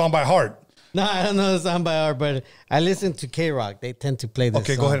know the song by heart. No, I don't know the song by heart, but I listen to K-Rock. They tend to play this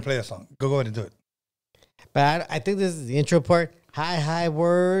Okay, song. go ahead and play that song. Go ahead and do it. But I think this is the intro part. Hi,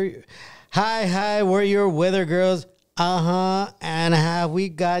 we're your weather girls. And have we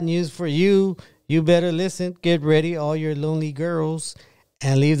got news for you? You better listen. Get ready, all your lonely girls,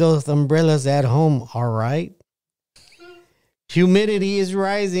 and leave those umbrellas at home, all right? Humidity is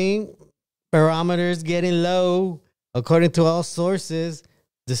rising. Barometers getting low. According to all sources,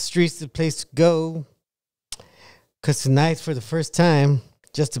 the street's the place to go. Because tonight, for the first time,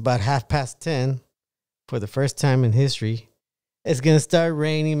 just about 10:30, for the first time in history, it's going to start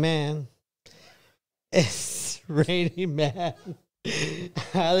raining, man. It's raining, man.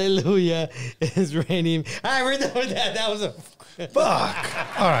 Hallelujah. It's raining. All right, we're done with that. That was a...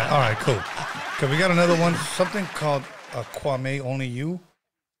 Fuck. All right, cool. Okay, we got another one. Something called Kwame Only You.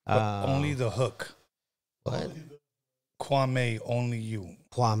 But only the hook. What? Kwame Only You.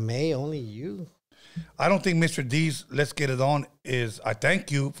 Kwame Only You? I don't think Mr. D's Let's Get It On is, I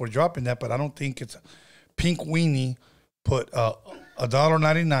thank you for dropping that, but I don't think it's Pink Weenie put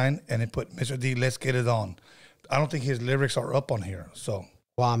 $1.99 and it put Mr. D Let's Get It On. I don't think his lyrics are up on here. So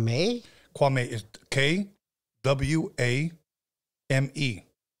Kwame? Kwame is Kwame.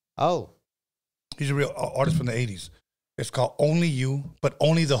 Oh. He's a real artist from the 80s. It's called Only You, but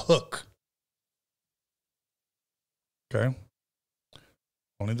only the hook. Okay?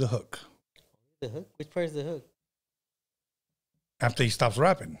 Only the hook. The hook? Which part is the hook? After he stops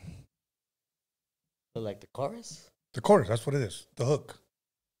rapping. So like the chorus? The chorus, that's what it is. The hook.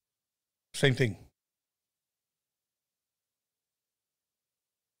 Same thing.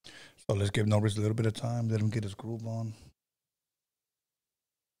 So let's give NORBEEZ a little bit of time. Let him get his groove on.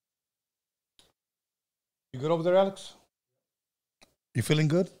 You good over there, Alex? You feeling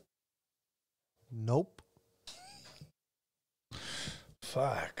good? Nope.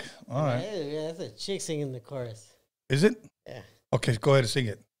 Fuck. All right. Yeah, that's a chick singing the chorus. Is it? Yeah. Okay, go ahead and sing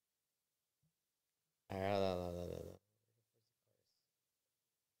it.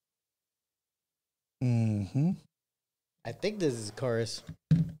 Mm-hmm. I think this is chorus.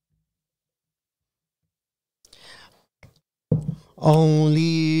 Only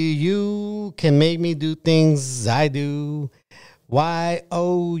you can make me do things I do. Why,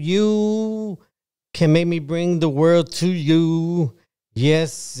 oh, you can make me bring the world to you.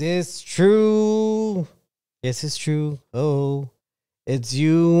 Yes, it's true. Yes, it's true. Oh, it's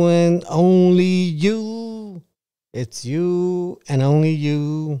you and only you. It's you and only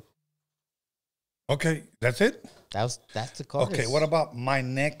you. Okay, that's it? That's the chorus. Okay, what about My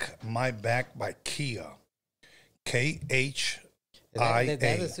Neck, My Back by Kia? KHIA. Is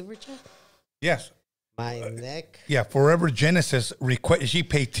that a super chat? Yes. My neck. Yeah, Forever Genesis request. She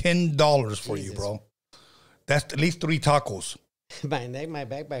paid $10 for you, bro. That's at least 3 tacos. My neck, my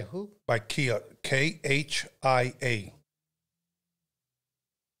back by who? By Kia. KHIA.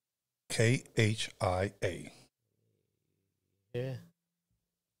 KHIA. Yeah.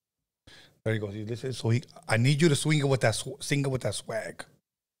 There you go. See, this is so I need you to swing it with that sing it with that swag.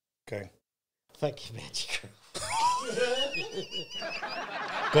 Okay. Fuck you, magic girl.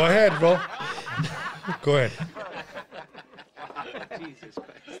 Go ahead, bro. Go ahead. Jesus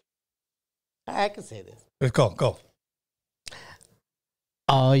Christ. I can say this. Let's go. Go.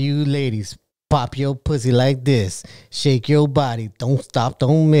 All you ladies, pop your pussy like this. Shake your body. Don't stop,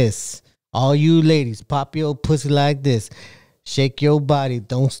 don't miss. All you ladies, pop your pussy like this. Shake your body.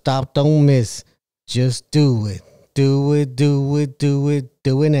 Don't stop, don't miss. Just do it. Do it, do it, do it,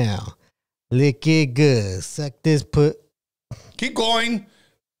 do it now. Lick it good. Suck this put. Keep going.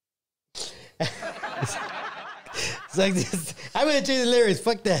 Suck this. I'm gonna change the lyrics.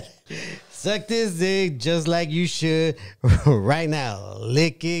 Fuck that. Suck this dick just like you should right now.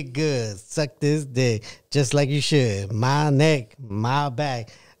 Lick it good. Suck this dick just like you should. My neck, my back.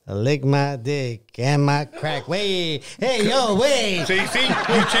 Lick my dick and my crack. Wait, hey, yo, wait. See, you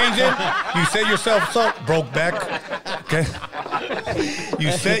changed it. You set yourself up, broke back. Okay.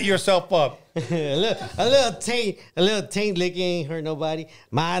 You set yourself up. a little taint licking ain't hurt nobody.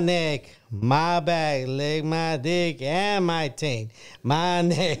 My neck, my back, lick my dick and my taint. My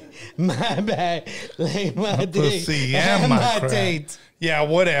neck, my back, lick my dick Pussy and my my crack. taint. Yeah,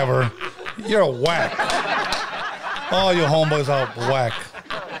 whatever. You're a whack. All your homeboys are whack.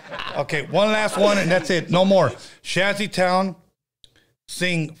 Okay, one last one, and that's it. No more. Shazzy Town,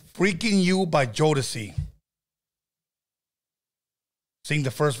 sing Freaking You by Jodeci. Sing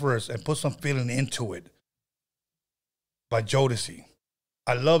the first verse and put some feeling into it by Jodeci.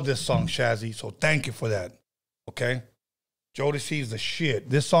 I love this song, Shazzy, so thank you for that. Okay? Jodeci is the shit.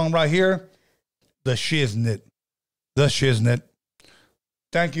 This song right here, the shiznit. The shiznit.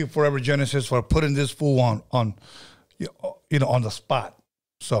 Thank you, Forever Genesis, for putting this fool on on the spot.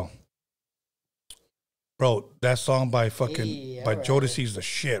 So, bro, that song by Jodeci is the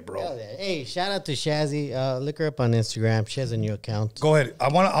shit, bro. Hey, shout out to Shazzy. Look her up on Instagram. She has a new account. Go ahead. I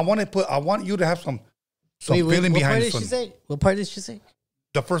want you to have some feeling behind this one. What part did she say?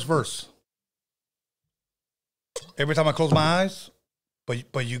 The first verse. Every time I close my eyes,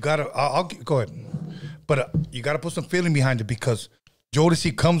 but you gotta. I'll go ahead. But you gotta put some feeling behind it because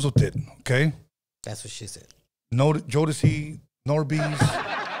Jodeci comes with it. Okay. That's what she said. No, Jodeci, NORBEEZ,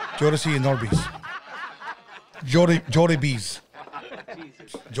 Jodeci and NORBEEZ.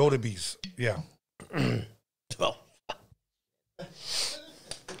 Jodeci. Yeah.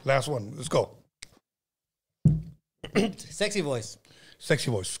 Last one. Let's go. Sexy voice.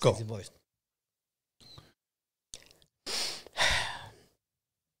 Sexy voice. Let's go. Sexy voice.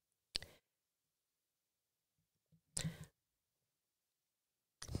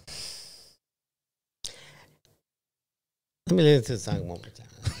 Let me listen to the song one more time.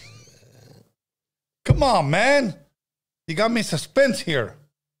 Come on, man. You got me in suspense here.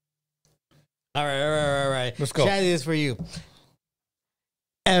 All right. Let's go. Shazzy, this for you.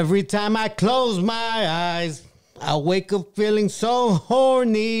 Every time I close my eyes, I wake up feeling so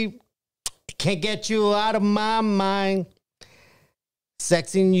horny. Can't get you out of my mind.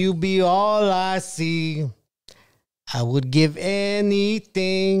 Sexing you be all I see. I would give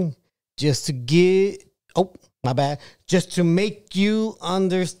anything just to get... Oh, my bad. Just to make you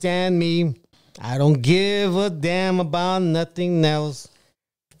understand me. I don't give a damn about nothing else.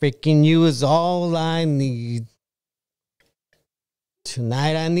 Freaking you is all I need.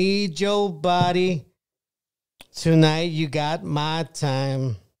 Tonight I need your body. Tonight you got my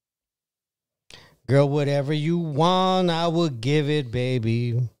time. Girl, whatever you want, I will give it,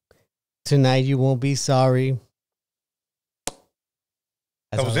 baby. Tonight you won't be sorry.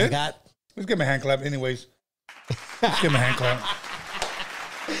 That was it? I got. Let's give me a hand clap anyways. Let's give him a hand clap.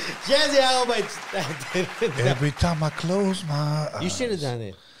 Jazzy, I hope I did it. Every time I close my eyes, You should have done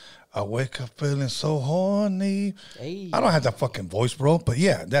it. I wake up feeling so horny. Hey. I don't have that fucking voice, bro. But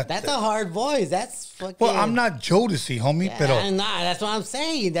yeah, That's a hard voice. That's fucking. well, I'm not Jodeci, homie. Yeah, Pero, I'm not. That's what I'm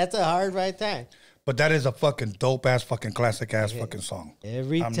saying. That's a hard right there. but that is a fucking dope ass, fucking classic ass fucking song.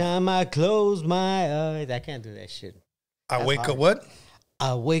 Every time I close my eyes, I can't do that shit. I wake up what?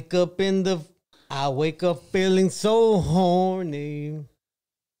 I wake up feeling so horny.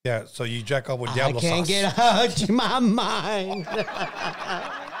 Yeah, so you jack up with I Diablo can't sauce. get out of my mind.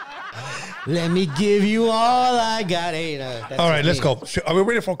 Let me give you all I got. Hey, that's All right, let's me. go. Are we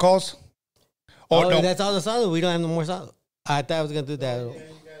ready for calls? Oh, no. that's all the songs. We don't have no more songs. I thought I was gonna do that.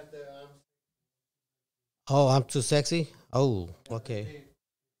 Oh, I'm too sexy. Oh, okay.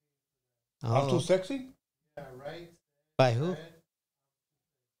 I'm too Oh, sexy? by who?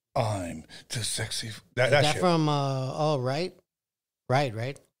 I'm too sexy. That That shit. from right,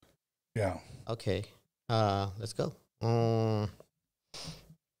 right. Yeah. Okay. Let's go.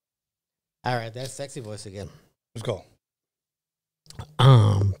 All right, that's sexy voice again. Let's go.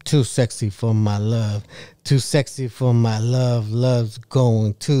 I'm too sexy for my love. Too sexy for my love. Love's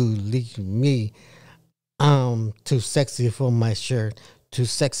going to leave me. I'm too sexy for my shirt. Too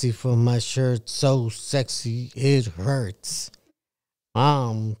sexy for my shirt. So sexy it hurts.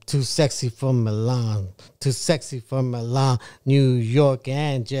 I'm too sexy for Milan. Too sexy for Milan, New York,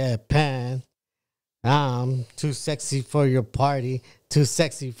 and Japan. I'm too sexy for your party. Too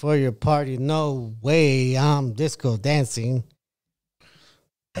sexy for your party. No way I'm disco dancing.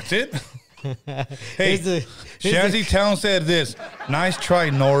 That's it? Hey, Here's the- Shazzy Town said this. Nice try,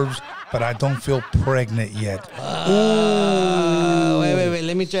 Norbs, but I don't feel pregnant yet. Wait.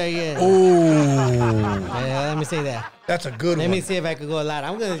 Let me try again. Ooh. Let me say that. That's a good Let one. me see if I can go loud.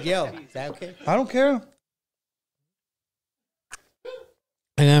 I'm going to yell. Is that okay? I don't care. I'm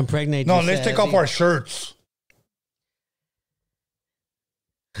going to impregnate No, you, let's take Shazzy. off our shirts.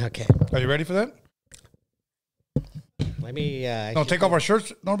 Okay. Are you ready for that? Let me... No, take off our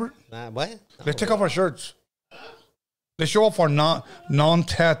shirts, Norbert. What? Let's take off our shirts. Let's show off our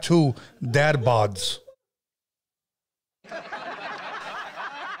non-tattoo dad bods.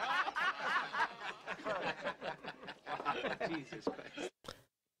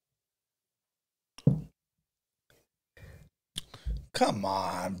 Come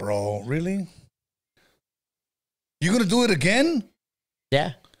on, bro. Really? You gonna do it again?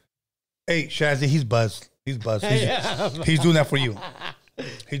 Yeah. Hey, Shazzy, he's buzzed. He's buzzed. He's doing that for you.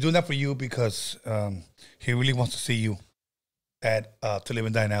 He's doing that for you because he really wants to see you at To Live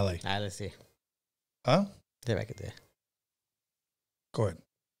and Die in LA. All right, let's see. Huh? See if I can do it. Go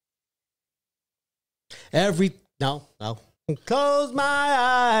ahead. No. Close my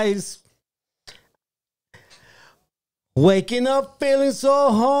eyes. Waking up feeling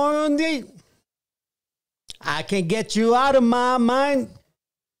so horny. I can't get you out of my mind.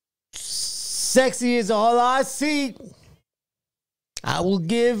 Sexy is all I see. I will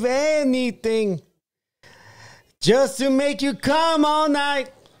give anything just to make you come all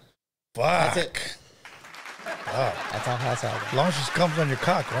night. Fuck. That's it. Wow. That's all. As long as it comes on your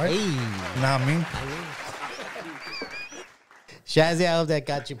cock, right? Hey. Know what I mean? Shazzy, I hope that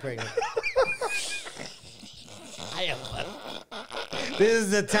got you pregnant. This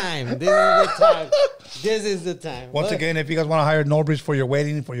is the time. This is the time. Once What? again, if you guys want to hire NORBEEZ for your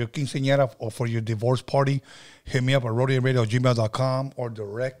wedding, for your quinceañera, or for your divorce party, hit me up at rodeoradio@gmail.com or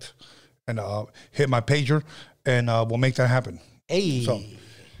direct and hit my pager, and we'll make that happen. Hey. So,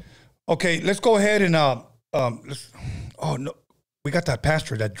 okay, let's go ahead and let's. Oh no, we got that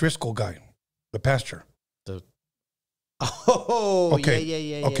pastor, that Driscoll guy, the pastor. Oh, Okay.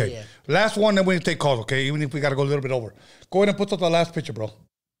 yeah. Okay. Yeah. Last one, then we can take calls. Okay, even if we got to go a little bit over. Go ahead and put up the last picture, bro.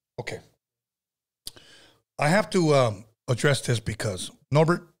 Okay. I have to address this because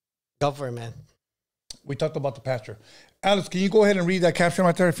Norbert, Go for it, man. we talked about the pastor. Alex, can you go ahead and read that caption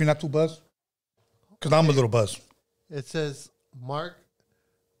right there if you're not too buzzed? Because I'm a little buzzed. It says Mark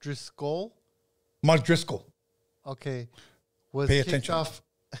Driscoll. Mark Driscoll. Okay. Was Pay kicked attention. off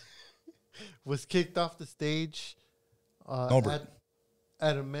was kicked off the stage Norbert.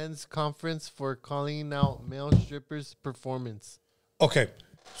 at a men's conference for calling out male strippers' performance. Okay.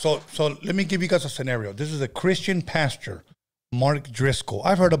 So let me give you guys a scenario. This is a Christian pastor, Mark Driscoll.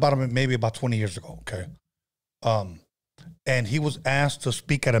 I've heard about him maybe about 20 years ago. Okay. And he was asked to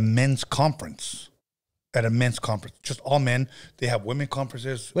speak at a men's conference. At a men's conference. Just all men. They have women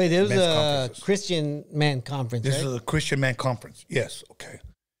conferences. Wait, there was men's a conferences. Christian man conference, This right? is a Christian man conference. Yes. Okay.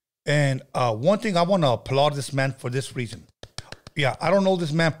 And one thing I want to applaud this man for this reason. Yeah, I don't know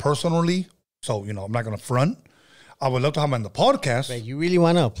this man personally, so I'm not gonna front. I would love to have him on the podcast. Wait, you really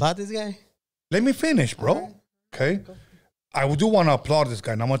want to applaud this guy? Let me finish, bro. Okay. I do want to applaud this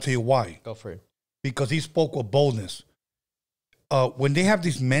guy, and I'm going to tell you why. Go for it. Because he spoke with boldness. When they have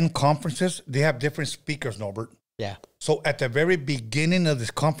these men conferences, they have different speakers, Norbert. Yeah. So at the very beginning of this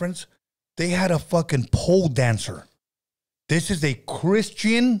conference, they had a fucking pole dancer. This is a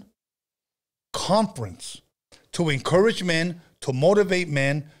Christian conference to encourage men, to motivate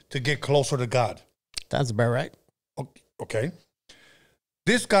men to get closer to God. That's about right. Okay.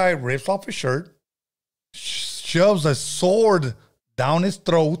 This guy rips off his shirt, shoves a sword down his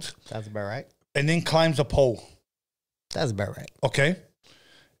throat. That's about right. And then climbs a pole. That's about right. Okay.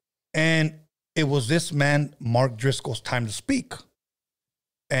 And it was this man, Mark Driscoll's time to speak.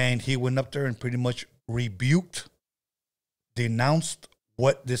 And he went up there and pretty much rebuked, denounced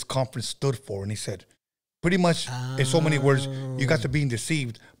what this conference stood for. And he said, pretty much, in so many words, you got to being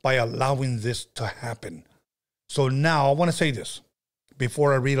deceived by allowing this to happen. So now I want to say this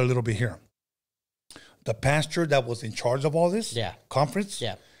before I read a little bit here. The pastor that was in charge of all this conference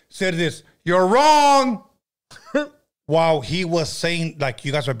said this, you're wrong. While he was saying, like,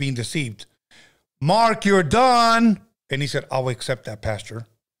 you guys are being deceived. Mark, you're done. And he said, I'll accept that, pastor.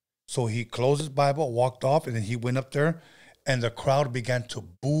 So he closed his Bible, walked off, and then he went up there, and the crowd began to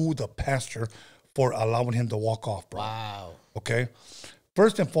boo the pastor for allowing him to walk off, bro. Wow. Okay?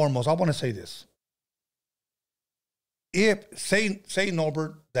 First and foremost, I want to say this. If, say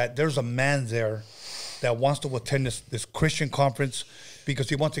Norbert, that there's a man there that wants to attend this Christian conference because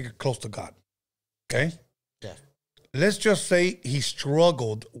he wants to get close to God. Okay? Yeah. Let's just say he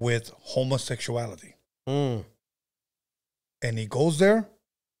struggled with homosexuality. Mm. And he goes there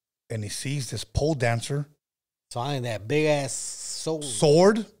and he sees this pole dancer. Swallowing that big ass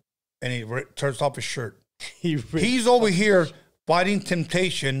sword, and he turns off his shirt. He's over here fighting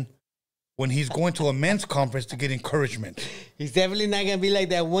temptation when he's going to a men's conference to get encouragement. He's definitely not going to be like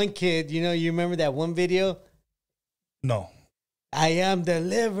that one kid. You know, you remember that one video? No. I am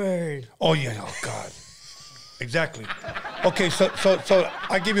delivered. Oh, yeah. Oh, God. Exactly. Okay, so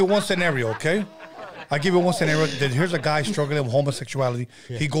I give you one scenario, okay? I give you one scenario. That here's a guy struggling with homosexuality.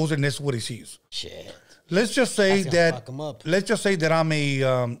 Yeah. He goes and this is what he sees. Shit. Let's just say that I'm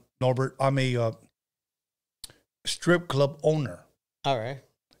a Norbert. I'm a strip club owner. All right.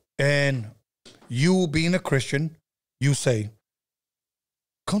 And you being a Christian, you say,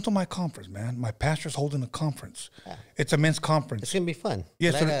 come to my conference, man. My pastor's holding a conference. Yeah. It's a men's conference. It's gonna be fun.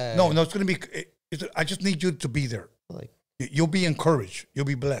 Yes. No. It's gonna be. I just need you to be there. Like, you'll be encouraged. You'll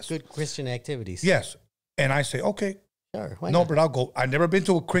be blessed. Good Christian activities. Yes. And I say, okay. Sure. No, but I'll go. I've never been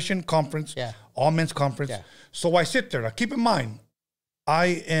to a Christian conference. Yeah. All men's conference. Yeah. So I sit there. Now keep in mind,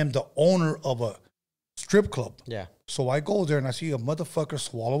 I am the owner of a strip club. Yeah. So I go there and I see a motherfucker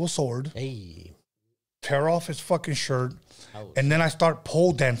swallow a sword. Hey. Tear off his fucking shirt. And then I start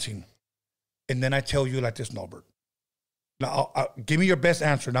pole dancing. And then I tell you like this, Norbert. Now, give me your best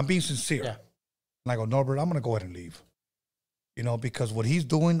answer. And I'm being sincere. Yeah. And I go, Norbert, I'm going to go ahead and leave. You know, because what he's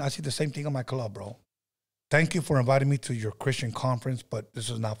doing, I see the same thing in my club, bro. Thank you for inviting me to your Christian conference, but this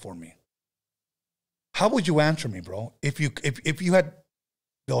is not for me. How would you answer me, bro? If you had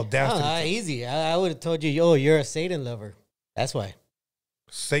the audacity. Easy. I would have told you, oh, you're a Satan lover. That's why.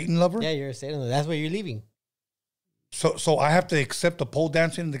 Satan lover? Yeah, you're a Satan lover. That's why you're leaving. So I have to accept the pole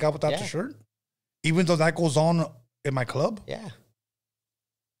dancing and the guy without the shirt? Even though that goes on in my club? Yeah.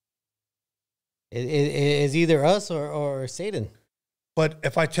 It's either us or Satan. But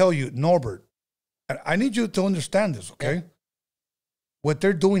if I tell you, Norbert, I need you to understand this, okay? Yeah. What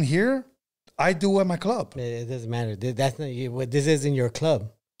they're doing here, I do at my club. It doesn't matter. That's not what this is in your club.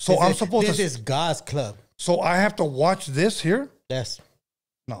 So this is God's club. So I have to watch this here? Yes.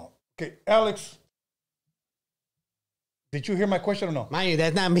 No. Okay, Alex. Did you hear my question or no? Mind you,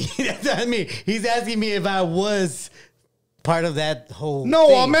 that's not me. That's not me. He's asking me if I was part of that whole No,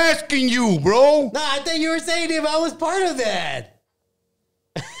 thing. I'm asking you, bro. No, I thought you were saying if I was part of that.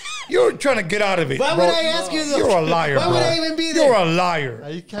 You're trying to get out of it. Why bro. would I ask you? You're a liar, Why bro. would I even be there? You're a liar.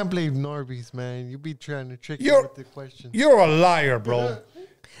 You can't blame NORBEEZ, man. You be trying to trick you with the question. You're a liar, bro.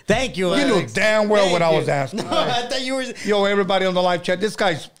 Thank you, You Alex. knew damn well what I was asking. No, I thought you were. Yo, everybody on the live chat, this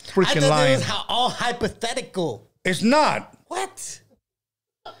guy's freaking lying. It was all hypothetical. It's not. What?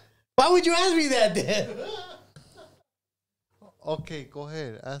 Why would you ask me that then? Okay, go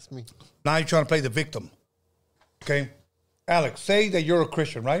ahead. Ask me. Now you're trying to play the victim. Okay? Alex, say that you're a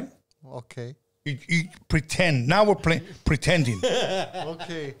Christian, right? Okay. You pretend. Now we're pretending.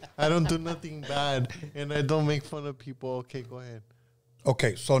 Okay. I don't do nothing bad, and I don't make fun of people. Okay, go ahead.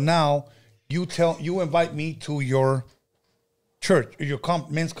 Okay, so now you invite me to your church, your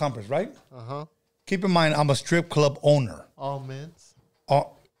men's conference, right? Uh-huh. Keep in mind, I'm a strip club owner. All mints.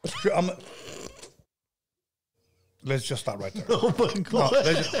 Let's just stop right there. Oh my God.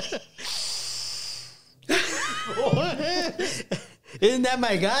 Isn't that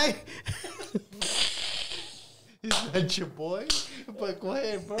my guy? Is that your boy? But go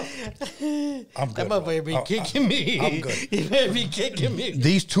ahead, bro. I'm good. That motherfucker be kicking me. I'm good. He better be kicking me.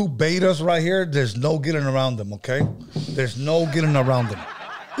 These two betas right here, there's no getting around them, okay? There's no getting around them.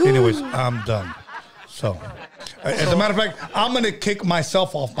 Anyways, I'm done. So, as a matter of fact, I'm going to kick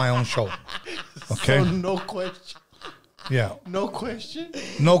myself off my own show. Okay? So no question. Yeah. No question.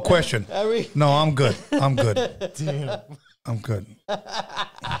 No question. No, I'm good. I'm good. Damn. I'm good.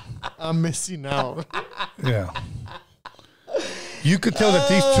 I'm missing out. Yeah. You could tell that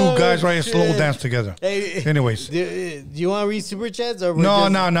these two guys right here slow dance together. Hey, Anyways. Do you want to read super chats? Or No,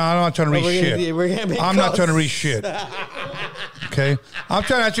 I'm not trying to read shit. I'm not trying to read shit. Okay? I'm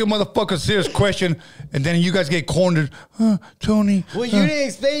trying to ask you a motherfucking serious question, and then you guys get cornered. Tony. Well, you didn't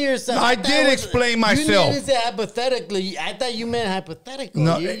explain yourself. I did explain myself. You didn't say hypothetically. I thought you meant hypothetical.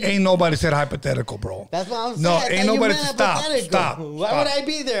 No, ain't nobody said hypothetical, bro. That's what I'm saying. No, I thought ain't you nobody. meant Stop. hypothetical. Why Stop. would I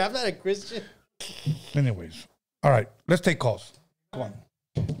be there? I'm not a Christian. Anyways. All right. Let's take calls. Come on.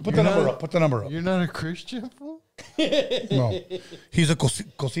 Put the number up. Put the number up. You're not a Christian, fool? No. He's a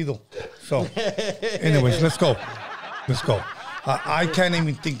cocido. So, anyways, let's go. Let's go. I can't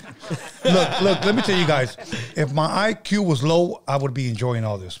even think. Look, let me tell you guys. If my IQ was low, I would be enjoying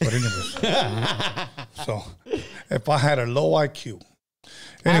all this. But anyways. So, if I had a low IQ. I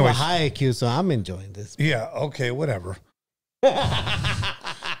have a Anyways. high IQ, so I'm enjoying this. Yeah, okay, whatever.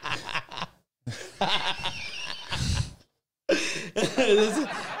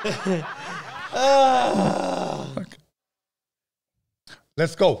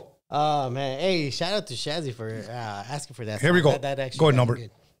 Let's go. Oh man! Hey, shout out to Shazzy for asking for that. Here we song. go. That actually Go ahead, sounded number.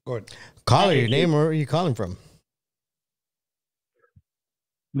 good. Go ahead. Caller, your name? Where are you calling from?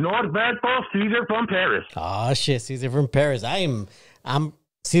 Norberto Caesar from Paris. Oh shit, Caesar from Paris. I'm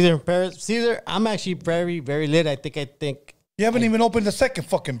Caesar from Paris. Caesar, I'm actually very, very lit. I think. You haven't even opened the second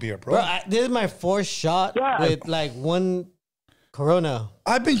fucking beer, bro. Bro, this is my fourth shot with like one Corona.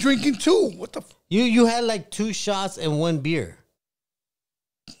 I've been drinking too. What the? You had like 2 shots and 1 beer.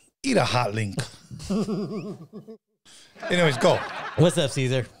 Eat a hot link. Anyways, go. What's up,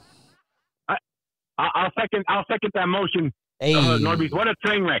 Caesar? I'll second that motion. Hey, NORBEEZ, what a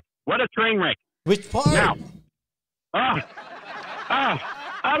train wreck! What a train wreck! which part? Now, I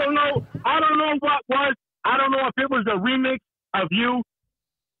don't know what was. I don't know if it was a remix of you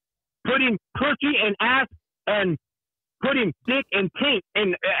putting pussy and ass and putting dick and taint,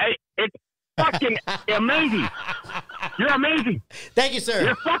 and it's fucking amazing. You're amazing. Thank you, sir.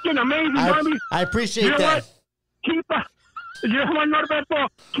 You're fucking amazing, NORBEEZ. I appreciate You know that. what? You know what, Norberto?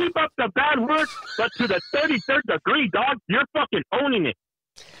 Keep up the bad work, but to the 33rd degree, dog. You're fucking owning it.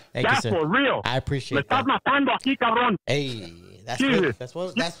 Thank That's you, sir. for real. I Me appreciate estás that. matando aquí, cabrón. Hey, that's Jesus. good. That's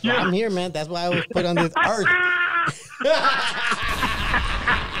why I'm here, man. That's why I was put on this earth.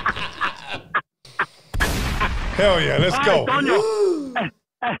 Hell yeah, let's go.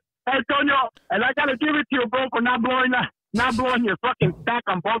 Hey, Antonio, and I gotta give it to you, bro, for not blowing your fucking stack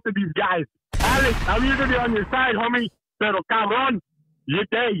on both of these guys. Alex, I'm usually on your side, homie. Pero cabrón,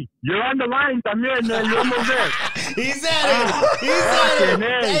 you're on the line también, man. You're almost there. He said it. He said it.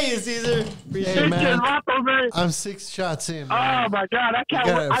 hey. Thank you, Caesar. Appreciate Hey, it. man. Vato, man. I'm 6 shots in, man. Oh my God, I can't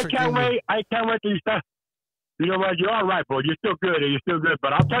wait. I can't wait till you start. You know what? You're all right, bro. You're still good. You're still good.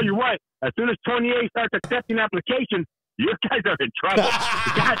 But I'll tell you what. As soon as 28 starts accepting applications, you guys are in trouble.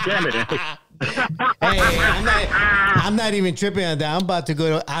 God damn it. Hey, I'm not even tripping on that. I'm about to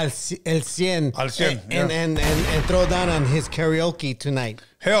go to El Cien, Al Cien, and throw down on his karaoke tonight.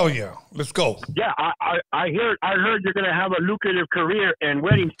 Hell yeah, let's go. Yeah, I heard you're gonna have a lucrative career in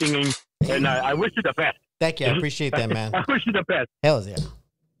wedding singing, and I wish you the best. Thank you. I appreciate that, man. I wish you the best. Hell yeah.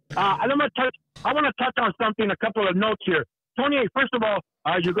 I want to touch on something. A couple of notes here. Tony, first of all,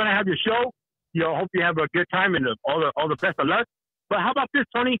 you're gonna have your show. Hope you have a good time and all the best of luck. But how about this,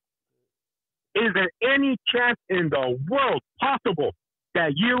 Tony? Is there any chance in the world possible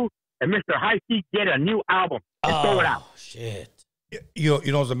that you and Mr. High C get a new album and throw it out? Shit. You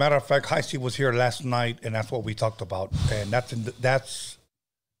know, as a matter of fact, High C was here last night, and that's what we talked about, and that's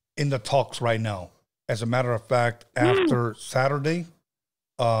in the talks right now. As a matter of fact, after Saturday,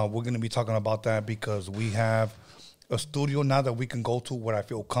 we're going to be talking about that because we have a studio now that we can go to where I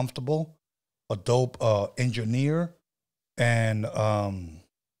feel comfortable, a dope engineer, and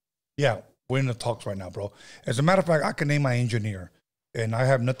yeah, we're in the talks right now, bro. As a matter of fact, I can name my engineer. and I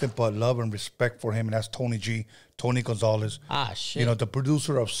have nothing but love and respect for him, and that's Tony G, Tony Gonzalez. Ah, shit. You know, the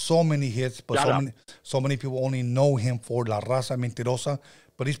producer of so many hits, but so many people only know him for La Raza Mentirosa,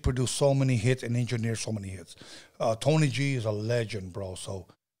 but he's produced so many hits and engineered so many hits. Tony G is a legend, bro. So,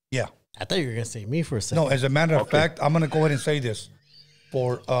 yeah. I thought you were going to say me for a second. No, as a matter of fact, I'm going to go ahead and say this.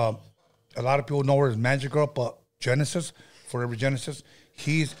 For a lot of people know her as Magic Girl, but Genesis, Forever Genesis,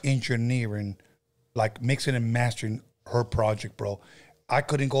 he's engineering, like mixing and mastering her project, bro. I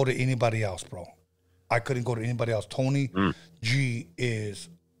couldn't go to anybody else, bro. I couldn't go to anybody else. Tony G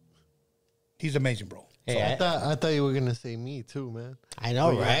he's amazing, bro. Hey, I thought you were gonna say me too, man. I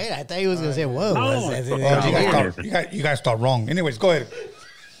know, right? I thought he was going to say, whoa. You guys thought wrong. Anyways, go ahead.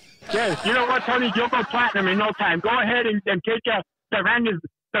 Yes, you know what, Tony? You'll go platinum in no time. Go ahead and take Cervantes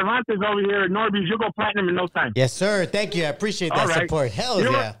over here at NORBEEZ. You'll go platinum in no time. Yes, sir. Thank you. I appreciate that support. Hell you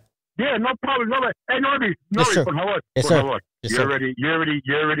know yeah. What? Yeah, no problem. No problem. Hey, NORBEEZ. Yes, sir. Por favor. Yes, Por sir. favor. Yes, You sir. already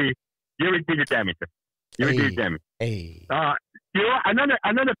did your damage, sir. You already did your damage. Hey. You know,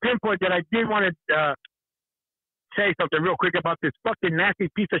 another pinpoint that I did want to say something real quick about this fucking nasty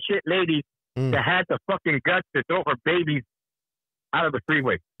piece of shit lady that had the fucking guts to throw her babies out of the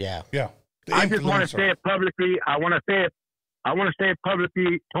freeway. Yeah. Yeah. I just want to say it publicly. I want to say it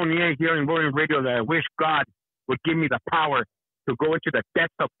publicly, Tony A, here in William Radio, that I wish God would give me the power to go into the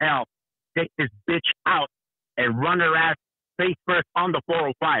depths of hell, take this bitch out, and run her ass face first on the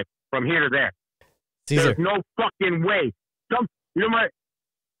 405 from here to there. Caesar. There's no fucking way. You know what?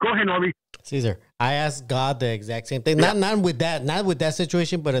 Go ahead, Norby. Caesar, I asked God the exact same thing. Yeah. Not with that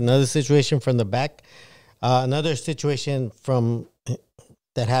situation, but another situation from the back. Another situation from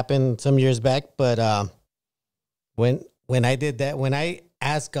that happened some years back. But when I did that, when I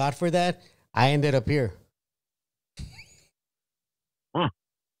asked God for that, I ended up here.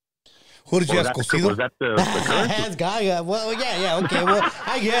 Who did you ask, Cocido? Was that the I asked God. Well, yeah, okay. Well,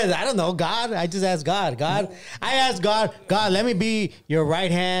 I guess I don't know God. I just asked God. I asked God. God, let me be your right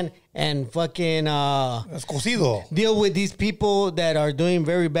hand and fucking That's Cocido. deal with these people that are doing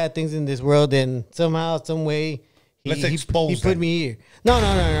very bad things in this world. And somehow, some way, Let's he expose put them. me here. No.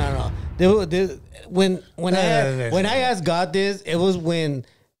 When I asked God this, it was when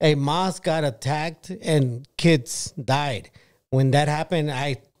a mosque got attacked and kids died. When that happened,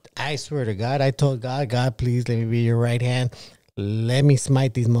 I swear to God, I told God, please let me be your right hand. Let me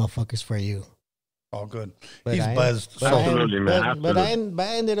smite these motherfuckers for you. All good. But He's I- buzzed. But So, Absolutely, man, But I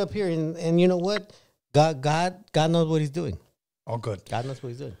ended up here, and you know what? God knows what he's doing. all good. God knows what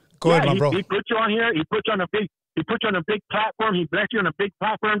he's doing. Go ahead, my bro. He put you on here. He put you on a big platform. He blessed you on a big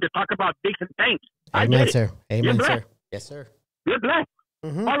platform to talk about decent things. I Amen, get it. sir. You're Amen, blessed. sir. Yes, sir. You're blessed.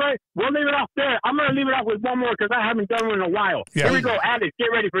 Mhm. All right, we'll leave it off there. I'm going to leave it off with one more because I haven't done one in a while. Yeah. Here we go, Alex.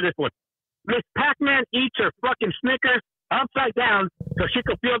 Get ready for this one. Miss Pac-Man eats her fucking Snickers upside down so she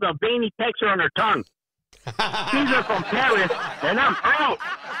could feel the veiny texture on her tongue. Caesar from Paris, and I'm out.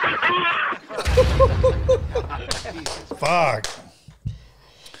 Fuck.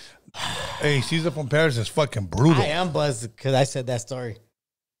 Hey, Caesar from Paris is fucking brutal. I am buzzed because I said that story.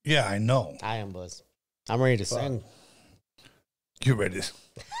 Yeah, I know. I am buzzed. I'm ready to send. You read this.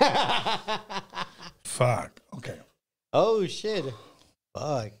 Fuck. Okay. Oh, shit.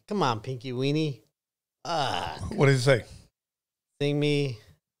 Fuck. Come on, Pinky Weenie. What did it say? Sing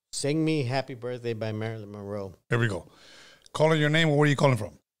me Happy Birthday by Marilyn Monroe. Here we go. Calling your name, or where are you calling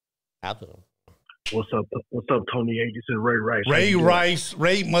from? I don't know. What's up, Tony A? This is Ray Rice. Ray Rice.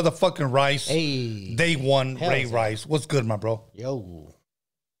 Ray motherfucking Rice. Hey. Day one, Hell Ray yeah. Rice. What's good, my bro? Yo.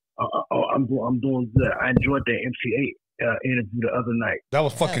 I'm doing good. I enjoyed the MC8 interview the other night. That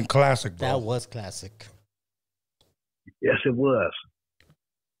was fucking classic, bro. That was classic. Yes, it was.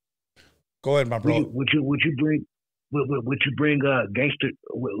 Go ahead, my bro. Would you bring gangster?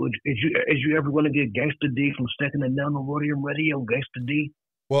 Is you ever going to get Gangster D from Second and Down the Radio? Gangster D.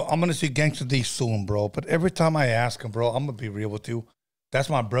 Well, I'm gonna see Gangsta D soon, bro. But every time I ask him, bro, I'm gonna be real with you. That's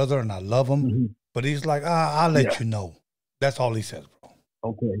my brother, and I love him. Mm-hmm. But he's like, I'll let you know. That's all he says, bro.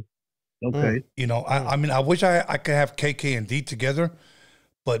 Okay. You know, I mean, I wish I could have KK and D together,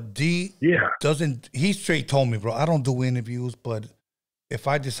 but D doesn't. He straight told me, bro, I don't do interviews, but if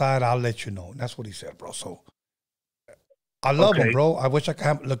I decide, I'll let you know. And that's what he said, bro. So I love him, bro. I wish I could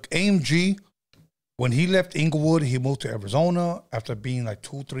have. Look, AMG, when he left Inglewood, he moved to Arizona after being like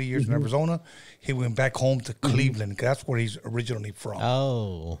 2-3 years in Arizona. He went back home to Cleveland. That's where he's originally from.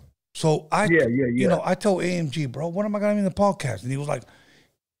 Oh. So you know, I told AMG, bro, when am I gonna be in the podcast? And he was like,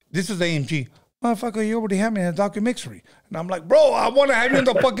 "This is AMG, motherfucker. You already have me in a documentary." And I'm like, "Bro, I want to have you in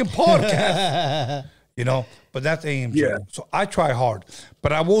the fucking podcast." You know, but that's AMG. Yeah. So I try hard,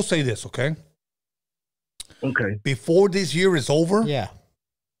 but I will say this, okay? Okay. Before this year is over, Yeah.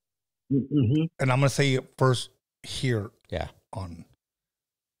 Mm-hmm. and I'm gonna say it first here Yeah. on.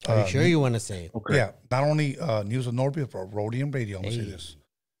 Are you sure you want to say it? Okay. Yeah, not only News of NORBEEZ, but Rhodium Radio. I'm gonna say Hey. this.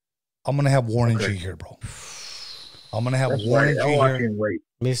 I'm gonna have Warren Okay. G here, bro. I'm gonna have That's Warren right. G Oh, I here. can't wait.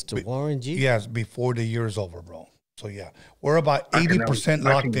 Mr. Warren G. Yes, before the year is over, bro. So yeah, we're about I cannot- 80%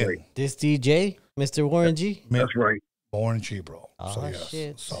 I locked can't in. wait. This DJ, Mr. Warren G. That's right. Warren G, bro. Oh, so yes.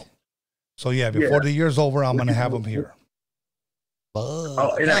 shit. So yeah, before Yeah. the year's over, I'm gonna have him here.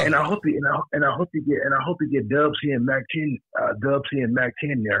 Oh, and I hope you get Dub C and Mac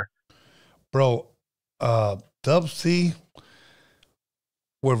 10 there. Bro, Dub C,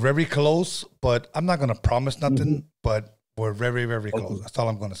 we're very close, but I'm not gonna promise nothing. But we're very, very close. That's all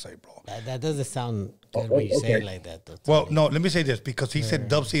I'm gonna say, bro. That doesn't sound good when you say it like that, though. Well, no, let me say this because he said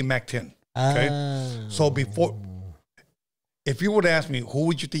Dub C and Mac 10. Okay, Ah. so before, if you would ask me who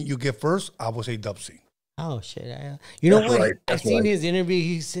would you think you get first, I would say Dub C. Oh shit! You know That's what? right, I that's seen right. his interview.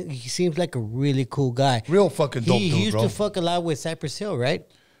 He seems like a really cool guy. Real fucking dope He dude, used bro. to fuck a lot with Cypress Hill, right?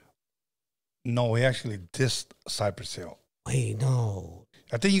 No, he actually dissed Cypress Hill. Wait, no,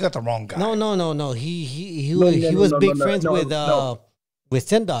 I think you got the wrong guy. no. He was no, big no, friends no, with no.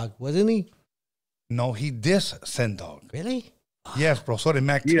 Sen Dog, wasn't he? No, he dissed Sendog. Really? Yes, bro. So did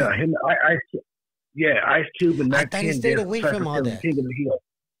Mac 10. Yeah, him. Ice Cube and I Mac thought 10. he stayed did away Cypress from all Hill, that. King of the Hill.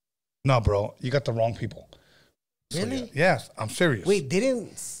 No, bro. You got the wrong people. So, Really? yeah. Yes, I'm serious. Wait,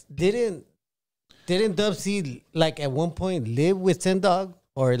 didn't Dub C like at one point live with Sen Dog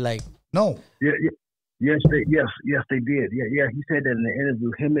or like? No. Yeah, yes, they did. Yeah. He said that in the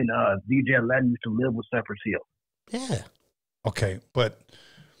interview. Him and DJ Aladdin used to live with Cypress Hill. Yeah. Okay, but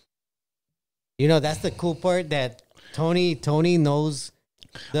You know, that's the cool part that Tony knows.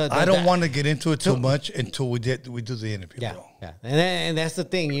 I don't want to get into it too much until we do the interview, Yeah, bro. yeah, and that's the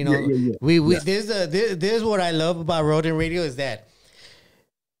thing. You know, Yeah. we this is what I love about Road Radio is that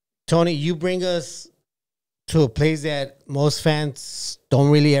Tony, you bring us to a place that most fans don't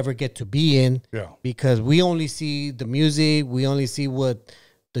really ever get to be in. Yeah. Because we only see the music, we only see what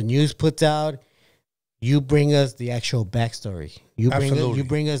the news puts out. You bring us the actual backstory. You Absolutely.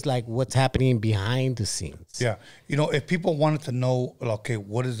 bring us like what's happening behind the scenes. Yeah. You know, if people wanted to know, okay,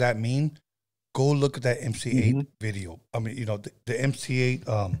 what does that mean? Go look at that MC8 video. I mean, you know, the MC8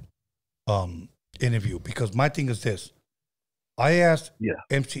 interview. Because my thing is this. I asked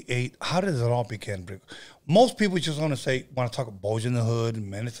MC8, how did it all begin? Most people just want to talk about Boys in the Hood,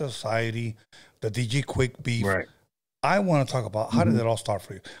 Menace to Society, the DJ Quick beef. Right. I want to talk about how did it all start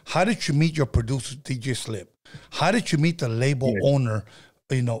for you? How did you meet your producer, DJ Slip? How did you meet the label owner,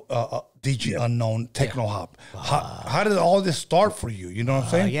 you know, DJ Unknown, Techno Hop? How did all this start for you? You know what I'm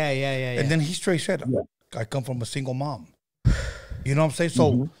saying? Yeah. And then he straight said, I come from a single mom. You know what I'm saying?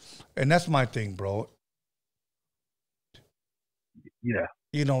 So, and that's my thing, bro. Yeah.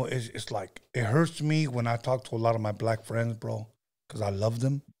 You know, it's like, it hurts me when I talk to a lot of my black friends, bro, because I love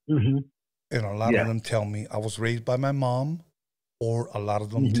them. Mm-hmm. And a lot of them tell me I was raised by my mom, or a lot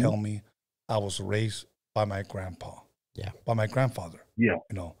of them tell me I was raised by my grandpa. Yeah. By my grandfather. Yeah.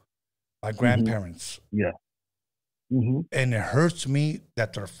 You know, my grandparents. Yeah. Mm-hmm. And it hurts me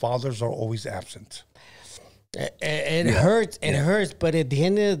that their fathers are always absent. It hurts. It hurts. But at the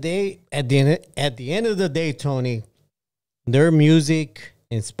end of the day, at the end of the day, Tony, their music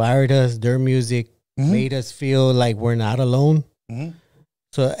inspired us. Their music made us feel like we're not alone. Mm-hmm.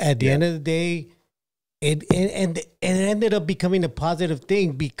 So at the end of the day, it ended up becoming a positive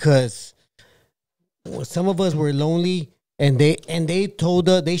thing because some of us were lonely, and they told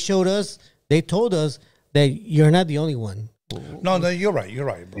us that you're not the only one. No, you're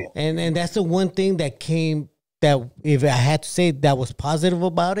right, bro. And that's the one thing that came, that if I had to say that was positive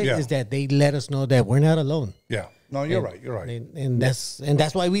about it, is that they let us know that we're not alone. Yeah. No, you're right. And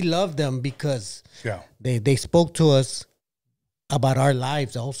that's why we love them, because they spoke to us about our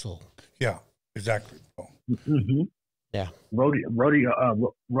lives also. Yeah, exactly. Mm-hmm. Yeah. Rhodium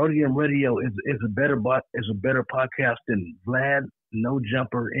Radio is a better podcast than Vlad No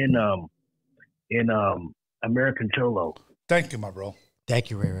Jumper in American Cholo. Thank you, my bro. Thank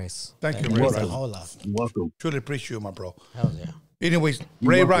you, Ray Rice. Thank you, Ray Rice. You're welcome. Truly appreciate you, my bro. Hell yeah. Anyways,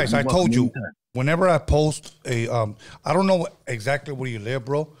 Ray Rice, I told you, whenever I post I don't know exactly where you live,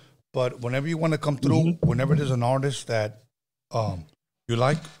 bro, but whenever you want to come through, whenever there's an artist that you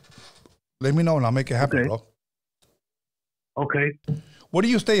like, let me know and I'll make it happen, bro. Okay. Where do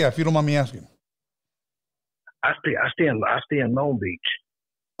you stay at, if you don't mind me asking? I stay in Long Beach.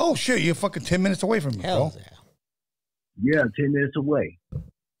 Oh shit, you're fucking 10 minutes away from me, bro. Yeah, 10 minutes away.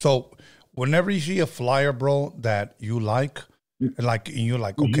 So whenever you see a flyer, bro, that you like, and you're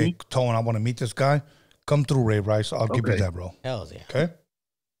like, okay, Tone, I want to meet this guy, come through, Ray Rice. I'll give you Okay. that, bro. Hell yeah. Okay?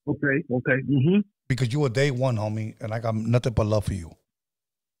 Okay. Mm-hmm. Because you a day one, homie, and I got nothing but love for you.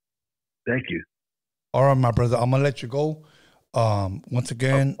 Thank you. All right, my brother. I'm gonna let you go. Once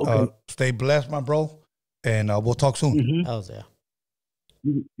again, Okay. stay blessed, my bro, and we'll talk soon. Mm-hmm. Hell yeah.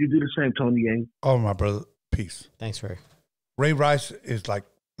 You do the same, Tony Yang. All right, my brother. Peace. Thanks, Ray. Ray Rice is like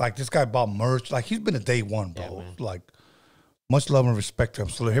this guy bought merch. Like he's been a day one, bro. Yeah, man. Like much love and respect to him.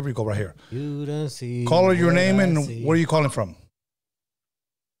 So here we go, right here. You don't see. Caller, your what name I and see. where are you calling from?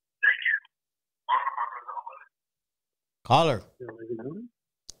 Caller.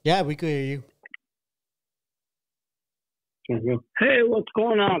 Yeah, we could hear you. Hey, what's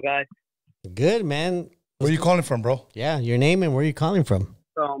going on, guys? Good, man. Where are you calling from, bro? Yeah, your name and where are you calling from?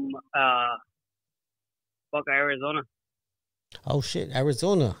 From Buckeye, Arizona. Oh, shit.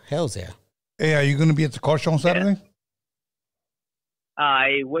 Arizona. Hell's yeah. Hey, are you gonna be at the car show on Saturday?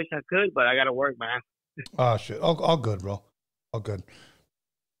 I wish I could, but I got to work, man. Ah, shit. All good, bro. All good.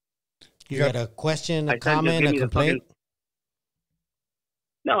 You Yeah. got a question, I a said, just comment, give a me the complaint?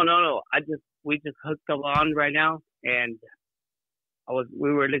 No. We just hooked up on right now, and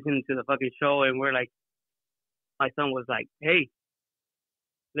we were listening to the fucking show, and we're like, my son was like, hey,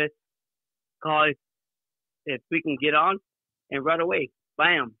 let's call if we can get on, and right away,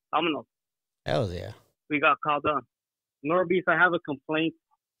 bam, vámonos. Hell's yeah. We got called on. NORBEEZ, I have a complaint.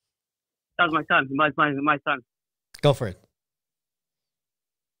 That's my son. My son. Go for it.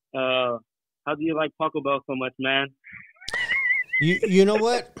 How do you like Taco Bell so much, man? You know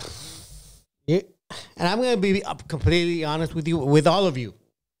what? And I'm going to be completely honest with you, with all of you.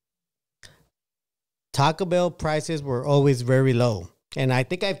 Taco Bell prices were always very low. And I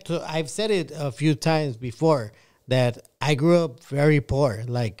think I've said it a few times before that I grew up very poor.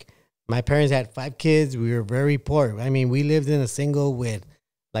 Like, my parents had 5 kids. We were very poor. I mean, we lived in a single with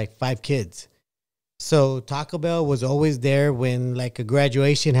like 5 kids. So Taco Bell was always there when like a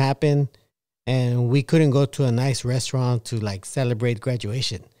graduation happened and we couldn't go to a nice restaurant to like celebrate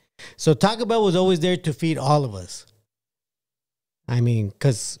graduation. So Taco Bell was always there to feed all of us. I mean,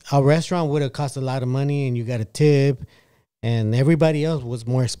 because our restaurant would have cost a lot of money and you got a tip, and everybody else was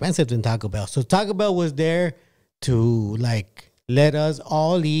more expensive than Taco Bell. So Taco Bell was there to like let us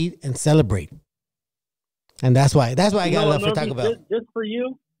all eat and celebrate. And that's why I got love for Taco Bell. Just for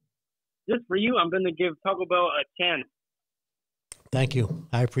you, I'm going to give Taco Bell a 10. Thank you.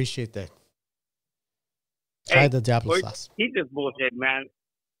 I appreciate that. Try the Diablo sauce. He just bullshit, man.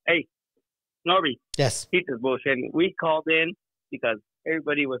 Hey, NORBEEZ. Yes. He just bullshit. We called in because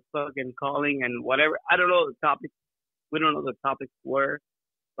everybody was fucking calling and whatever. I don't know the topics. We don't know the topics were,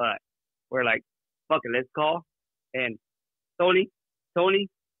 but we're like, fuck it, let's call. And Tony,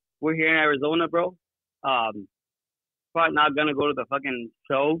 we're here in Arizona, bro. Probably not gonna go to the fucking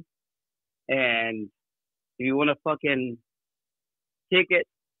show. And if you want to fucking ticket,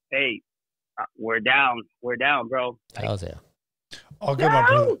 hey, we're down, bro. Hell's yeah. I'll get my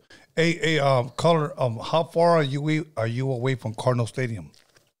brother. Hey, caller, how far are you away from Cardinal Stadium?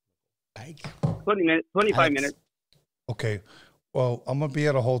 20 minutes, 25 minutes. Okay. Well, I'm gonna be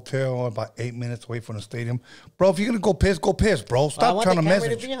at a hotel about 8 minutes away from the stadium, bro. If you're gonna go piss, bro. Stop trying to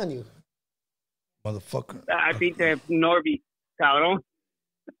message, be on you. motherfucker. I think they have NORBEEZ, cabrón.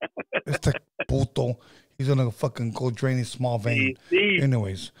 Este puto. He's gonna fucking go drain his small vein. Sí.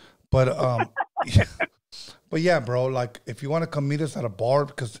 Anyways, but but yeah, bro. Like, if you want to come meet us at a bar,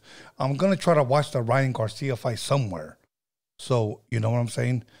 because I'm gonna try to watch the Ryan Garcia fight somewhere. So you know what I'm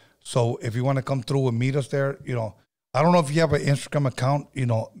saying. So if you want to come through and meet us there, you know, I don't know if you have an Instagram account. You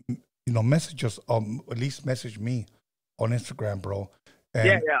know, message us. At least message me on Instagram, bro. And,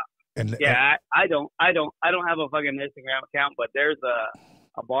 Yeah. And, I don't have a fucking Instagram account, but there's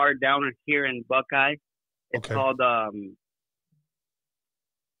a bar down here in Buckeye. It's Okay. called the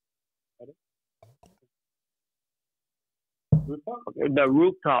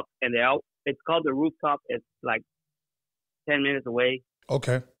Rooftop, and it's called the Rooftop. It's like 10 minutes away.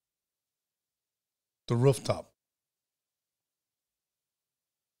 Okay. The Rooftop.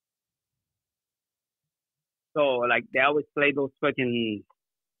 So like they always play those fucking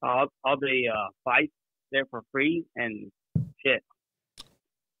all the fights there for free and shit.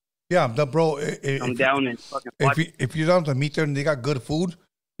 Yeah, bro. I'm down and fucking watch. If you're down to meet there and they got good food,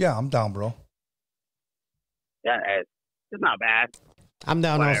 yeah, I'm down, bro. Yeah, it's not bad. I'm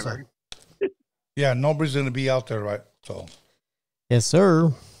down Whatever. also. Yeah, nobody's gonna be out there, right? So, Yes,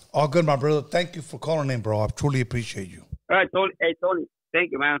 sir. all good, my brother. Thank you for calling in, bro. I truly appreciate you. All right, Tony. Hey, Tony.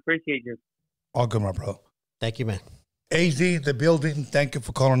 Thank you, man. Appreciate you. All good, my bro. Thank you, man. AZ, the building. Thank you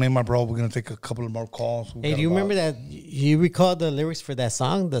for calling in, my bro. We're gonna take a couple of more calls. Hey, do you remember that? You recall the lyrics for that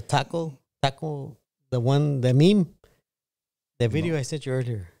song, the taco the meme, the video I sent you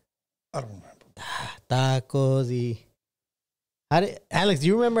earlier. I don't remember. Tacos y... Alex, do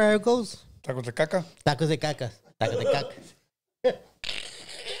you remember how it goes? Tacos de caca? Tacos de caca. Tacos de caca.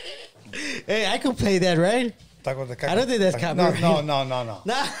 Hey, I could play that, right? Tacos de caca. I don't think that's copyright. No. Nah.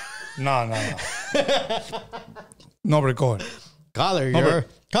 No. Nobody going. Caller,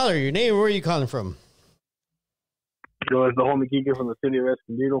 your name, where are you calling from? Yo, it's the homie Kike from the city of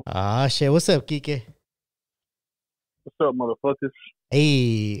Escondido. Ah, shit. What's up, Kike? What's up, motherfuckers?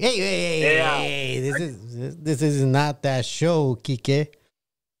 Hey. This is not that show, Kike.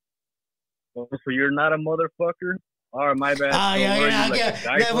 So you're not a motherfucker? All right, my bad. Oh, So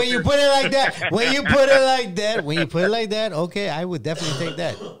yeah. When you put it like that, okay, I would definitely take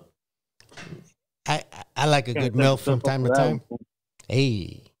that. I like a good milk from time to time.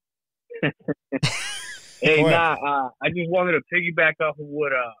 Hey. Hey, I just wanted to piggyback off of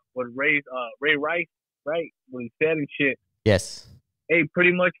what Ray Rice, right, what he said and shit. Yes. Hey,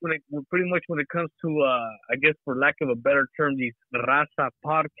 pretty much when it comes to I guess for lack of a better term, these Raza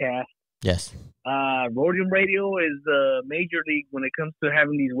podcasts. Yes. Rhodium Radio is major league when it comes to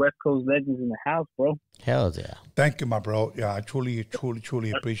having these West Coast legends in the house, bro. Hell yeah. Thank you, my bro. Yeah, I truly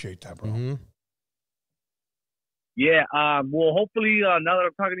appreciate that, bro. Mm-hmm. Yeah, well, hopefully, now that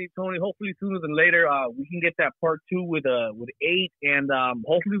I'm talking to you, Tony, hopefully sooner than later, we can get that part 2 with 8, and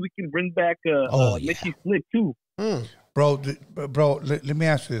hopefully we can bring back Mickey Slick too. Bro, let me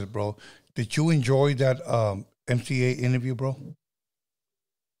ask you this, bro. Did you enjoy that MCA interview, bro?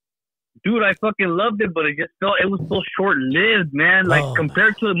 Dude, I fucking loved it, but it was so short-lived, man. Like,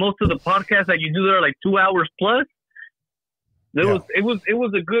 compared to most of the podcasts that you do, they're like 2 hours plus. It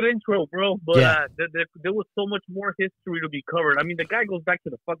was a good intro, bro, but there was so much more history to be covered. I mean, the guy goes back to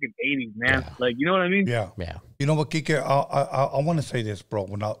the fucking 80s, man. Yeah. Like, you know what I mean? Yeah. You know what, Kike? I want to say this, bro,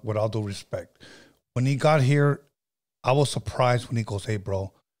 with all due respect. When he got here, I was surprised when he goes, "Hey,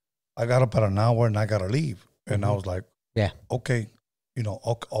 bro, I got about an hour and I got to leave." And I was like, "Yeah, okay, you know,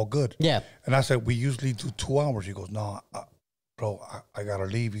 all good." Yeah. And I said, "We usually do 2 hours." He goes, "No, bro, I got to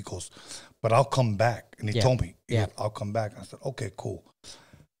leave." He goes, "But I'll come back." And he told me, goes, "I'll come back." I said, "Okay, cool."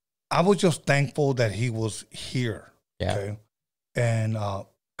 I was just thankful that he was here. Yeah. Okay. And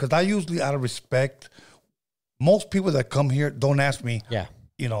because I usually, out of respect, most people that come here don't ask me,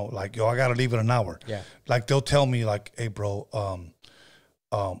 you know, like, "Yo, I got to leave in an hour." Yeah. Like, they'll tell me, like, "Hey, bro,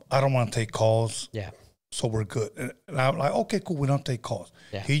 I don't want to take calls. Yeah. So we're good." And I'm like, "Okay, cool. We don't take calls."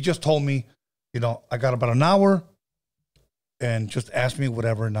 Yeah. He just told me, you know, "I got about an hour," and just asked me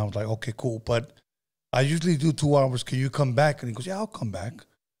whatever. And I was like, "Okay, cool. But I usually do 2 hours. Can you come back?" And he goes, "Yeah, I'll come back."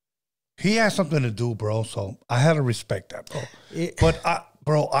 He has something to do, bro. So I had to respect that, bro.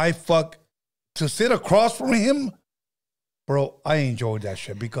 But to sit across from him, bro, I enjoyed that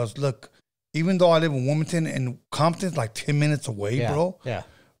shit. Because look, even though I live in Wilmington and Compton's like 10 minutes away, bro. Yeah.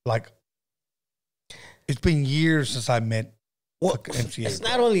 Like, it's been years since I met MCA. It's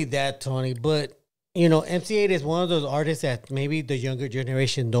not only that, Tony, but you know, MC8 is one of those artists that maybe the younger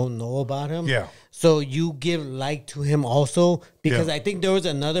generation don't know about him. Yeah. So you give light to him also, because I think there was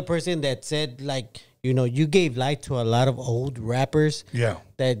another person that said, like, you know, you gave light to a lot of old rappers. Yeah.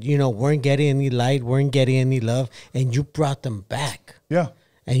 That, you know, weren't getting any light, weren't getting any love, and you brought them back. Yeah.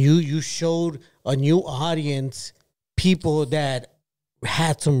 And you showed a new audience people that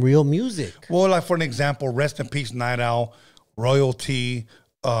had some real music. Well, like, for an example, Rest in Peace Night Owl, Royalty,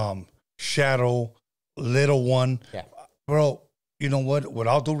 Shadow, Little One. Yeah. Bro, you know what? With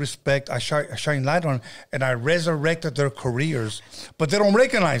all due respect, I shine light on, and I resurrected their careers, but they don't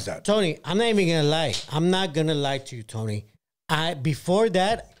recognize that. Tony, I'm not even going to lie. I'm not going to lie to you, Tony. Before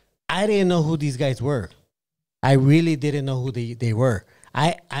that, I didn't know who these guys were. I really didn't know who they were.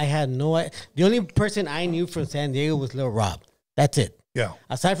 I had no idea. The only person I knew from San Diego was Lil Rob. That's it. Yeah.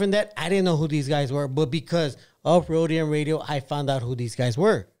 Aside from that, I didn't know who these guys were. But because of Rhodium Radio, I found out who these guys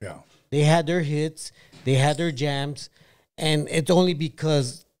were. Yeah. They had their hits. They had their jams. And it's only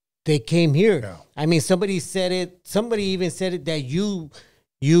because they came here. Yeah. I mean, somebody said it. Somebody even said it that you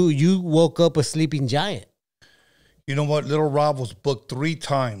woke up a sleeping giant. You know what? Little Rob was booked 3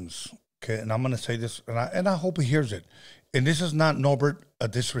 times. Okay, and I'm going to say this, and I hope he hears it. And this is not, Norbert, a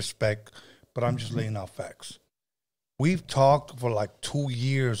disrespect, but I'm just laying out facts. We've talked for like 2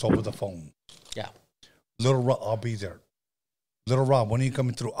 years over the phone. Yeah. Little Rob, I'll be there. Little Rob, when are you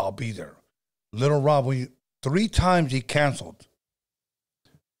coming through? I'll be there. Little Rob, 3 times he canceled.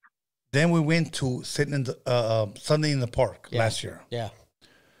 Then we went to sitting in the Sunday in the Park last year. Yeah.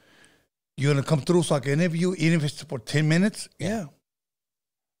 You're going to come through so I can interview you, even if it's for 10 minutes? Yeah.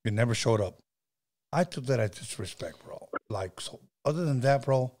 You never showed up. I took that as disrespect, bro. Like, so other than that,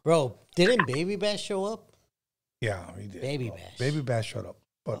 bro. Bro, didn't Baby Bash show up? Yeah, he did. Baby bro. Bash. Baby Bash showed up.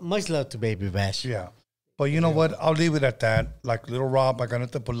 But Much love to Baby Bash. yeah. But you know what? I'll leave it at that. Like, Little Rob, I got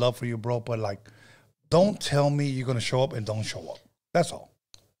nothing but love for you, bro. But, like, don't tell me you're going to show up and don't show up. That's all.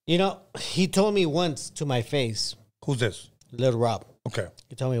 You know, he told me once to my face. Who's this? Little Rob. Okay.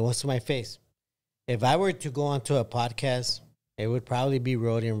 He told me once to my face. If I were to go onto a podcast, it would probably be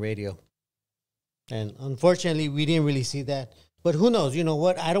Rodium Radio. And unfortunately, we didn't really see that. But who knows? You know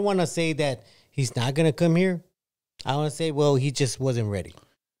what? I don't want to say that he's not going to come here. I want to say, well, he just wasn't ready.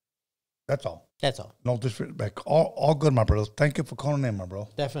 That's all. That's all. No disrespect. All good, my brother. Thank you for calling in, my bro.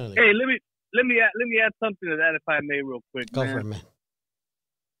 Definitely. Hey, let me add something to that if I may, real quick. Go man. for it, man.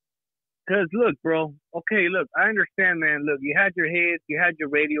 Cause look, bro. Okay, look, I understand, man. Look, you had your hits, you had your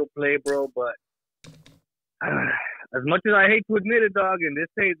radio play, bro. But as much as I hate to admit it, dog, and this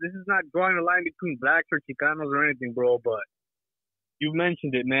is not drawing a line between blacks or Chicanos or anything, bro. But you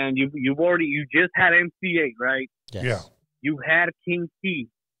mentioned it, man. You just had MC8, right? Yes. Yeah. You've had King T.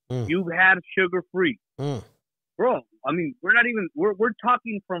 You've had Sugar Free. Bro, I mean, we're talking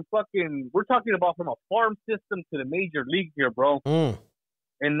about from a farm system to the major leagues here, bro.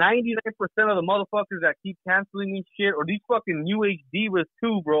 And 99% of the motherfuckers that keep canceling this shit, or these fucking new age divas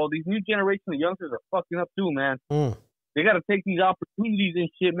too, bro, these new generation of youngsters are fucking up too, man. They got to take these opportunities and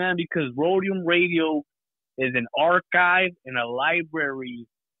shit, man, because Rodium Radio is an archive and a library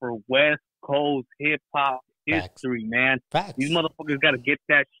for West Coast hip-hop history, man. Facts. These motherfuckers got to get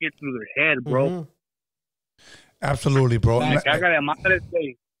that shit through their head, bro. Absolutely, bro. Me caga de madre,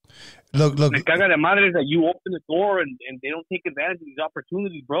 güey. Look. Me caga de madre that you open the door and they don't take advantage of these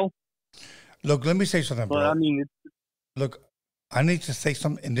opportunities, bro. Look, let me say something, bro. But, I mean, look, I need to say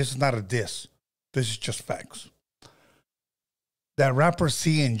something, and this is not a diss. This is just facts. That rapper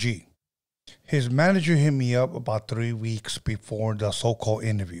CNG, his manager hit me up about 3 weeks before the so-called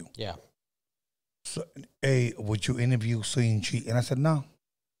interview. Yeah. So, hey, would you interview CNG? And I said, no.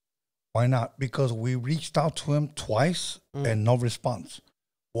 Why not? Because we reached out to him twice and no response.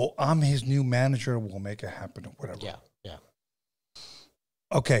 Well, I'm his new manager. We'll make it happen or whatever. Yeah.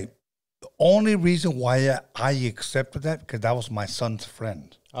 Okay. The only reason why I accepted that, because that was my son's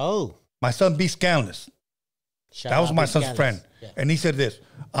friend. Oh. My son, B. Scanless. That was my son's friend. Yeah. And he said this,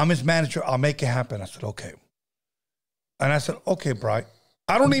 I'm his manager. I'll make it happen. I said, okay. And I said, okay, Brian.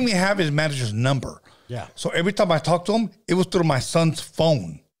 I don't even have his manager's number. Yeah. So every time I talked to him, it was through my son's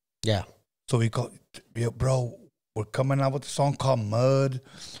phone. Yeah. So he called, yeah, bro, we're coming out with a song called Mud,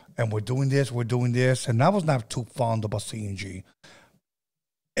 and we're doing this. And I was not too fond about CNG.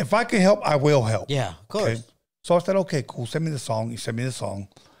 If I can help, I will help. Yeah, of course. Okay? So I said, okay, cool. Send me the song. He sent me the song.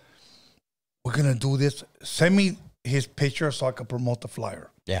 We're going to do this. Send me his picture so I can promote the flyer.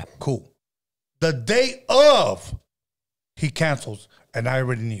 Yeah. Cool. The day of, he cancels, and I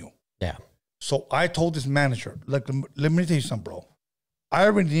already knew. Yeah. So I told his manager, look, let me tell you something, bro. I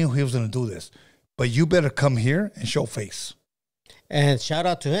already knew he was going to do this, but you better come here and show face. And shout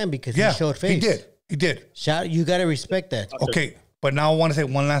out to him because he showed face. He did. You got to respect that. Okay, but now I want to say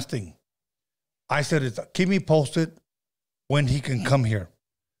one last thing. I said, keep me posted when he can come here.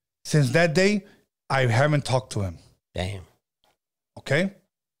 Since that day, I haven't talked to him. Damn. Okay?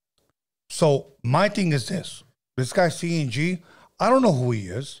 So my thing is this. This guy CNG, I don't know who he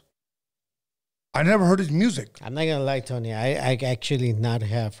is. I never heard his music. I'm not going to lie, Tony. I actually not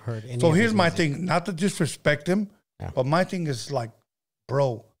have heard any So of here's his my music. thing. Not to disrespect him, but my thing is like,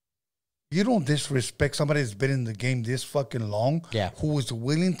 bro, you don't disrespect somebody that's been in the game this fucking long, who is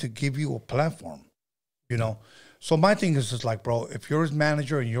willing to give you a platform, you know? So my thing is just like, bro, if you're his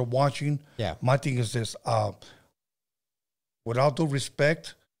manager and you're watching, my thing is this, with all due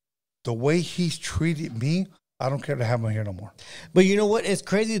respect, the way he's treated me, I don't care to have him here no more. But you know what? It's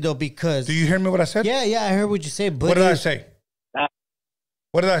crazy, though, because... Do you hear me what I said? Yeah, I heard what you said. But what did I say?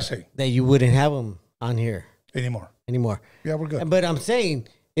 What did I say? That you wouldn't have him on here. Anymore. Yeah, we're good. But I'm saying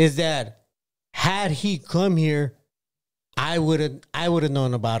is that had he come here, I would have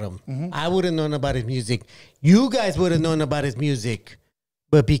known about him. Mm-hmm. I would have known about his music. You guys would have known about his music.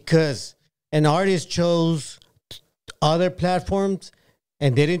 But because an artist chose other platforms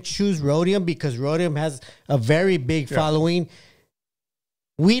and didn't choose Rodium because Rodium has a very big following,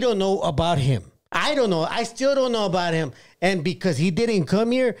 we don't know about him. I don't know. I still don't know about him. And because he didn't come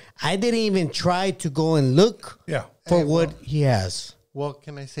here, I didn't even try to go and look for what he has. Well,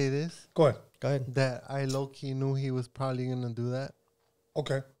 can I say this? Go ahead. That I low-key knew he was probably going to do that.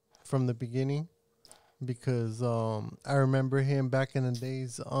 Okay. From the beginning. Because I remember him back in the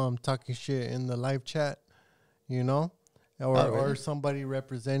days talking shit in the live chat, you know? Or somebody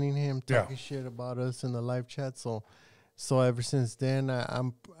representing him talking shit about us in the live chat. So So ever since then,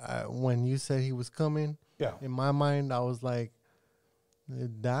 when you said he was coming, in my mind, I was like,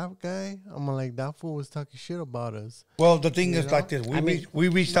 that guy? I'm like, that fool was talking shit about us. Well, the thing is like this. We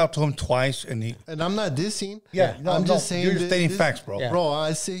reached out to him twice, and I'm not dissing. Yeah, I'm just saying. You're just stating facts, bro. Yeah. Bro,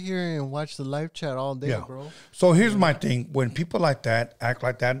 I sit here and watch the live chat all day, bro. So here's my thing. When people like that act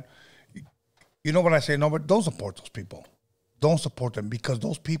like that, you know what I say? No, but don't support those people. Don't support them because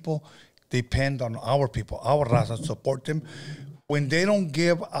those people depend on our people, our raza, support them. When they don't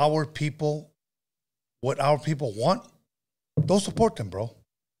give our people what our people want, don't support them, bro.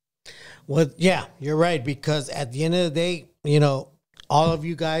 Well, yeah, you're right. Because at the end of the day, you know, all of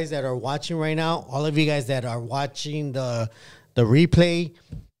you guys that are watching right now, all of you guys that are watching the replay,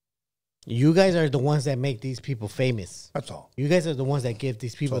 you guys are the ones that make these people famous. That's all. You guys are the ones that give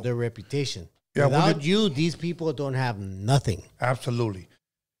these people their reputation. Yeah, without you, these people don't have nothing. Absolutely.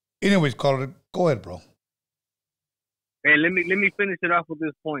 Anyways, Carter, go ahead, bro. Hey, let me finish it off with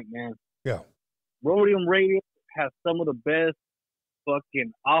this point, man. Yeah. Rhodium Radio has some of the best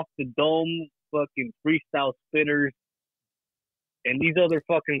fucking off the dome fucking freestyle spitters, and these other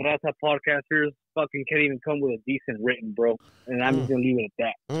fucking Raza podcasters fucking can't even come with a decent written, bro. And I'm just gonna leave it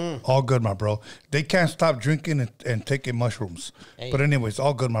at that. All good, my bro. They can't stop drinking and taking mushrooms. Hey. But anyways,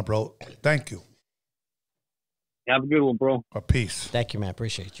 all good, my bro. Thank you. Have a good one, bro. Peace. Thank you, man.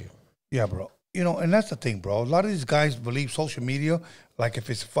 Appreciate you. Yeah, bro. You know, and that's the thing, bro. A lot of these guys believe social media like if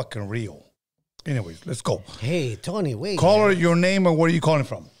it's fucking real. Anyways, let's go. Hey, Tony, wait. Caller, your name and where are you calling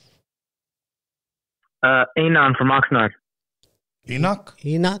from? Anon from Oxnard. Enoch?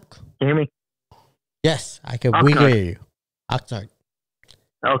 Enoch? Can you hear me? Yes, I can. Oxnard. We hear you. Oxnard.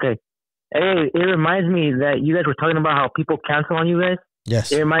 Okay. Hey, it reminds me that you guys were talking about how people cancel on you guys.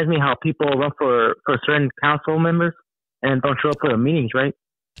 Yes. It reminds me how people run for certain council members and don't show up for the meetings, right?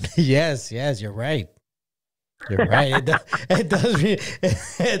 Yes, you're right. You're right.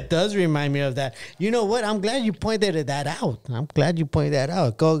 It does remind me of that. You know what? I'm glad you pointed that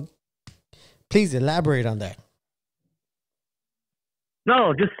out. Go, please elaborate on that.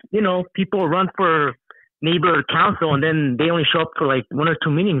 No, just, people run for neighbor council and then they only show up for like 1 or 2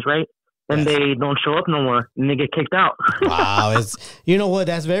 meetings, right? Then they don't show up no more and they get kicked out. Wow. You know what?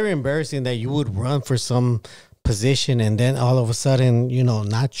 That's very embarrassing that you would run for some position and then all of a sudden,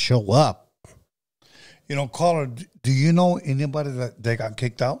 not show up. Caller, do you know anybody that got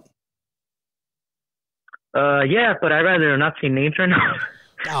kicked out? Yeah, but I'd rather not say names right now.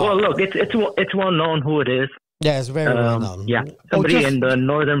 Oh. Well, look, it's well known who it is. Yeah, it's very well known. Yeah, somebody in the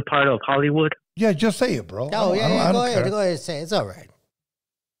northern part of Hollywood. Yeah, just say it, bro. Oh, yeah, go ahead and say it. It's all right.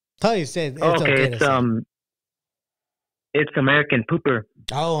 Tony said it's okay. It's American Pooper.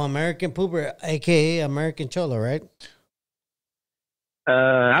 Oh, American Pooper, aka American Cholo, right?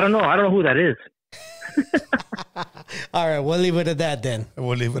 I don't know who that is. All right, we'll leave it at that then.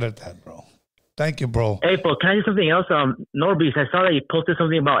 We'll leave it at that, bro. Thank you, bro. Hey, Paul, can I do something else? NORBEEZ, I saw that you posted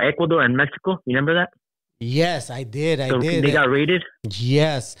something about Ecuador and Mexico. You remember that? Yes, I did. They got raided?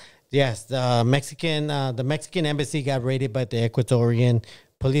 Yes. The Mexican embassy got raided by the Ecuadorian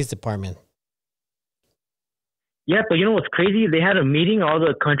police department. Yeah, but you know what's crazy? They had a meeting, all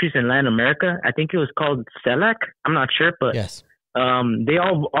the countries in Latin America. I think it was called CELAC. I'm not sure, but yes. All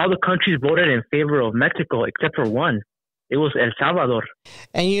the countries voted in favor of Mexico except for one. It was El Salvador.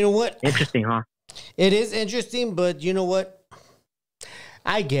 And you know what? Interesting, huh? It is interesting, but you know what?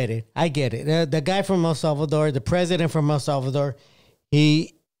 I get it. The guy from El Salvador, the president from El Salvador,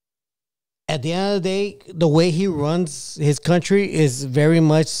 at the end of the day, the way he runs his country is very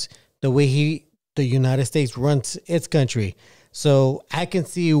much the way the United States runs its country. So I can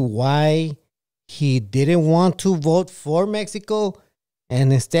see why he didn't want to vote for Mexico,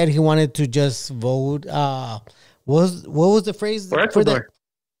 and instead he wanted to just vote. What was the phrase for that?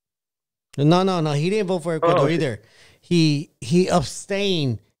 No. He didn't vote for Ecuador either. He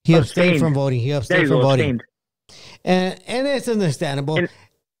abstained. He abstained from voting. And it's understandable.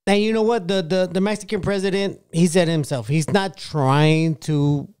 And you know what? The Mexican president, he said himself, he's not trying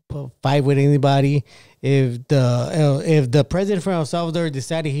to fight with anybody. If the president from El Salvador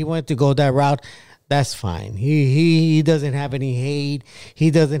decided he wanted to go that route, that's fine. He doesn't have any hate.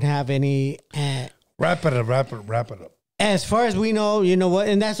 He doesn't have any. Wrap it up. As far as we know, you know what,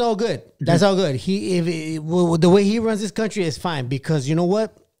 and that's all good. That's all good. The way he runs this country is fine because you know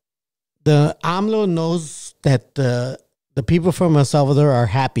what, the AMLO knows that the people from El Salvador are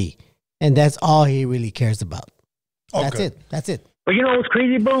happy, and that's all he really cares about. Okay. That's it. But you know what's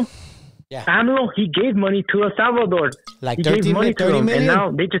crazy, bro? Yeah. AMLO, he gave money to El Salvador. Like he 30 gave money to them, million? and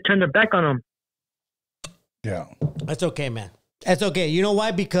now they just turned their back on him. Yeah. That's okay, man. That's okay. You know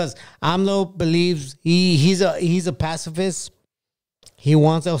why? Because AMLO believes he's a pacifist. He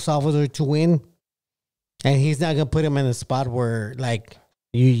wants El Salvador to win, and he's not gonna put him in a spot where like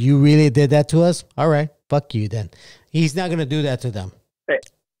you really did that to us. All right, fuck you then. He's not gonna do that to them.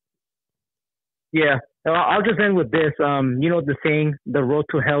 Yeah. I'll just end with this. You know the saying, "The road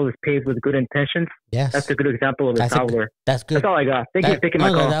to hell is paved with good intentions." Yes, that's a good example of El Salvador. That's good. That's all I got. Thank you for taking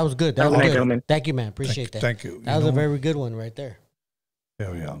my call. That was good. That was good. Gentlemen. Thank you, man. Appreciate that. Thank you. That was a very good one right there.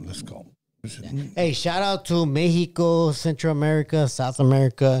 Yeah. Let's go. Hey, shout out to Mexico, Central America, South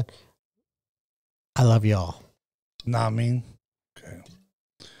America. I love y'all. Nah, I mean, okay.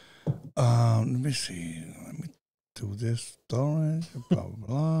 Let me see. Let me do this. Storage. Blah blah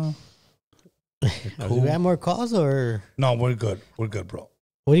blah. Cool. Do we have more calls or? No, we're good. We're good, bro.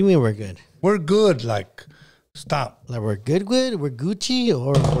 What do you mean we're good? We're good. Like, stop. Like we're good? We're Gucci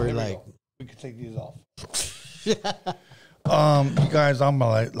or we're like? We can take these off. You guys, I'm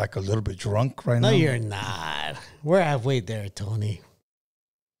like a little bit drunk right now. No, you're not. We're halfway there, Tony.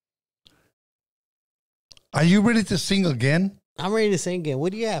 Are you ready to sing again? I'm ready to sing again.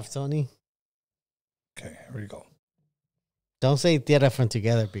 What do you have, Tony? Okay, here we go. Don't say tierra from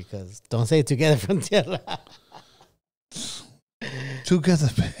together because don't say together from tierra. Together,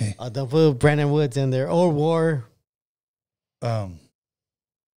 babe. Oh, don't put Brandon Woods in there or War.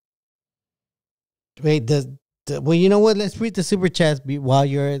 Wait, well, you know what? Let's read the super chats while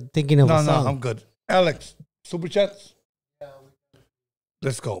you're thinking of a song. No, I'm good. Alex, super chats? Yeah.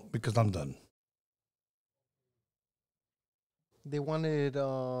 Let's go because I'm done. They wanted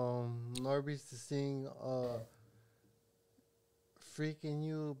NORBEEZ to sing Freaking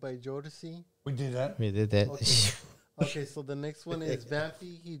You by Jodeci. We did that. We did that. Okay, so the next one is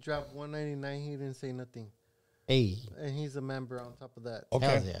Vampy. He dropped 199. He didn't say nothing. Hey. And he's a member on top of that. Okay.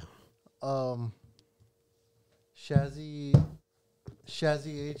 Hell yeah.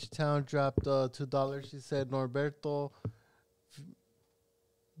 Shazzy H-Town dropped $2. She said, Norberto,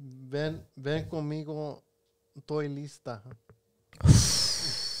 ven conmigo, estoy lista.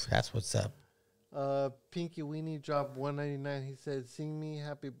 That's what's up. Pinky Weenie dropped $1.99. He said, "Sing me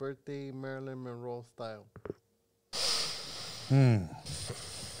Happy Birthday, Marilyn Monroe style." And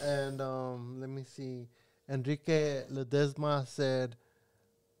let me see. Enrique Ledesma said,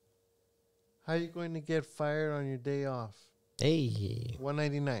 "How are you going to get fired on your day off?" Hey,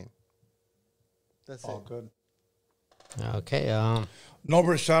 $1.99. That's all it. Good. Okay.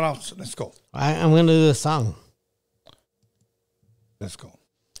 Norbert, shout outs. Let's go. I'm gonna do a song. Let's go.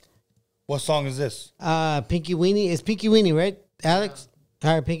 What song is this? Pinky Weenie. It's Pinky Weenie, right, Alex? Yeah.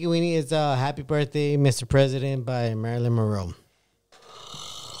 All right, Pinky Weenie is Happy Birthday, Mr. President by Marilyn Monroe.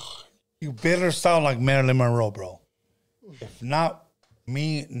 You better sound like Marilyn Monroe, bro. If not,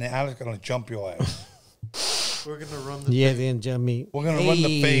 me and Alex are going to jump your ass. We're going to run the fade. Then jump me. We're going to run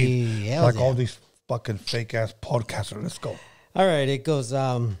the fade like all these fucking fake-ass podcasters. Let's go. All right, it goes,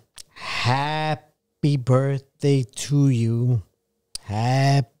 Happy birthday to you.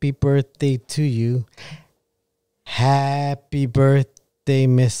 Happy birthday to you. Happy birthday,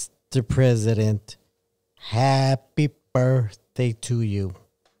 Mr. President. Happy birthday to you.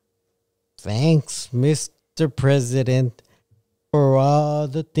 Thanks, Mr. President, for all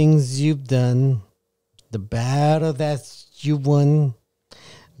the things you've done, the battle that you won,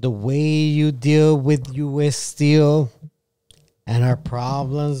 the way you deal with U.S. Steel, and our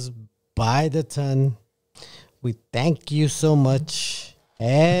problems by the ton. We thank you so much,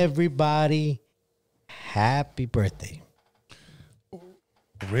 everybody. Happy birthday.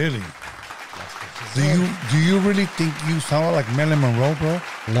 Really? Do you really think you sound like Marilyn Monroe, bro?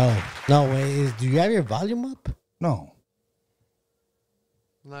 No. Do you have your volume up? No.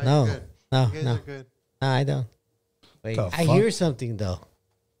 No. Good. No. You guys are good. No, I don't. Wait, I hear something though.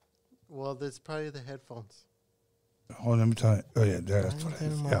 Well, that's probably the headphones. Oh, let me tell you. Oh, yeah, that's what it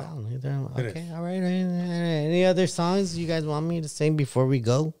is. Yeah. Okay, all right. Any other songs you guys want me to sing before we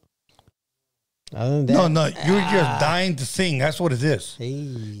go? Other than that, No, you're just dying to sing. That's what it is. Hey.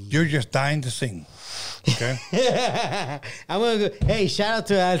 You're just dying to sing. Okay? I'm going to go. Hey, shout out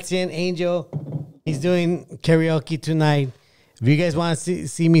to Alcien Angel. He's doing karaoke tonight. If you guys want to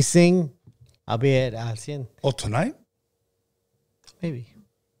see me sing, I'll be at Alcien. Oh, tonight? Maybe.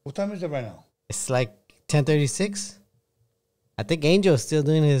 What time is it right now? It's like 10:36. I think Angel's still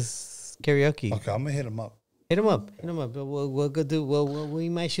doing his karaoke. Okay, I'm going to hit him up. Hit him up. But we'll go do. We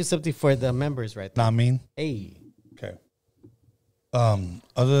might shoot something for the members right there. Not mean. Hey. Okay. Other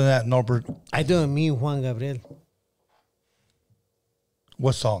than that, Norbert. I do me Juan Gabriel.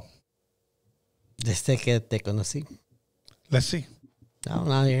 What song? Desde que te conocí. Let's see.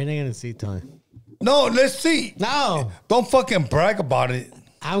 No, you're not gonna see, Tony. No, let's see. No. Don't fucking brag about it.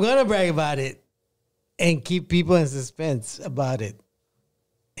 I'm going to brag about it and keep people in suspense about it.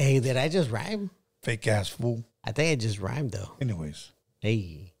 Hey, did I just rhyme? Fake ass fool. I think I just rhymed, though. Anyways.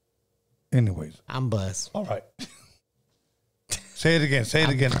 Hey. Anyways. I'm Buzz. All right. Say it again. Say it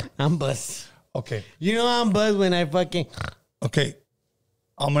again. I'm Buzz. Okay. You know I'm Buzz when I fucking... Okay.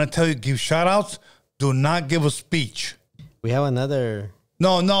 I'm going to tell you, give shout outs. Do not give a speech. We have another...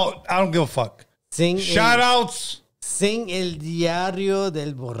 No, I don't give a fuck. Shout outs. Sing el diario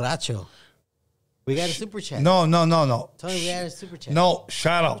del borracho. We got a super chat. No. Tony, we got a super chat. No,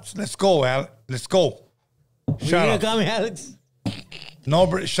 shout outs. Let's go, Alex. Let's go. You gonna call me Alex?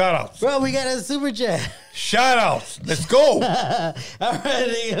 Norbert, shout outs. Bro, we got a super chat. Shout outs. Let's go. All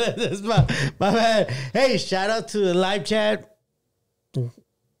right, that's my bad. Hey, shout out to the live chat.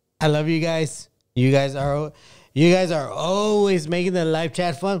 I love you guys. You guys are always making the live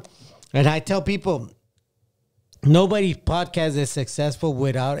chat fun. And I tell people, nobody's podcast is successful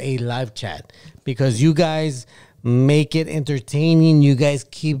without a live chat because you guys make it entertaining. You guys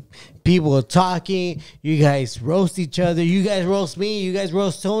keep people talking. You guys roast each other. You guys roast me. You guys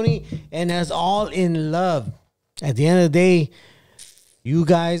roast Tony. And that's all in love. At the end of the day, you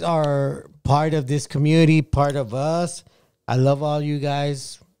guys are part of this community, part of us. I love all you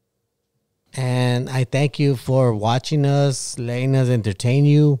guys. And I thank you for watching us, letting us entertain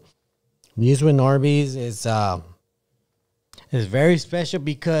you. News with NORBEEZ is very special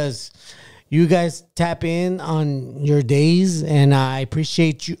because you guys tap in on your days, and I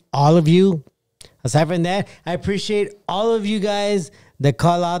appreciate you, all of you. Aside from that, I appreciate all of you guys that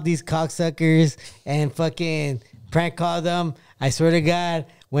call out these cocksuckers and fucking prank call them. I swear to God,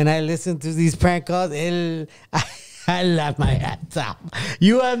 when I listen to these prank calls, I laugh my ass off.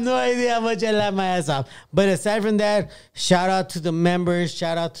 You have no idea how much I laugh my ass off. But aside from that, shout out to the members,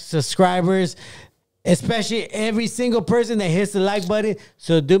 shout out to subscribers, especially every single person that hits the like button.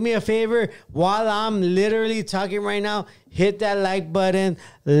 So do me a favor, while I'm literally talking right now, hit that like button.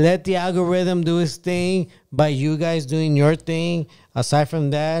 Let the algorithm do its thing by you guys doing your thing. Aside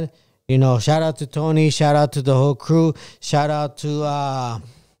from that, you know, shout out to Tony, shout out to the whole crew, shout out to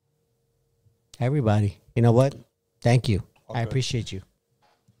everybody. You know what? Thank you. Okay. I appreciate you.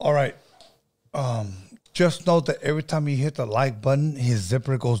 All right. Just know that every time you hit the like button, his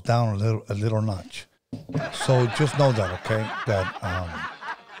zipper goes down a little notch. So just know that, okay? That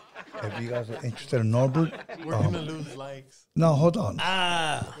if you guys are interested in Norbert, we're gonna lose likes. No, hold on.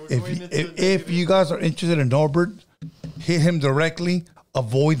 If you guys are interested in Norbert, hit him directly.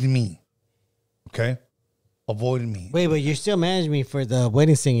 Avoid me. Okay? Avoid me. Wait, but you're still managing me for the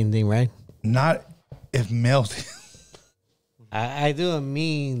wedding singing thing, right? Not if Mel's. I do a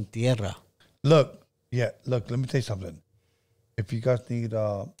mean tierra. Look, let me tell you something. If you guys need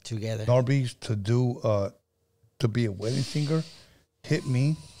together NORBEEZ to do to be a wedding singer, hit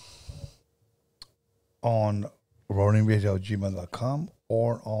me on rollingradio@gmail.com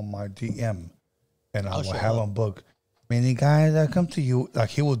or on my DM, and I will have him book. Many guys that come to you,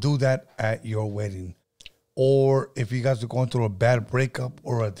 like he will do that at your wedding. Or if you guys are going through a bad breakup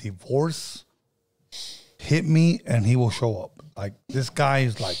or a divorce, hit me and he will show up. Like, this guy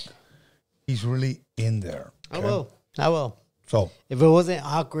is like, he's really in there. Okay? I will. So if it wasn't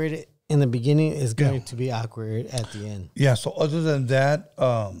awkward in the beginning, it's going to be awkward at the end. Yeah. So other than that,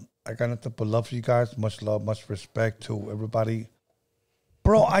 I got nothing but love for you guys. Much love, much respect to everybody.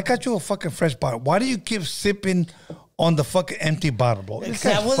 Bro, I got you a fucking fresh bottle. Why do you keep sipping on the fucking empty bottle, bro? This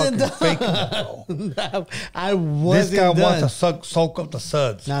guy's fucking faking it, bro. I wasn't This guy done. wants to soak up the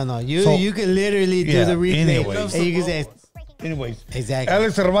suds. No. You can literally do the replay. Anyways. And you can say, anyways. Exactly.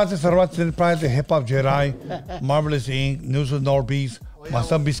 Alex Cervantes, Enterprise, the Hip Hop Jedi, Marvelous Inc., News with NORBEEZ, my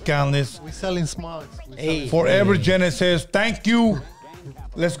son be scandalous. We selling smugs. Forever Genesis, thank you.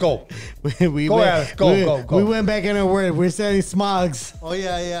 Let's go. Go, Alex. Go. We went back in our word. We're selling smugs. Oh,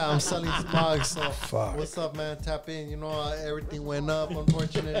 yeah. I'm selling smugs. So what's up, man? Tap in. You know, everything went up,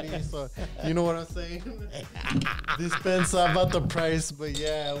 unfortunately. So, you know what I'm saying? Dispense about the price. But,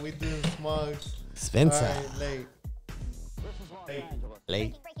 yeah, we do smugs. Spencer. All right, late. This is Los Angeles.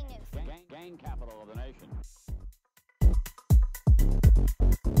 Late. Breaking news. Gang capital of the nation.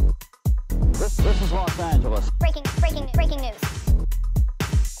 This is Los Angeles. Breaking news.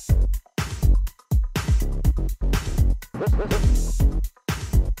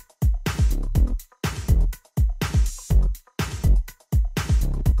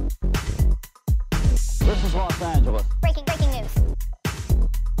 This is Los Angeles. Breaking news.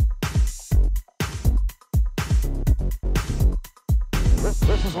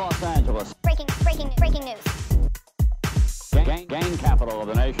 This is Los Angeles. Breaking news. Gang capital of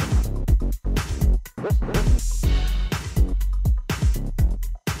the nation. This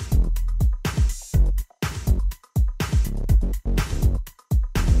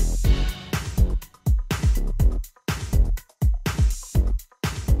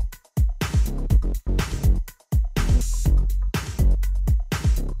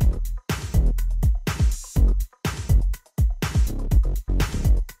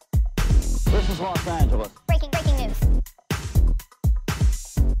is Los Angeles. Breaking news.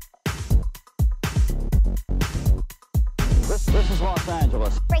 This is Los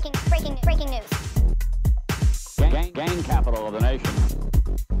Angeles. Breaking news. Gang capital of the nation.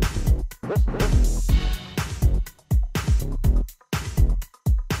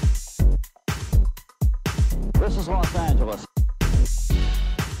 This is Los Angeles.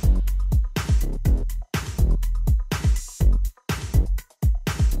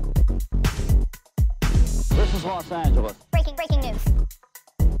 This is Los Angeles. Breaking news.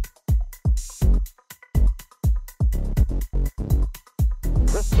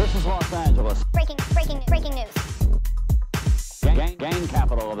 This is Los Angeles. Breaking news. Gang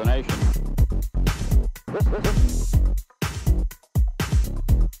capital of the nation.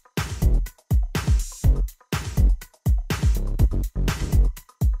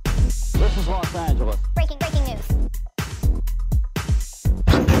 This is Los Angeles. Breaking news.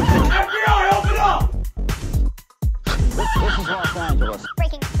 FBI, open up! This is Los Angeles.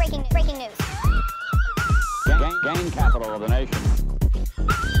 Breaking news. Gang capital of the nation.